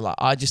well. Is that like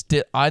I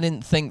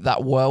didn't think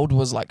that world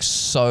was like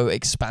so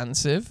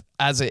expansive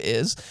as it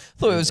is.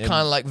 Thought it was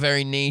kind of like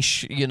very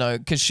niche, you know,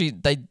 because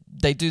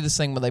they do this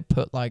thing where they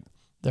put like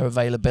their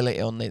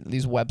availability on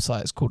these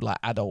websites called like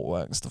Adult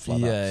Work and stuff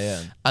like that.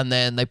 Yeah. And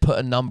then they put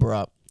a number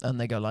up and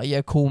they go like,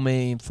 yeah, call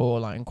me for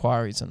like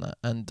inquiries and that.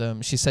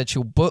 And she said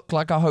she'll book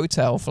like a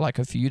hotel for like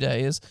a few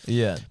days.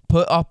 Yeah.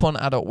 Put up on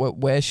Adult Work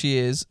where she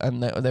is,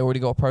 and they already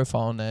got a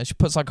profile on there. She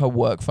puts like her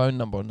work phone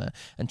number on there,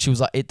 and she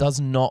was like, it does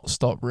not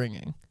stop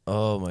ringing.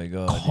 Oh my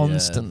god.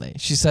 Constantly. Yeah.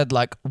 She said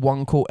like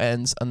one call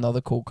ends,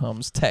 another call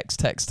comes,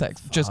 text,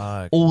 just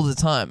all the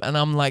time. And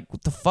I'm like,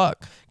 what the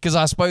fuck? Because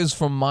I suppose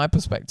from my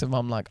perspective,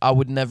 I'm like, I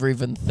would never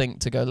even think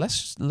to go,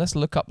 let's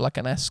look up like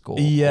an escort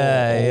or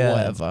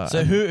whatever.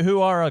 So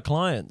who are our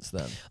clients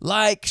then?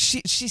 Like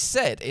she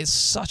said it's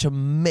such a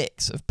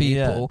mix of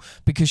people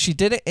because she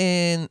did it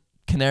in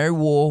Canary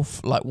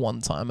Wharf like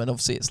one time, and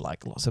obviously it's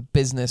like lots of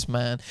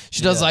businessmen.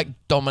 She does like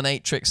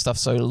dominatrix stuff,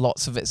 so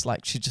lots of it's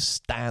like she just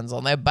stands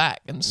on their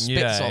back and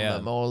spits on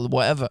them or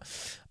whatever.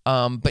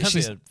 But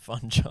she's a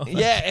fun job.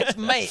 Yeah, it's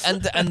mate,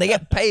 and they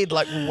get paid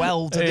like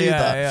well to do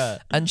that. Yeah.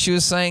 And she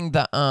was saying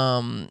that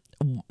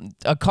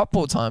a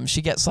couple of times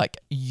she gets like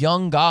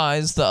young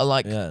guys that are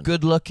like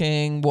good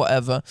looking,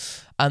 whatever,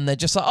 and they're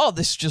just like, oh,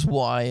 this is just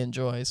what I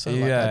enjoy. So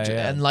like,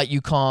 and like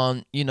you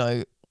can't, you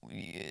know,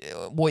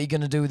 what are you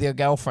going to do with your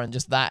girlfriend?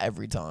 Just that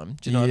every time.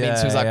 Do you know what I mean?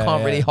 So it's like, I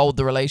can't really hold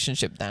the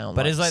relationship down.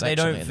 But it's like they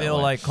don't feel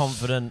like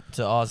confident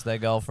to ask their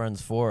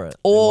girlfriends for it.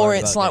 Or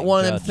it's like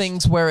one of them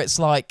things where it's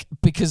like,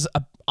 because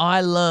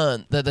I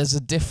learned that there's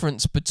a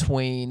difference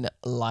between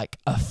like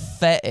a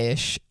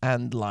fetish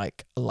and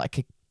like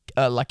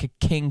a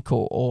kink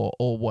or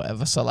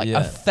whatever. So like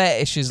a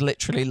fetish is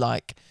literally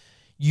like,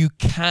 you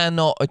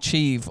cannot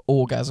achieve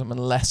orgasm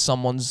unless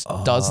someone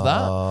does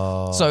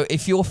that. So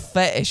if your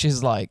fetish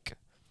is like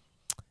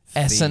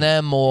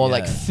S&M or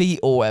like feet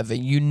or whatever,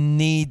 you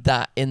need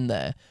that in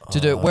there to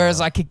do it. Whereas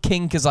like a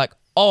kink is like,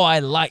 oh, I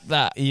like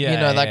that, you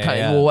know, that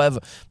kind of whatever.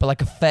 But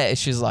like a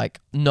fetish is like,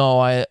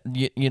 no,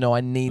 you know,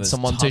 I need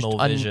someone to,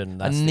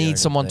 I need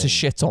someone to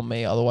shit on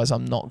me, otherwise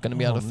I'm not going to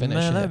be able to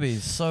finish it. That'd be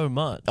so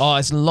much. Oh,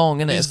 it's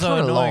long, isn't it? It's so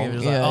kind of long.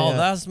 long. Like,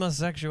 that's my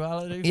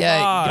sexuality.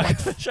 Yeah,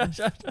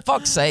 Fuck.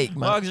 Fuck's sake,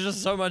 man. Fuck's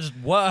just so much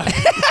work.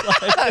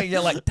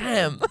 You're like,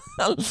 damn,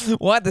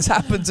 why'd this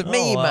happen to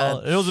me, man?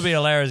 It'd also be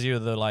hilarious. You're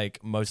the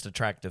like most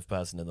attractive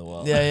person in the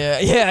world.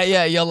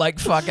 Yeah. You're like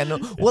fucking.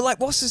 Well,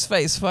 like, what's his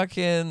face?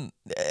 Fucking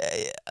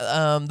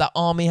that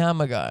Army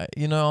Hammer guy.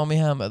 You know Army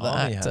Hammer, the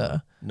actor.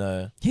 Hammer?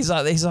 No. He's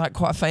like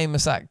quite a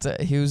famous actor.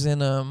 He was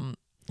in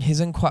he's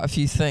in quite a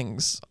few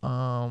things.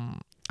 I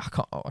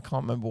can't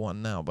remember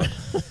one now, but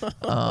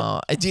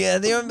do you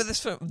remember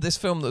this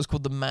film that was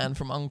called The Man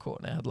from U.N.C.L.E.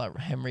 and it had like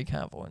Henry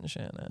Cavill and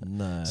shit in it?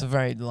 No. It's a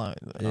very like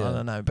I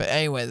don't know, but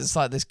anyway, it's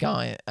like this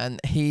guy and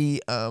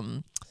he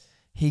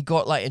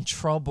got like in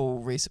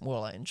trouble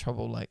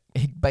like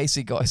he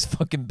basically got his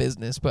fucking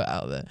business put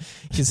out there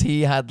because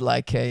he had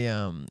like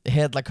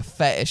a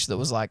fetish that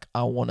was like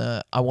I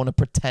wanna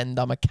pretend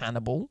I'm a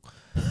cannibal.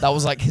 That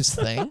was like his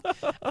thing.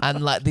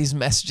 And like these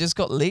messages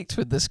got leaked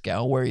with this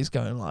girl where he's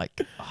going like,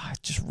 oh, I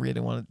just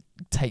really want to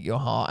take your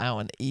heart out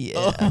and eat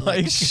it and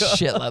like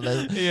shit like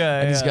that.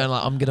 And he's going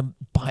like, I'm gonna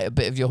bite a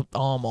bit of your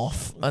arm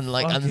off and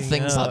like and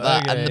things like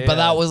that. Okay, but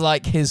that was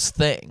like his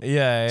thing.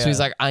 So he's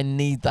like, I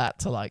need that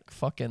to like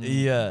fucking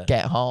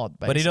get hard.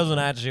 Basically. But he doesn't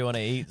actually want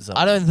to eat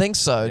something. I don't think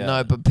so.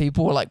 No, but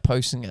people were like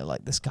posting it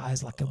like this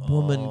guy's like a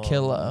woman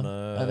killer.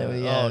 No. And they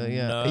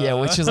were,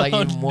 which is like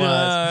even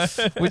worse.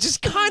 Which is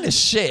kind of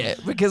shit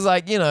because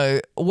like, you know,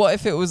 what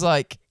if it was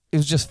like it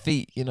was just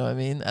feet, you know what I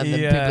mean? And then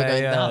people are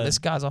going, nah, this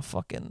guy's a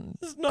fucking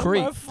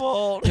creep. My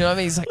fault. You know what I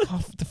mean? He's like, oh,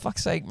 for the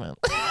fuck's sake, man.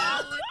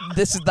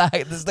 This is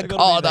the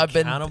card I've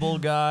been. Cannibal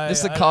guy. This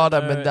is the card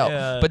I've been dealt.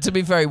 Yeah. But to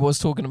be fair, he was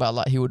talking about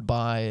like he would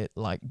buy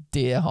like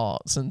deer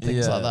hearts and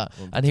things like that,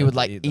 and he would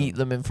like eat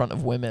them in front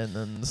of women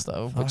and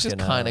stuff, which is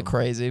kind of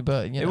crazy.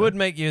 But you know. It would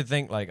make you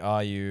think like,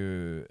 are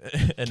you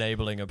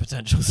enabling a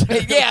potential?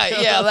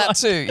 yeah, that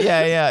too.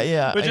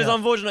 Yeah. Which is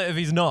unfortunate if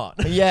he's not.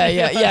 Yeah.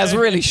 It's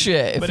really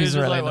shit. But if he's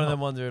just really like one not. of them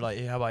ones who are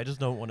like, but I just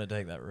don't want to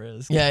take that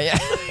risk. Yeah.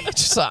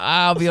 Just like,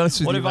 I'll be honest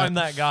with what you. What if I'm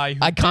that guy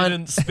who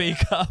didn't speak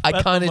up? I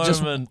kind of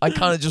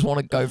just want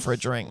to go for a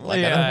drink.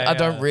 Like I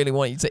don't really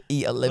want you to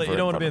eat a liver. Like, you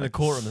don't want to be in the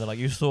courtroom and they're like,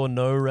 you saw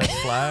no red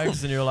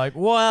flags, and you're like,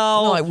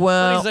 well,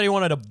 he said he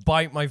wanted to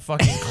bite my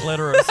fucking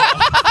clitoris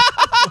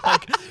off.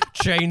 Like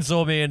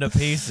chainsaw me into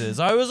pieces.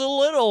 I was a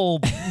little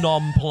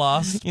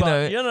nonplussed, you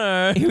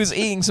know, he was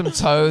eating some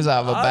toes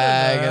out of a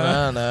bag, and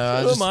I don't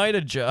know. Who am I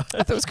to judge?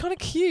 I thought it was kind of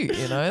cute,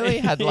 you know. He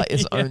had like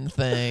his own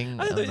thing.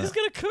 I thought he was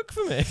gonna cook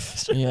for me.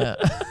 Yeah,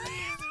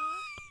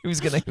 he was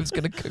gonna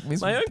cook me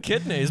my own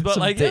kidneys, but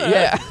like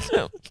yeah.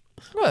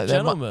 Well,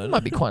 gentlemen,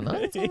 might be quite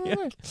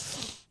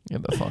nice. Yeah,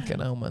 but fucking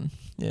hell, man.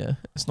 Yeah,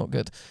 it's not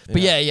good.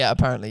 But yeah,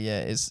 apparently,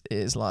 it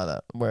is like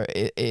that. Where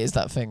it is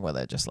that thing where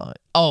they're just like,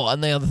 oh,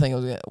 and the other thing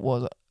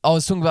was I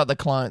was talking about the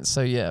clients.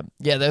 So yeah,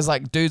 there's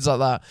like dudes like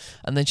that.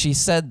 And then she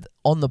said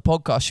on the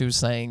podcast, she was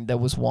saying there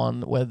was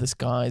one where this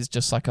guy's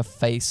just like a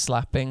face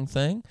slapping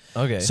thing.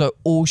 Okay. So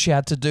all she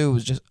had to do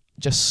was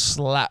just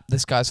slap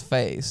this guy's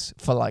face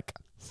for like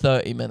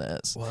 30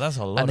 minutes. Well, that's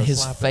a lot. And of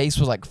his slapping. face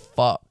was like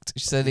fucked.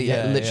 She said he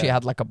literally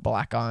had like a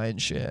black eye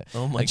and shit.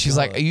 Oh my And she's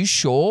God. like, "Are you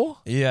sure?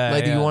 Yeah.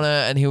 Like, do you want to?"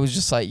 And he was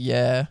just like,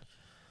 "Yeah,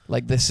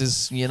 like this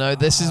is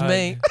this is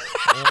me."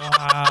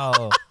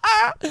 Wow.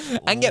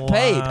 And get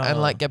paid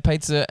and like get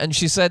paid to. And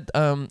she said,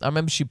 I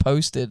remember she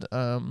posted.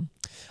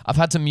 I've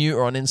had to mute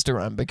her on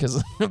Instagram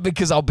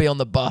because I'll be on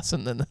the bus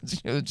and then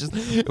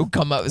it'll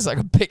come up. It's like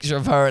a picture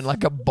of her in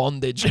like a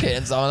bondage kit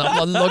and so on.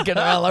 I'm looking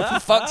around like, for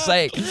fuck's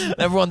sake,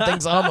 everyone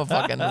thinks I'm a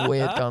fucking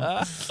weird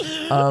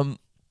cunt.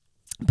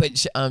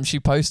 But she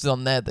posted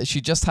on there that she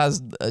just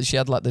has she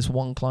had like this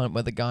one client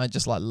where the guy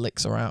just like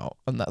licks her out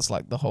and that's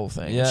like the whole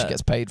thing. Yeah. She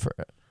gets paid for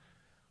it.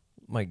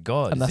 My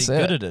God, And is that's he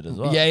it. good at it as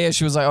well? Yeah.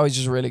 She was like, "Oh, he's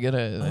just really good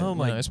at it." Oh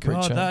my it's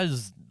pretty God, chill. that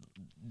is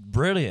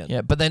brilliant.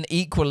 Yeah, but then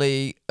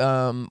equally,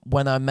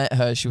 when I met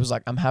her, she was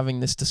like, "I'm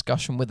having this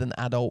discussion with an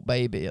adult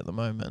baby at the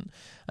moment,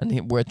 and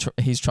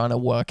he's trying to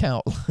work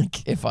out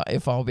like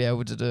if I'll be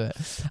able to do it,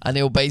 and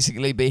it'll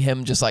basically be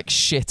him just like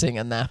shitting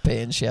a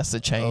nappy, and she has to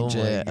change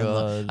it,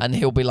 and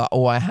he'll be like,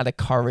 "Oh, I had a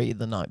curry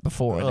the night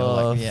before," and he'll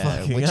like,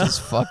 "Yeah," which is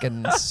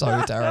fucking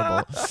so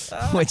terrible,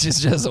 which is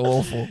just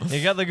awful.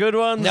 You got the good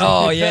ones.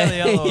 No, You yeah, got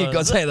the other you got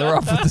ones. to take the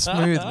rough with the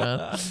smooth,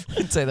 man.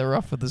 Take the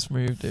rough with the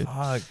smooth, dude.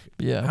 Fuck.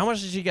 Yeah. How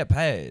much did she get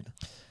paid?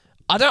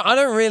 I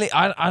don't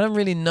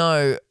really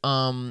know.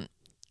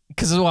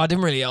 Because I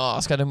didn't really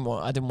ask. I didn't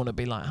want to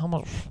be like, how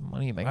much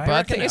money you make. But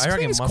I think it's it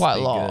quite a must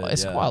be lot. good,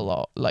 It's yeah. quite a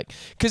lot. Like,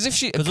 because if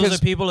she, Because also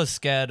people are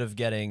scared of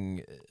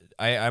getting.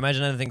 I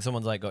imagine anything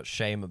someone's like got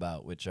shame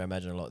about, which I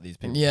imagine a lot of these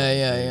people.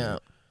 yeah.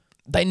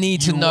 They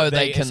need to know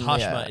they can. It's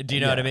hush yeah, money. Do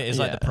you know what I mean? It's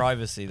like yeah. the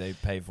privacy they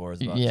pay for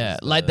as much. Yeah,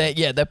 as like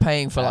they're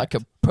paying for like a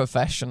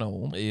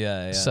professional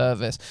yeah.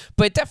 service.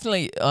 But it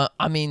definitely,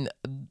 I mean,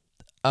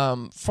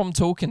 from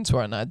talking to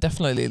her and I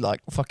definitely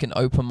like fucking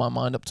opened my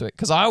mind up to it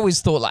because I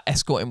always thought like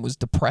escorting was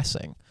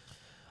depressing.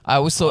 I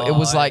always thought it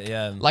was like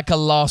a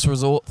last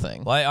resort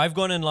thing. Well, I've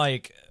gone in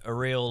like a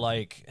real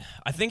like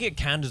I think it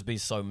can just be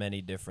so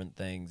many different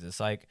things. It's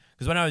like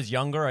because when I was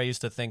younger, I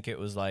used to think it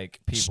was like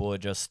people were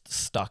just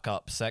stuck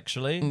up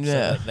sexually. Yeah. So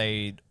that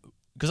they.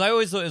 Because I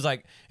always thought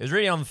it was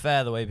really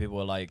unfair the way people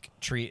were like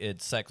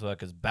treated sex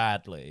workers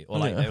badly or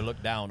like they were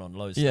looked down on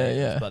low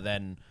status, but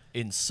then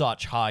in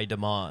such high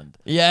demand.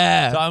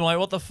 Yeah. So I'm like,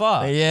 what the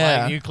fuck?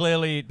 Yeah.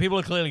 Like people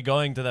are clearly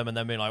going to them and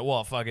then being like,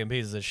 what fucking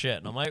pieces of shit.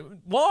 And I'm like,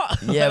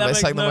 what? Yeah, that but it's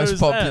makes like the no most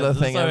popular sense.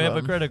 thing It's so ever.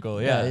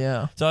 hypocritical. Yeah.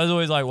 Yeah. So I was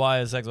always like, why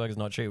is sex workers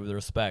not treated with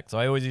respect? So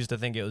I always used to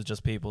think it was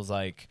just people's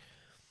like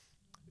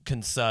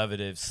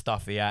conservative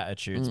stuffy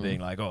attitudes being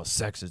like, oh,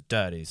 sex is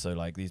dirty, so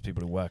like these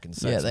people who work in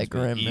sex they're must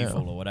grim, be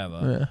evil or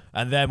whatever. Yeah.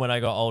 And then when I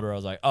got older I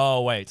was like,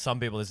 oh wait,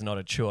 some people it's not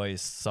a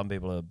choice, some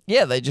people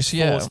are They just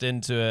forced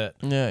into it.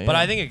 Yeah, But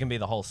I think it can be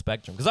the whole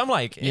spectrum because I'm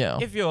like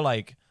if you're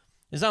like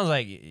it sounds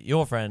like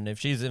your friend, if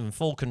she's in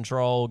full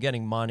control,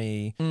 getting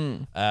money,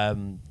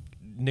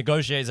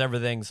 negotiates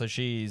everything so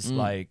she's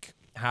like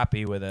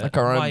happy with it, like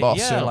her own like, boss.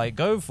 yeah, like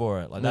go for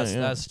it. Like Yeah,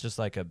 that's just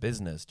like a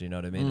business. Do you know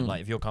what I mean? And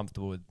like if you're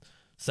comfortable with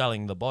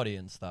selling the body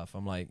and stuff,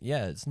 I'm like,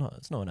 yeah, it's no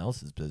one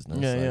else's business.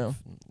 Yeah, like,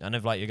 and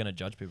if like you're gonna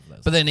judge people for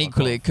that, But then fuck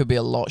equally, off. it could be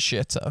a lot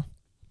shitter.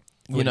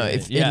 You know,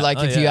 if Yeah.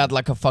 if you had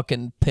like a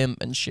fucking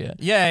pimp and shit.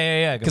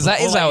 Yeah. 'Cause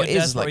that is like, how you're it is,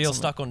 desperate, like, you're something.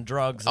 stuck on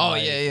drugs. Oh, and,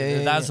 like,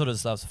 yeah, that sort of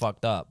stuff's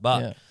fucked up.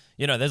 But Yeah.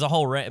 you know, there's a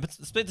whole range. But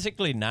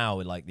particularly now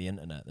with like the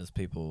internet, there's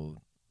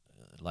people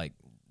like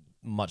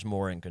much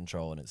more in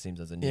control, and it seems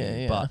as a new.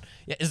 Yeah. But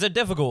it's a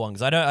difficult one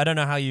because I don't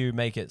know how you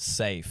make it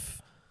safe.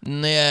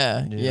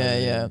 Yeah,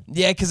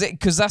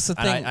 because that's the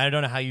And thing. I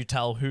don't know how you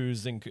tell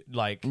who's in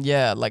like.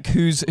 Yeah, like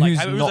who's Like,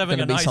 not having going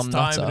to a be nice some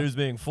time nutter. and who's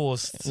being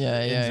forced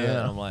Yeah, into it. yeah.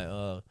 And I'm like,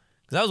 oh.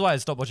 Because that was why I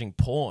stopped watching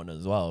porn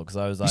as well. Because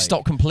I was You like,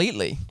 stop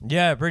completely.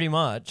 yeah, pretty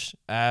much.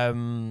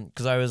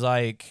 Because I was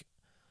like,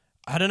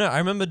 I don't know. I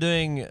remember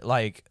doing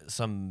like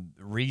some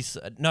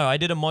research. No, I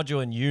did a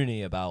module in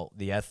uni about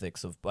the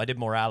ethics of. I did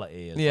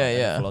morality and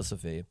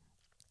philosophy.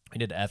 I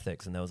did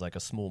ethics, and there was like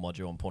a small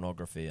module on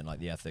pornography and like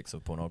the ethics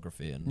of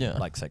pornography and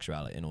like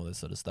sexuality and all this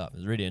sort of stuff. It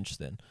was really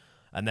interesting.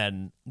 And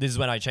then this is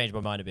when I changed my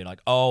mind to be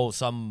like, oh,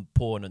 some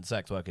porn and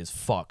sex work is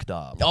fucked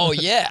up. Oh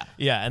yeah.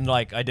 Yeah, and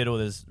like I did all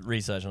this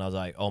research and I was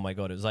like, oh my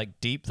God, it was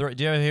like Deep Throat.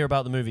 Do you ever hear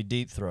about the movie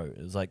Deep Throat?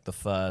 It was like the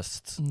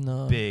first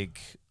big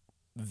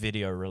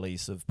video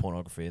release of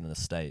pornography in the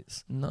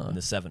States in the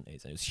 70s.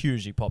 And it was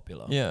hugely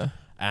popular. Yeah.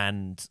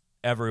 And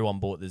everyone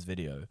bought this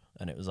video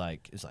and it was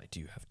like, do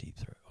you have Deep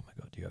Throat? Oh my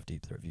God, do you have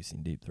Deep Throat? Have you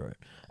seen Deep Throat?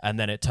 And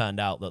then it turned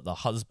out that the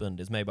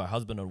husband is made by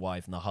husband and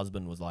wife, and the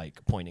husband was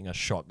like pointing a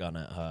shotgun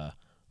at her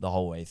the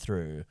whole way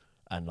through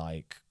and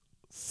like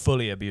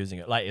fully abusing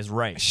it, like it's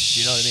rape. Do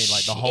you know what I mean?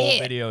 Like the whole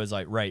video is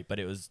like rape, but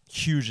it was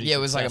hugely Yeah, it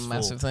was like a successful,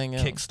 massive thing.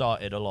 Yeah.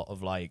 Kickstarted a lot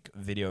of like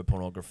video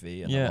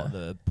pornography and a lot of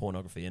the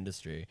pornography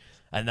industry.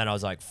 And then I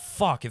was like,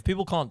 fuck, if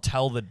people can't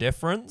tell the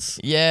difference,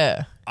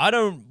 I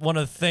don't want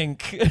to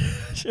think.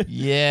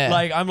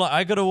 Like I'm like,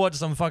 I gotta watch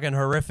some fucking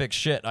horrific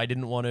shit I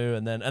didn't want to,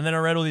 and then I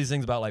read all these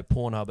things about like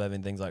Pornhub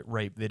having things like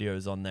rape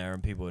videos on there,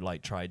 and people had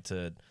like tried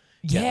to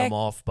get them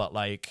off, but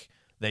like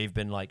they've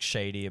been like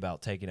shady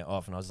about taking it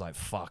off, and I was like,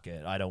 fuck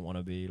it, I don't want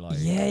to be like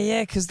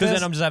because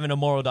then I'm just having a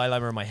moral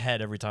dilemma in my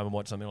head every time I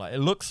watch something. Like it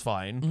looks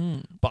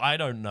fine, but I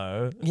don't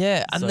know.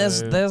 And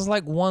there's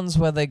like ones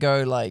where they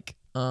go like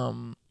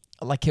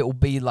it will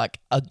be like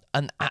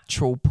an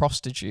actual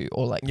prostitute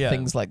or like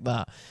things like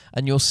that,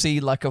 and you'll see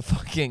like a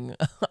fucking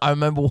I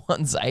remember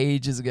once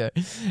ages ago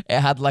it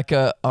had like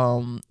a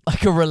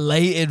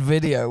related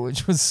video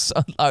which was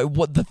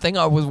what the thing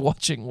I was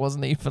watching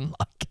wasn't even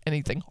like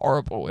anything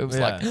horrible. It was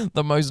like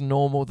the most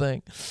normal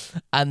thing,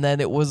 and then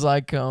it was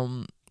like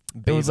a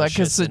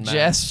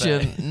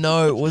suggestion.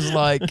 No, it was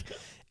like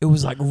it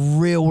was like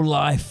real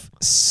life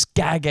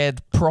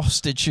skag-ed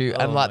prostitute,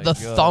 and like the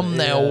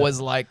thumbnail was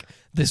like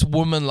this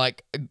woman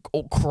like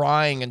all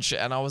crying and shit,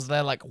 and I was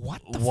there like, what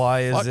the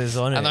Why fuck? is this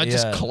on it? And I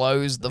just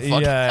closed the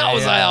fucking I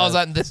was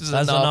like, this is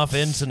That's enough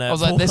internet. I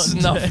was like, this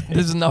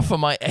is enough for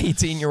my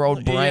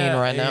 18-year-old brain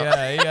right now.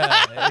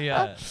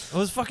 It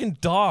was fucking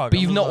dark. But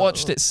you've not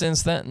watched it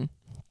since then?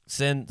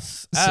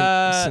 Since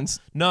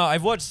no,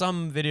 I've watched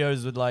some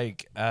videos with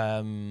like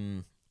what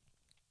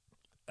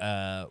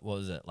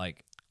was it,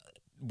 like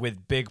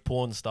with big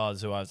porn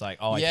stars who I was like,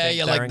 oh, I think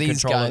they're like in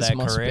these control guys of their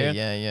must career.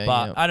 be.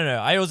 But I don't know.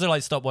 I also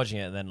like stopped watching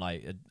it, and then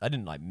like I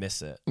didn't like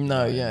miss it.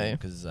 No,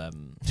 because I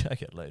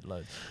get loads.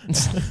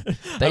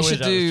 They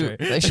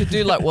should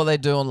do like what they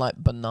do on like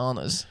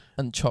bananas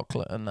and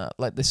chocolate and that.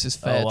 Like this is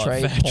fair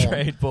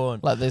trade porn.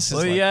 Like this is.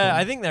 Well, like,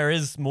 I think there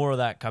is more of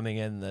that coming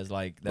in. There's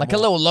like a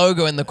little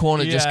logo in the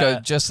corner.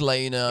 Just to let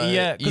you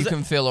know. You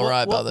can feel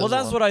alright about this. Well,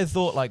 that's what I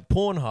thought. Like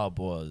Pornhub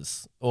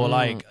was, or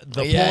like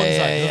the porn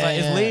site.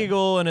 It's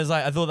legal, and it's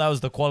like I thought that was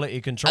the quality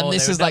control. And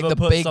this is like the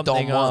big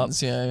dom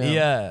ones.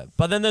 Yeah.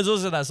 But then there's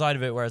also that side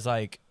of it where it's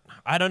like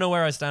I don't know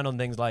where I stand on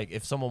things like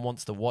if someone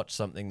wants to watch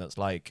something that's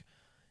like,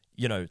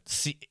 you know,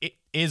 it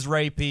is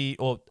rapey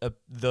or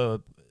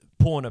the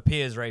porn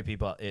appears rapey,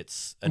 but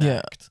it's an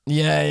act.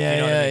 You know what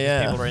I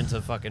mean? People are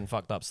into fucking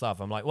fucked up stuff.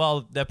 I'm like,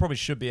 well, there probably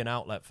should be an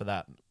outlet for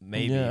that,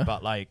 maybe,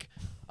 but like,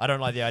 I don't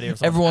like the idea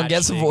of everyone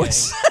gets a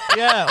voice.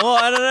 Well,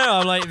 I don't know.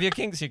 I'm like, if you're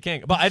kink's, you're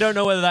kink. But I don't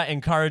know whether that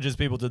encourages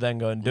people to then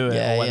go and do it,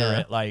 or whether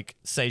it like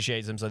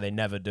satiates them so they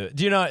never do it.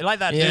 Do you know, like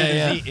that dude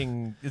is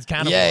eating, is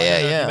cannibal.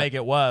 If you make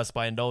it worse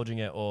by indulging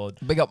it, or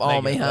big up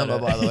Army Hammer,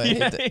 by the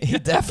way. He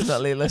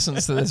definitely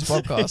listens to this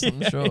podcast.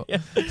 I'm sure.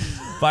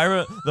 But I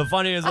remember the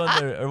funniest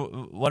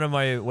one of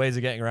my ways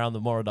of getting around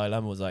the moral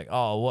dilemma was like,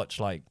 oh, I'll watch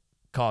like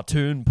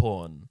cartoon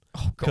porn.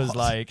 Because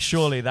like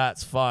surely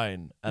that's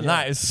fine, and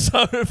that is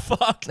so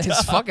fucked up.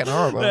 It's fucking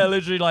horrible. They're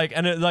literally like,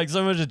 and it like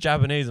so much is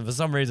Japanese, and for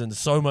some reason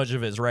so much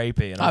of it's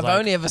rapey. And I've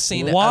only ever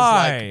seen it as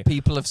like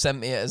people have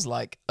sent me it as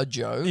like a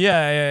joke.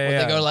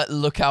 They go like,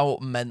 look how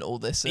mental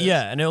this is.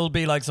 And it'll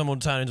be like someone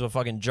turn into a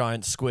fucking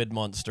giant squid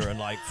monster and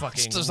like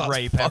fucking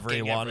rape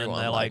everyone, and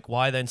they're like,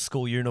 why are they in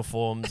school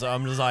uniforms?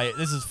 I'm just like,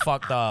 this is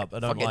fucked up. I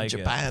don't like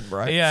Japan, it.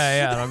 bro.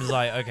 And I'm just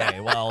like, okay,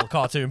 well,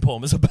 cartoon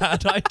porn was a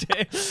bad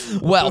idea.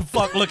 Well,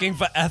 fuck looking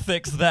for ethics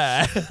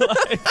there.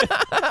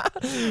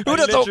 Who'd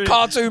have thought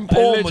cartoon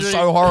porn was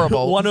so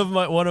horrible? One of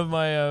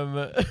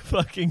my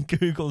fucking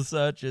Google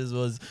searches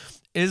was,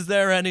 is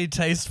there any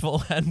tasteful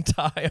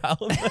hentai out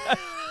there?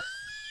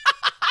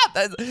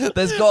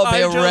 There's got to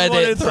be a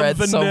Reddit thread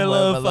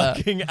vanilla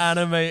fucking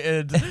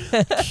animated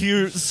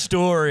cute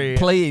story.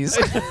 Please.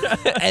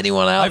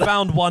 Anyone out there? I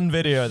found one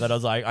video that I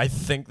was like, I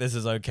think this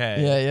is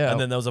okay. Yeah. And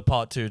then there was a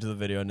part 2 to the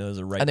video, and there was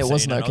a rape and it scene,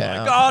 wasn't okay. I was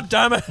like, God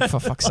damn it. For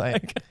fuck's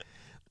sake.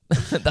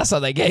 That's how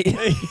they get you.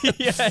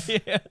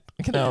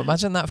 You know,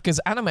 imagine that, because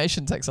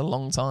animation takes a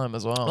long time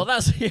as well. Well,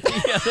 that's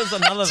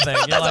another thing.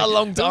 That's a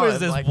long time. Who is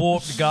this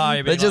warped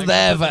guy? They're just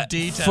there for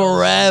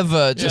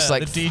forever. Just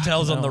like the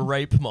details on the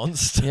rape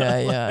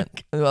monster.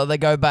 Well, they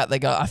go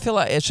back. I feel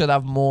like it should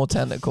have more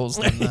tentacles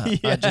than that.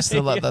 I just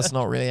feel like that's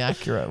not really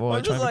accurate.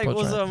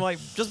 I'm like,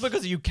 just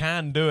because you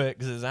can do it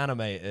because it's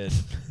animated,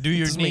 do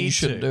you need you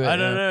shouldn't to? do it, I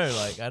don't know.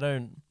 Like, I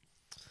don't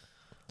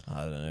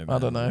know. Man. I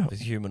don't know. The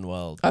human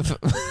world.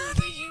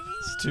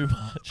 It's too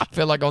much. I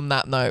feel like on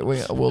that note,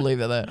 we'll leave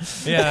it there.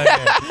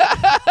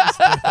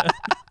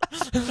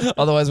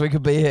 Otherwise, we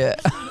could be here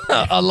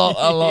a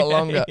lot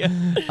longer.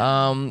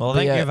 Well,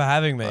 thank you for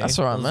having me. That's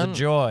all right, man. It was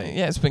a joy.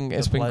 Yeah, it's been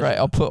great.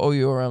 I'll put all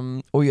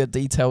your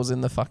details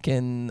in the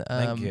fucking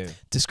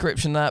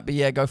description of that. But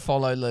yeah, go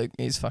follow Luke.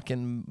 He's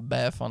fucking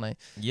bare funny.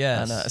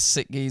 Yes. And a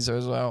sick geezer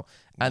as well.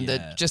 And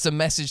just a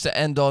message to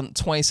end on: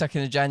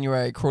 22nd of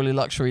January, Crawley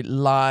Luxury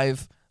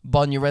live.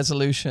 Bond your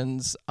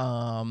resolutions.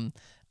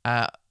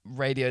 At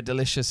Radio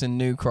Delicious in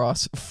New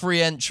Cross.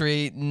 Free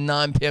entry,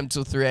 9 p.m.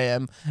 till 3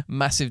 a.m.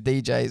 Massive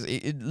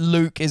DJs.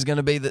 Luke is going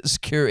to be the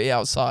security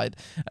outside,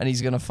 and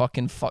he's going to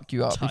fucking fuck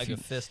you up. Tiger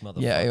fist,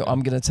 motherfucker. Yeah,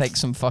 I'm going to take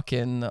some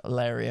fucking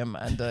Lariam,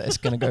 and it's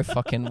going to go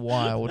fucking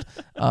wild.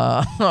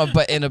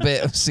 But in a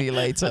bit, see you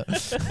later.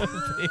 Peace.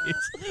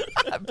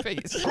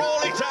 Peace.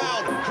 Crawley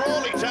Town,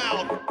 Crawley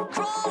Town,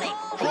 Crawley.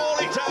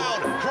 Crawley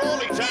Town,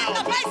 Crawley Town,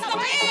 The place to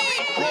be.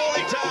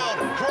 Crawley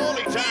Town,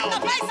 Crawley Town. The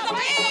place to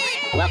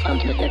be. Welcome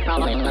to the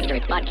Crawley Luxury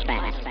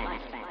Podcast.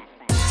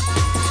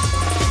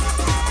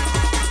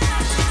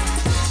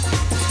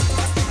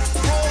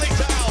 Crawley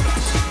Town.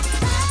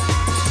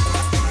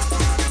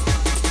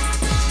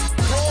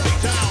 Crawley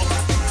Town.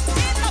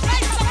 The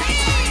place to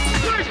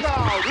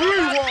be.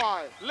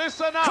 Rewind.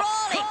 Listen up.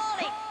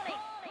 Crawley.